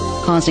clone,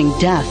 causing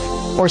death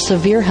or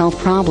severe health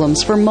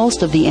problems for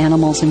most of the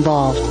animals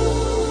involved.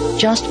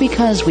 Just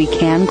because we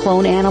can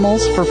clone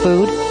animals for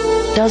food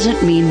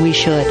doesn't mean we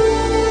should.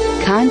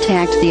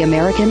 Contact the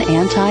American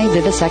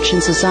Anti-Vivisection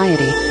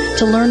Society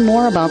to learn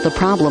more about the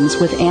problems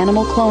with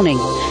animal cloning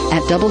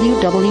at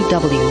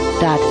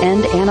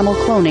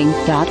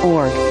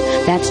www.endanimalcloning.org.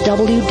 That's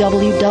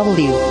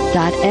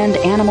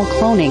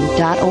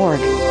www.endanimalcloning.org.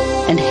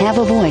 And have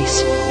a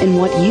voice in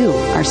what you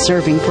are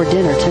serving for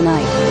dinner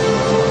tonight.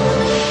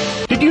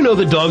 Did you know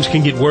that dogs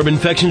can get worm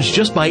infections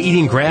just by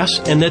eating grass,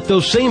 and that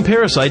those same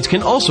parasites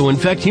can also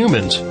infect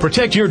humans?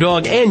 Protect your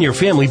dog and your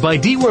family by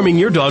deworming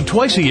your dog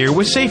twice a year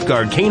with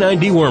Safeguard Canine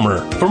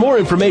Dewormer. For more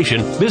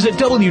information, visit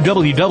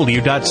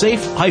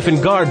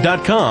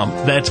www.safe-guard.com.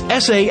 That's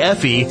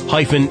SAFE-GUARD.com.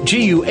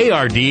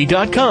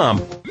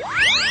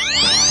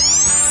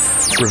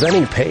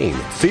 Preventing pain,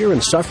 fear,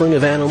 and suffering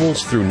of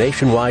animals through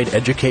nationwide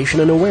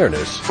education and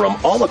awareness from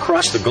all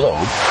across the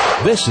globe.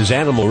 This is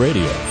Animal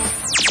Radio.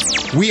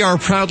 We are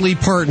proudly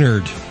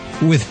partnered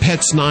with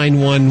Pets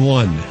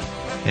 911.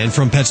 And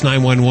from Pets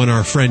 911,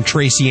 our friend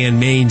Tracy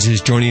Ann Maines is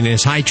joining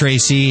us. Hi,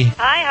 Tracy.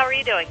 Hi, how are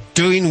you doing?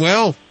 Doing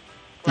well.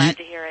 Glad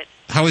to hear it.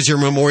 How was your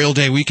Memorial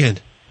Day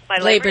weekend? My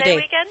Labor Day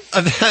weekend?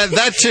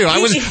 That too. I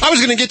was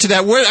going to get to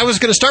that. I was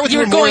going to start with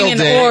your Memorial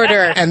Day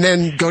order, and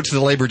then go to the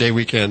Labor Day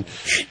weekend.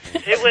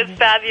 It was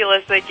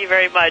fabulous. Thank you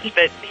very much.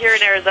 But here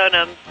in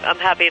Arizona, I'm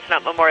happy it's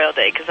not Memorial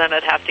Day because then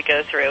I'd have to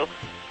go through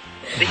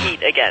the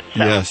heat again.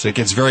 So. Yes, it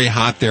gets very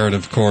hot there, and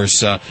of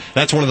course,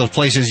 that's one of those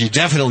places you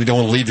definitely don't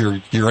want to leave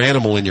your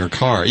animal in your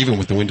car, even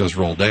with the windows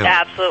rolled down.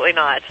 Absolutely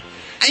not.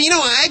 And,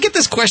 I get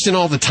this question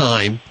all the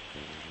time.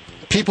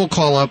 People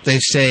call up, they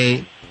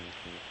say,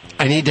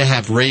 I need to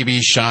have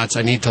rabies shots,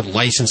 I need to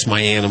license my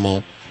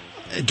animal.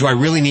 Do I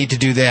really need to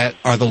do that?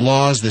 Are the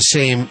laws the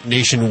same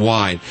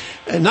nationwide?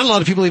 And not a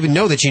lot of people even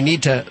know that you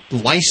need to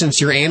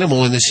license your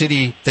animal in the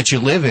city that you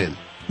live in.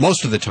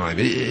 Most of the time.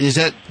 Is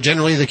that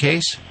generally the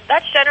case?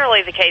 That's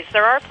generally the case.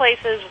 There are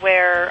places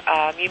where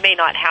you may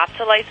not have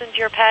to license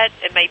your pet.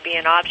 It might be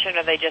an option,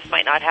 or they just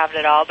might not have it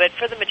at all. But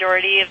for the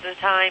majority of the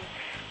time,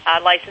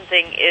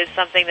 licensing is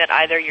something that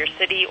either your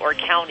city or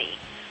county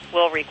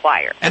will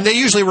require. And they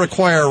usually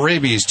require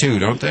rabies, too,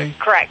 don't they?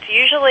 Correct.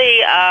 Usually,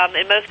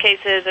 in most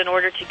cases, in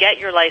order to get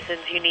your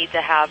license, you need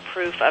to have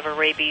proof of a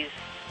rabies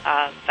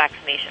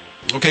vaccination.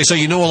 Okay, so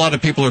a lot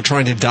of people are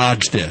trying to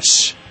dodge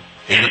this.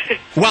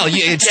 Well,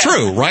 it's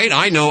true, right?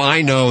 I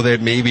know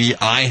that maybe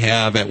I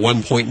have at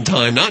one point in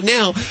time, not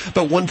now,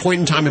 but one point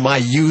in time in my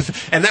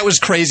youth, and that was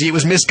crazy. It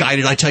was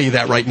misguided. I tell you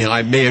that right now.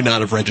 I may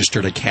not have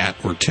registered a cat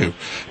or two.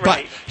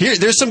 Right. But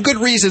there's some good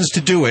reasons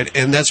to do it,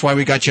 and that's why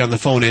we got you on the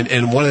phone.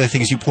 And one of the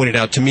things you pointed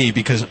out to me,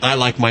 because I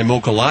like my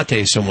mocha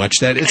latte so much,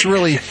 that it's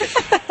really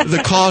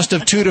the cost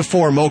of 2 to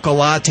 4 mocha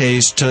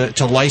lattes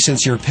to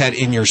license your pet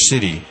in your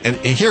city. And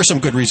here are some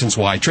good reasons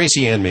why.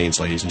 Tracy Ann Maines,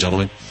 ladies and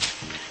gentlemen.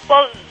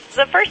 Well,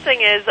 the first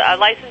thing is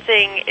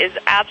licensing is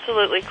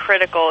absolutely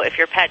critical if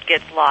your pet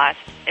gets lost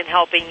in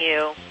helping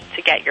you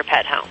to get your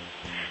pet home.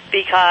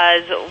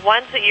 Because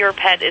once your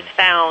pet is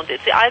found,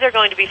 it's either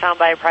going to be found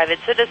by a private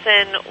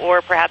citizen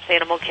or perhaps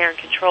Animal Care and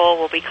Control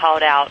will be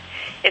called out.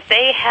 If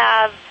they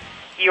have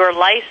your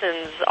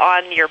license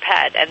on your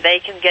pet and they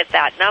can get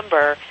that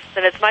number,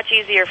 then it's much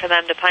easier for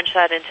them to punch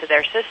that into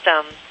their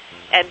system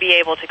and be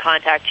able to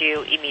contact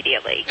you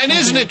immediately. And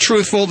isn't it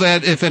truthful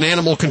that if an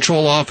animal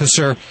control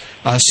officer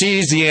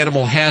sees the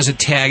animal has a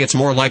tag, it's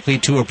more likely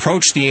to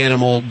approach the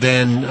animal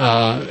than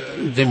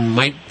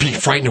might be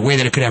frightened away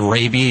that it could have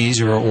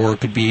rabies or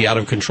it could be out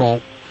of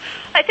control?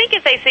 I think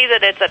if they see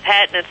that it's a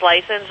pet and it's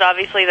licensed,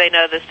 obviously they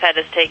know this pet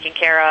is taken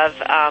care of.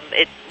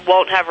 It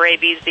won't have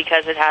rabies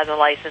because it has a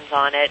license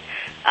on it.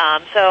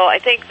 So I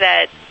think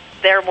that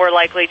they're more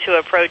likely to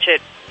approach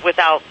it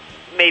without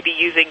maybe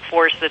using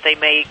force that they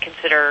may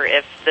consider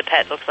if the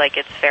pet looks like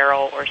it's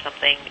feral or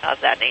something of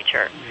that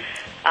nature.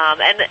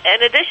 And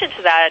in addition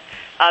to that,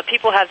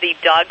 people have the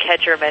dog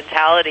catcher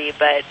mentality,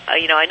 but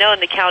I know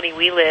in the county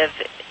we live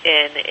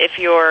in, if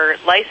your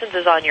license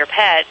is on your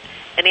pet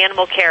and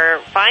Animal Care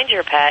finds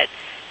your pet,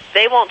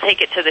 they won't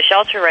take it to the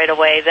shelter right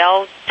away.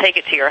 They'll take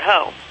it to your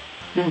home.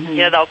 Mm-hmm.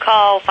 They'll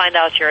call, find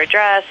out your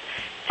address,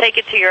 take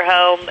it to your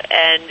home,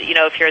 and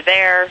if you're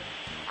there,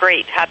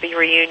 great, happy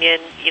reunion.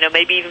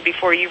 Maybe even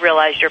before you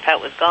realized your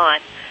pet was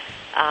gone.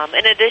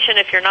 In addition,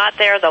 if you're not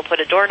there, they'll put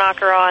a door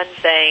knocker on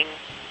saying,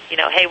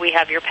 hey, we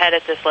have your pet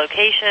at this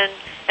location,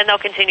 and they'll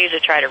continue to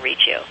try to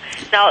reach you.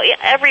 Now,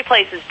 every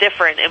place is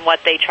different in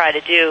what they try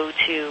to do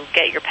to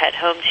get your pet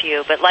home to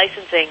you, but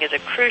licensing is a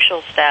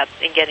crucial step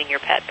in getting your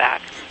pet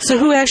back. So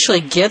who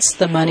actually gets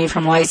the money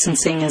from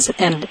licensing,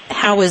 and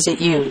how is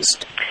it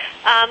used?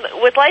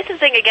 With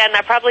licensing, again,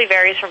 that probably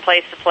varies from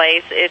place to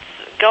place. It's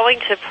going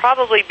to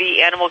probably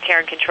be Animal Care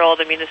and Control,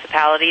 the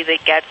municipality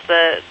that gets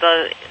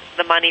the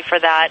money for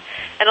that.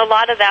 And a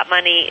lot of that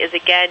money is,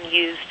 again,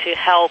 used to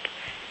help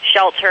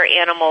shelter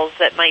animals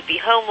that might be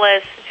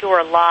homeless, who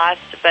are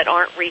lost but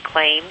aren't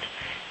reclaimed,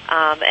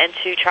 and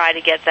to try to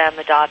get them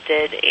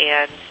adopted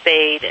and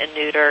spayed and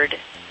neutered,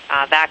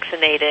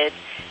 vaccinated,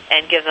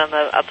 and give them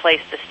a place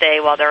to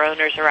stay while their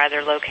owners are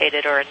either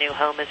located or a new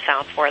home is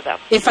found for them.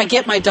 If I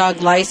get my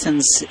dog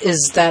license,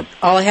 is that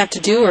all I have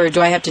to do, or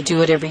do I have to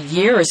do it every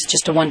year, or is it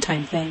just a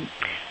one-time thing?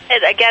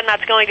 Again,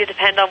 that's going to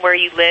depend on where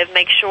you live.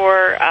 Make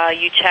sure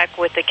you check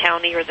with the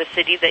county or the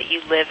city that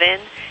you live in.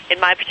 In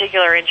my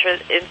particular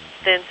instance,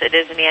 it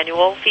is an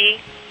annual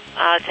fee.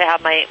 To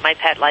have my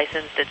pet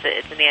licensed,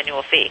 it's an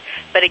annual fee.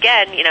 But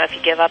again, if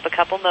you give up a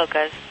couple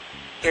mochas,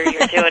 you're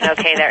doing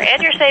okay there.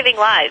 And you're saving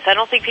lives. I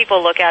don't think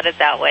people look at it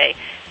that way.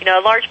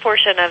 A large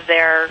portion of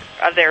their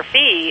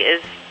fee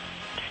is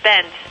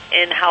spent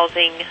in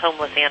housing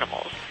homeless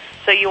animals.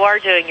 So you are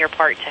doing your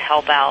part to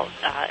help out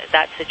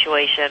that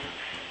situation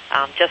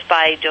just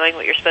by doing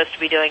what you're supposed to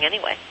be doing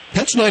anyway.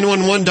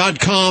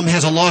 Pets911.com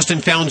has a lost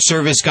and found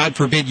service. God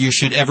forbid you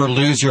should ever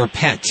lose your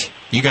pet.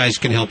 You guys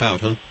can help out,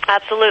 huh?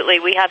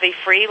 Absolutely. We have a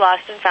free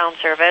lost and found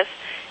service.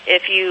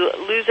 If you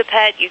lose a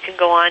pet, you can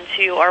go on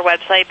to our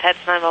website,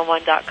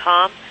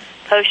 pets911.com,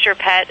 post your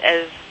pet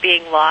as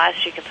being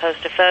lost. You can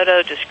post a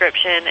photo,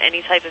 description,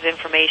 any type of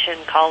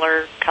information,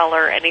 color,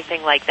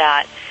 anything like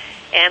that.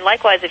 And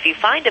likewise, if you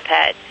find a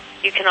pet,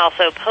 you can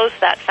also post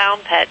that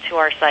found pet to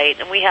our site,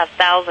 and we have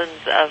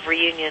thousands of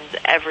reunions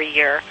every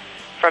year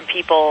from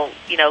people,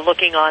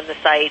 looking on the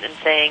site and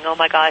saying, oh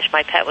my gosh,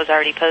 my pet was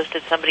already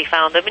posted, somebody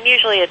found them. And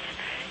usually it's,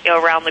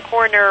 around the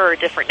corner or a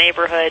different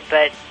neighborhood,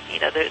 but,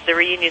 the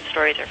reunion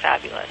stories are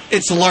fabulous.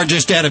 It's the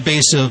largest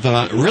database of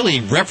really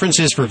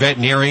references for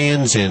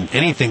veterinarians and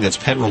anything that's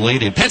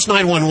pet-related.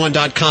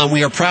 Pets911.com.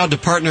 We are proud to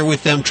partner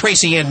with them.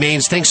 Tracy Ann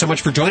Maines, thanks so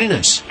much for joining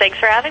us. Thanks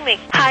for having me.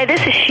 Hi,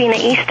 this is Sheena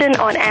Easton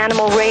on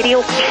Animal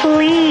Radio.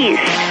 Please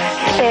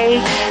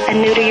spay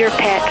and neuter your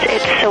pets.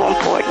 It's so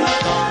important.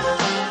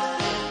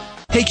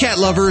 Hey, cat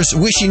lovers,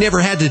 wish you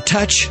never had to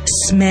touch,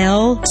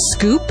 smell,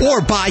 scoop,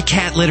 or buy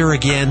cat litter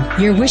again?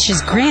 Your wish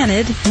is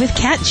granted with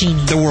Cat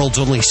Genie, the world's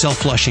only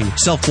self-flushing,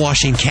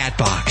 self-washing cat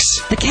box.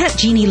 The Cat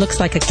Genie looks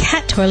like a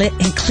cat toilet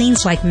and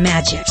cleans like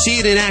magic. See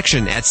it in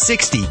action at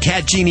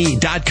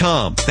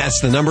 60catgenie.com. That's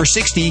the number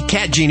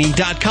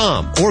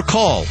 60catgenie.com. Or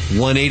call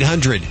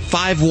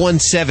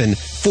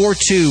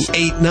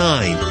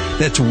 1-800-517-4289.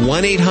 That's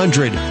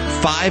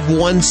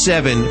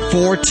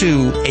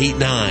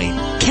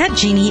 1-800-517-4289. Cat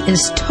Genie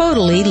is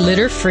totally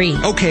litter-free.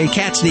 Okay,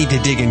 cats need to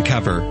dig and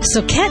cover.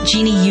 So Cat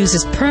Genie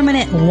uses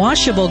permanent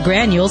washable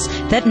granules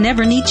that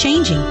never need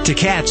changing. To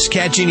cats,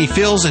 Cat Genie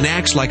fills and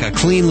acts like a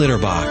clean litter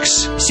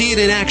box. See it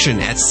in action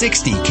at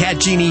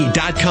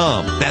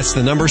 60catgenie.com. That's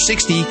the number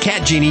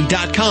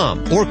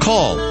 60catgenie.com. Or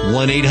call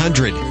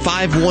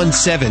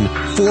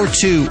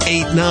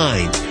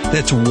 1-800-517-4289.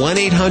 That's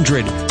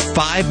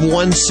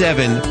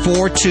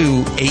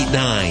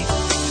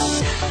 1-800-517-4289.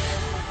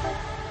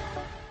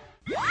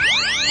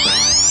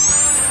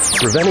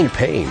 Preventing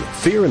pain,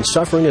 fear, and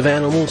suffering of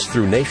animals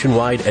through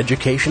nationwide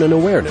education and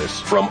awareness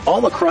from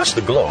all across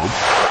the globe.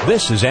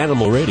 This is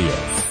Animal Radio.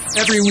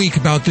 Every week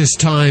about this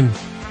time,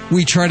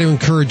 we try to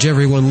encourage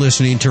everyone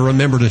listening to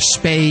remember to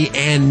spay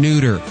and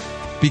neuter,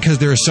 because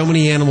there are so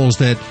many animals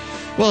that,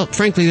 well,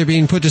 frankly, they're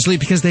being put to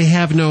sleep because they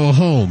have no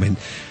home. And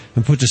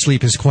put to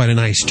sleep is quite a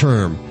nice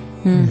term.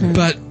 Mm-hmm.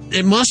 But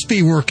it must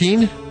be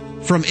working.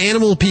 From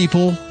Animal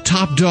People,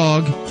 Top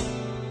Dog,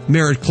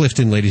 Merritt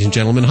Clifton, ladies and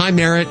gentlemen. Hi,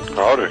 Merritt.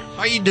 Howdy. How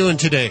are you doing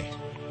today?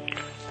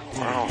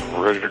 Well,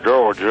 ready to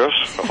go, I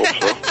guess. I hope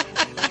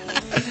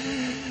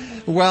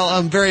so. Well,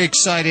 I'm very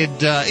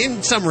excited,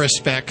 in some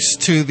respects,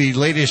 to the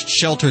latest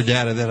shelter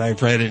data that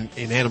I've read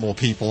in Animal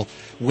People.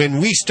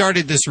 when we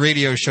started this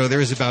radio show, there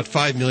was about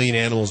 5 million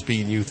animals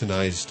being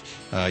euthanized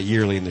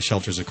yearly in the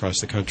shelters across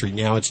the country.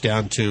 Now it's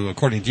down to,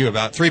 according to you,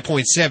 about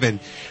 3.7.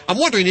 I'm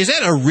wondering, is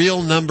that a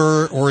real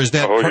number, or is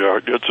that...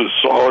 yeah, it's as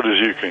solid as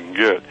you can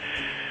get.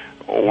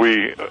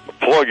 We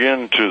plug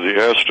into the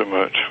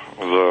estimate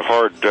the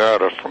hard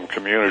data from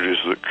communities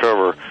that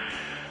cover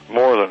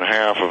more than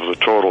half of the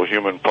total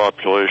human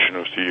population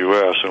of the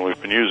U.S., and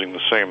we've been using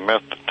the same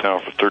method now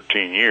for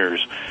 13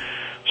 years.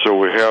 So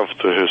we have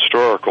the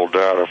historical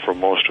data from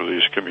most of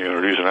these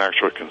communities and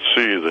actually can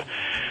see the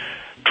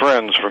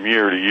trends from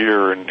year to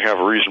year and have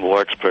a reasonable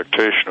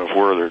expectation of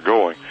where they're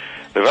going.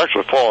 They've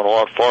actually fallen a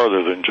lot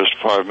farther than just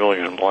 5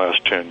 million in the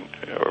last 10,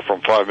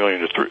 from 5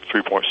 million to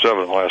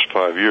 3.7 in the last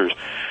 5 years.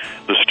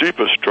 The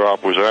steepest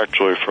drop was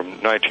actually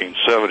from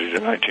 1970 to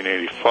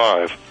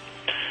 1985.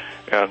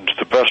 And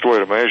the best way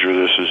to measure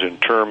this is in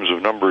terms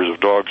of numbers of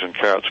dogs and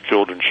cats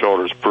killed in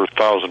shelters per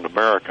 1,000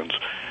 Americans,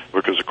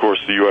 because, of course,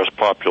 the U.S.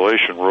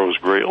 population rose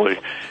greatly,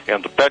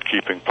 and the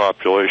pet-keeping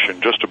population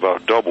just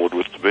about doubled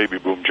with the baby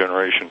boom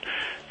generation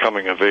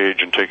coming of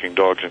age and taking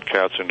dogs and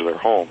cats into their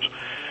homes.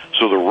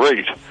 So the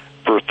rate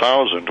per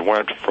 1,000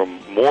 went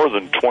from more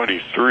than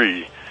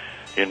 23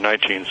 in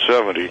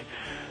 1970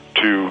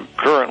 to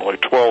currently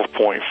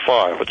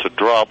 12.5. It's a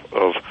drop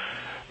of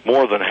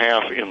more than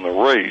half in the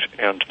rate,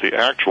 and the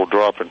actual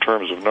drop in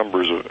terms of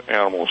numbers of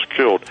animals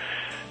killed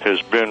has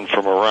been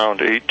from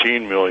around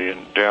 18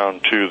 million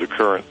down to the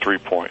current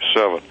 3.7.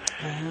 Wow.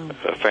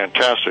 A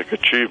fantastic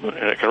achievement,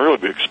 and it can really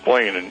be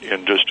explained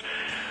in just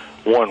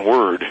one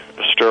word: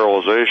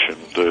 sterilization.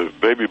 The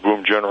baby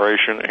boom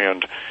generation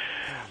and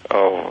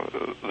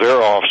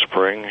their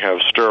offspring have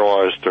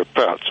sterilized their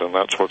pets, and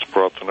that's what's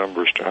brought the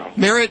numbers down.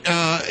 Merritt,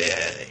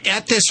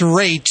 at this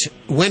rate,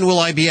 when will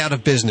I be out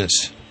of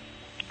business?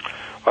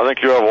 I think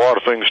you have a lot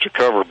of things to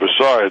cover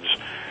besides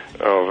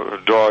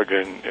dog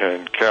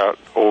and cat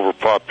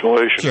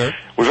overpopulation. Sure.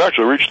 We've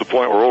actually reached the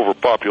point where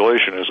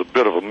overpopulation is a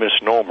bit of a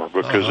misnomer,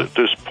 because at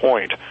this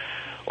point,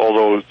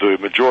 although the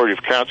majority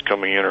of cats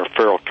coming in are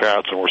feral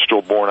cats and were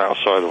still born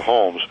outside of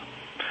homes,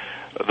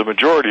 the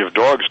majority of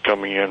dogs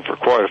coming in for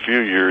quite a few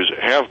years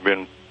have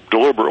been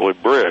deliberately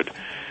bred.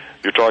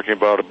 You're talking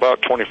about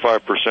 25%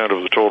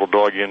 of the total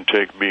dog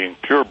intake being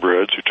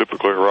purebreds, who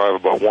typically arrive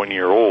about 1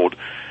 year old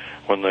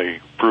when they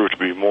prove to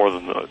be more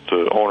than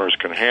the owners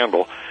can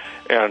handle.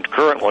 And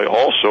currently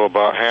also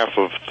about half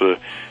of the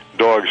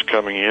dogs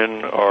coming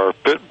in are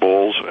pit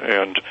bulls,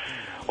 and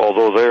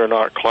although they are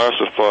not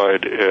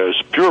classified as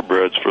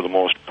purebreds for the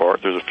most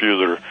part, there's a few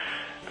that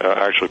are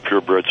actually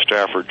purebred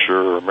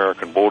Staffordshire or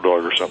American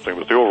Bulldog or something,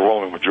 but the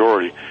overwhelming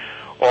majority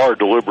are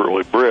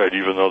deliberately bred,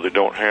 even though they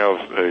don't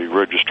have a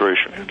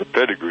registration and a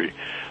pedigree.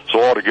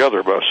 So altogether,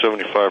 about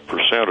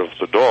 75% of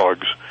the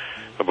dogs,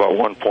 about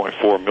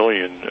 1.4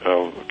 million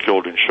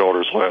killed in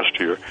shelters last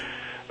year,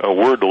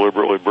 were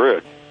deliberately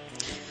bred.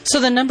 So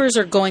the numbers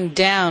are going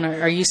down.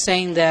 Are you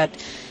saying that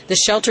the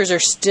shelters are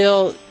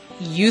still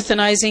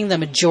euthanizing the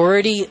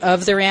majority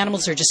of their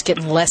animals? They're just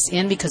getting less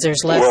in because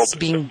there's less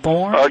being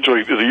born?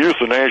 Actually, the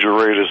euthanasia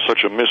rate is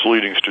such a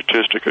misleading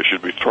statistic it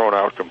should be thrown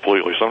out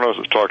completely. Sometimes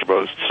it's talked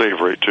about as the save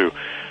rate, too.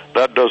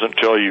 That doesn't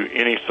tell you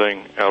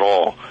anything at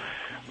all,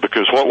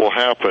 because what will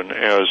happen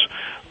as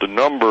the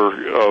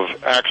number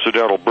of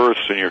accidental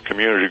births in your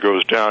community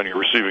goes down, you're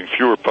receiving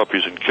fewer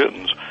puppies and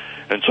kittens,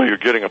 and so you're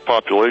getting a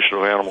population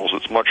of animals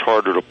that's much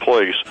harder to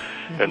place,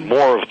 and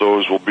more of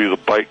those will be the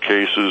bite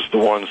cases, the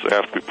ones that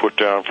have to be put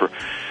down for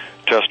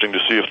testing to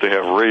see if they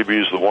have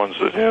rabies, the ones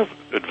that have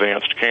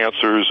advanced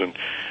cancers and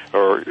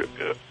or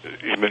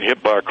have been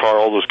hit by a car,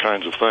 all those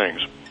kinds of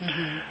things.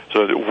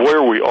 So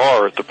where we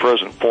are at the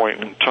present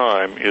point in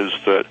time is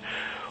that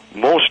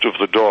most of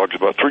the dogs,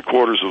 about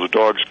 3/4 of the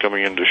dogs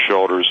coming into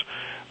shelters,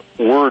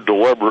 were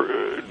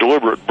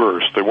deliberate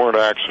births. They weren't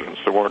accidents.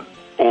 They weren't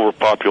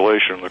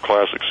overpopulation in the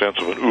classic sense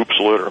of an oops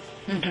litter.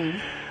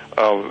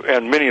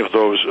 And many of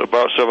those,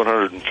 about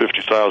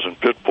 750,000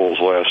 pit bulls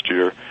last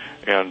year,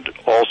 and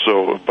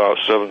also about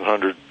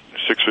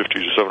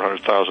 650 to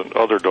 700,000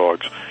 other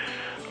dogs,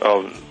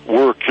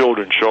 were killed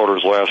in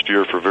shelters last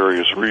year for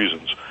various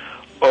reasons.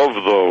 Of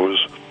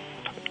those,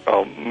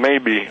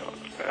 maybe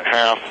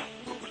half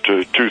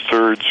to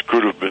 2/3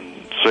 could have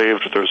been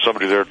saved if there was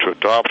somebody there to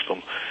adopt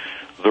them.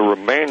 The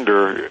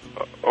remainder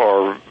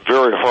are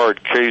very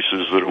hard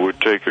cases that it would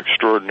take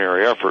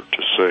extraordinary effort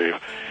to save,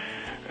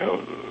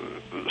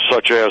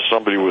 such as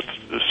somebody with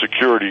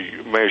security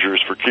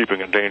measures for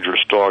keeping a dangerous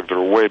dog that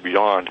are way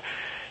beyond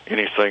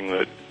anything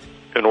that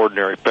an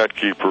ordinary pet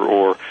keeper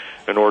or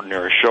an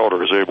ordinary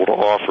shelter is able to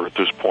offer at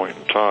this point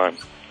in time,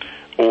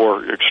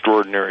 or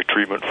extraordinary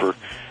treatment for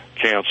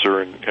cancer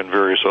and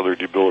various other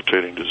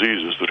debilitating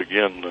diseases that,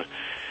 again,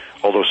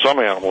 although some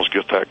animals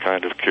get that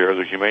kind of care,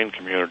 the humane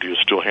community is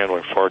still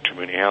handling far too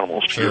many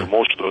animals to give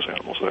most of those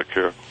animals that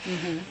care.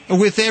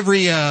 With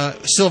every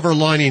silver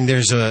lining,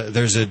 there's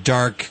a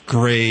dark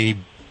gray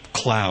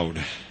cloud,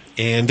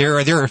 And there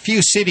are a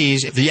few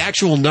cities, the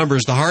actual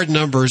numbers, the hard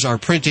numbers are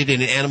printed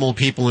in Animal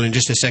People, and in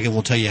just a second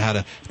we'll tell you how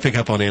to pick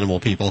up on Animal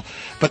People.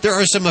 But there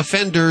are some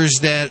offenders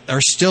that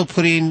are still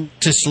putting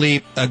to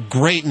sleep a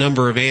great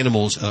number of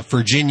animals.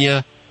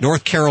 Virginia,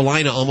 North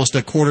Carolina, almost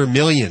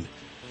 250,000.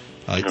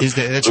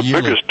 The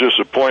biggest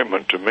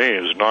disappointment to me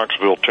is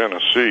Knoxville,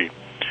 Tennessee.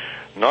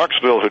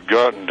 Knoxville had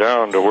gotten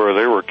down to where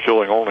they were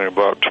killing only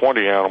about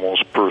 20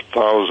 animals per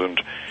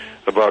 1,000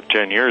 about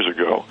 10 years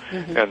ago,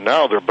 and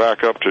now they're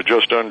back up to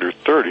just under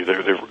 30.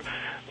 The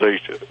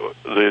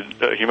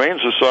Humane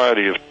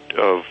Society of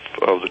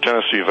the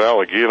Tennessee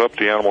Valley gave up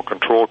the animal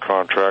control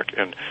contract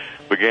and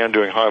began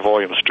doing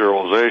high-volume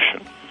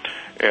sterilization.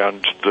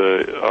 And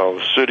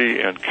the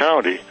city and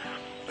county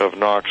of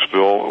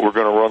Knoxville were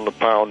going to run the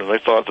pound, and they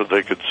thought that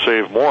they could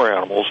save more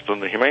animals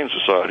than the Humane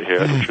Society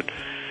had, which had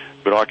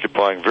been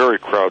occupying very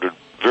crowded,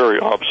 very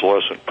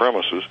obsolescent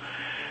premises.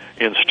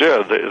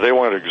 Instead, they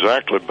went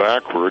exactly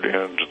backward,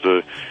 and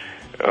the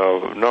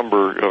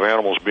number of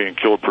animals being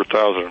killed per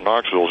 1,000 in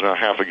Knoxville is now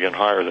half again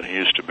higher than it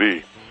used to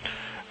be.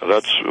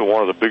 That's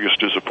one of the biggest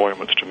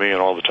disappointments to me in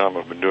all the time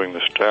I've been doing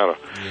this data.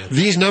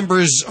 These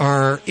numbers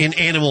are in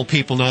Animal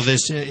People. Now,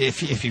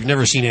 if you've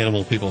never seen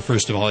Animal People,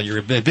 first of all, you're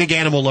a big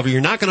animal lover.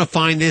 You're not going to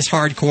find this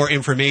hardcore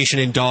information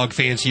in Dog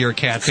Fancy or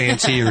Cat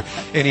Fancy or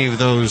any of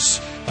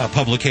those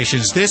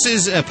publications. This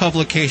is a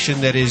publication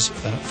that is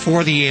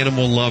for the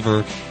animal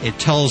lover. It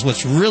tells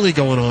what's really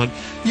going on.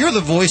 You're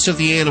the voice of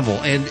the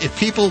animal, and if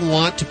people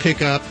want to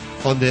pick up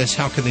on this,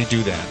 how can they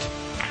do that?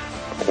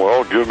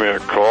 Well, give me a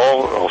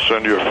call. I'll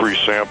send you a free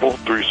sample,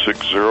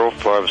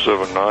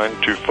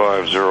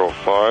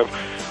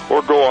 360-579-2505,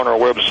 or go on our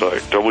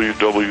website,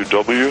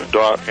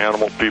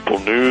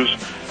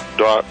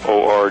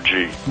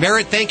 www.animalpeoplenews.org.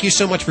 Merritt, thank you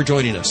so much for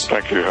joining us.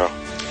 Thank you, Hal.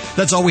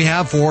 That's all we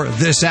have for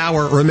this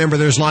hour. Remember,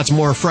 there's lots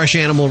more Fresh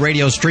Animal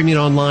Radio streaming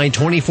online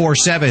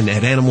 24/7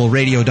 at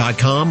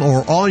animalradio.com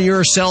or on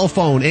your cell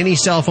phone,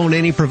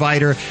 any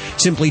provider.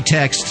 Simply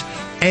text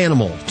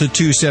ANIMAL to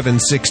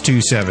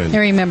 27627. And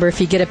remember,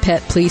 if you get a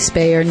pet, please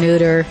spay or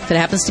neuter. If it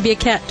happens to be a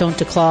cat, don't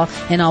declaw,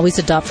 and always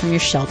adopt from your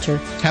shelter.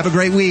 Have a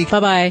great week.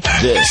 Bye-bye.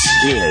 This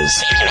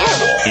is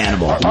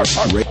Animal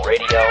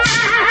Radio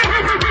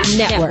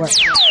Network.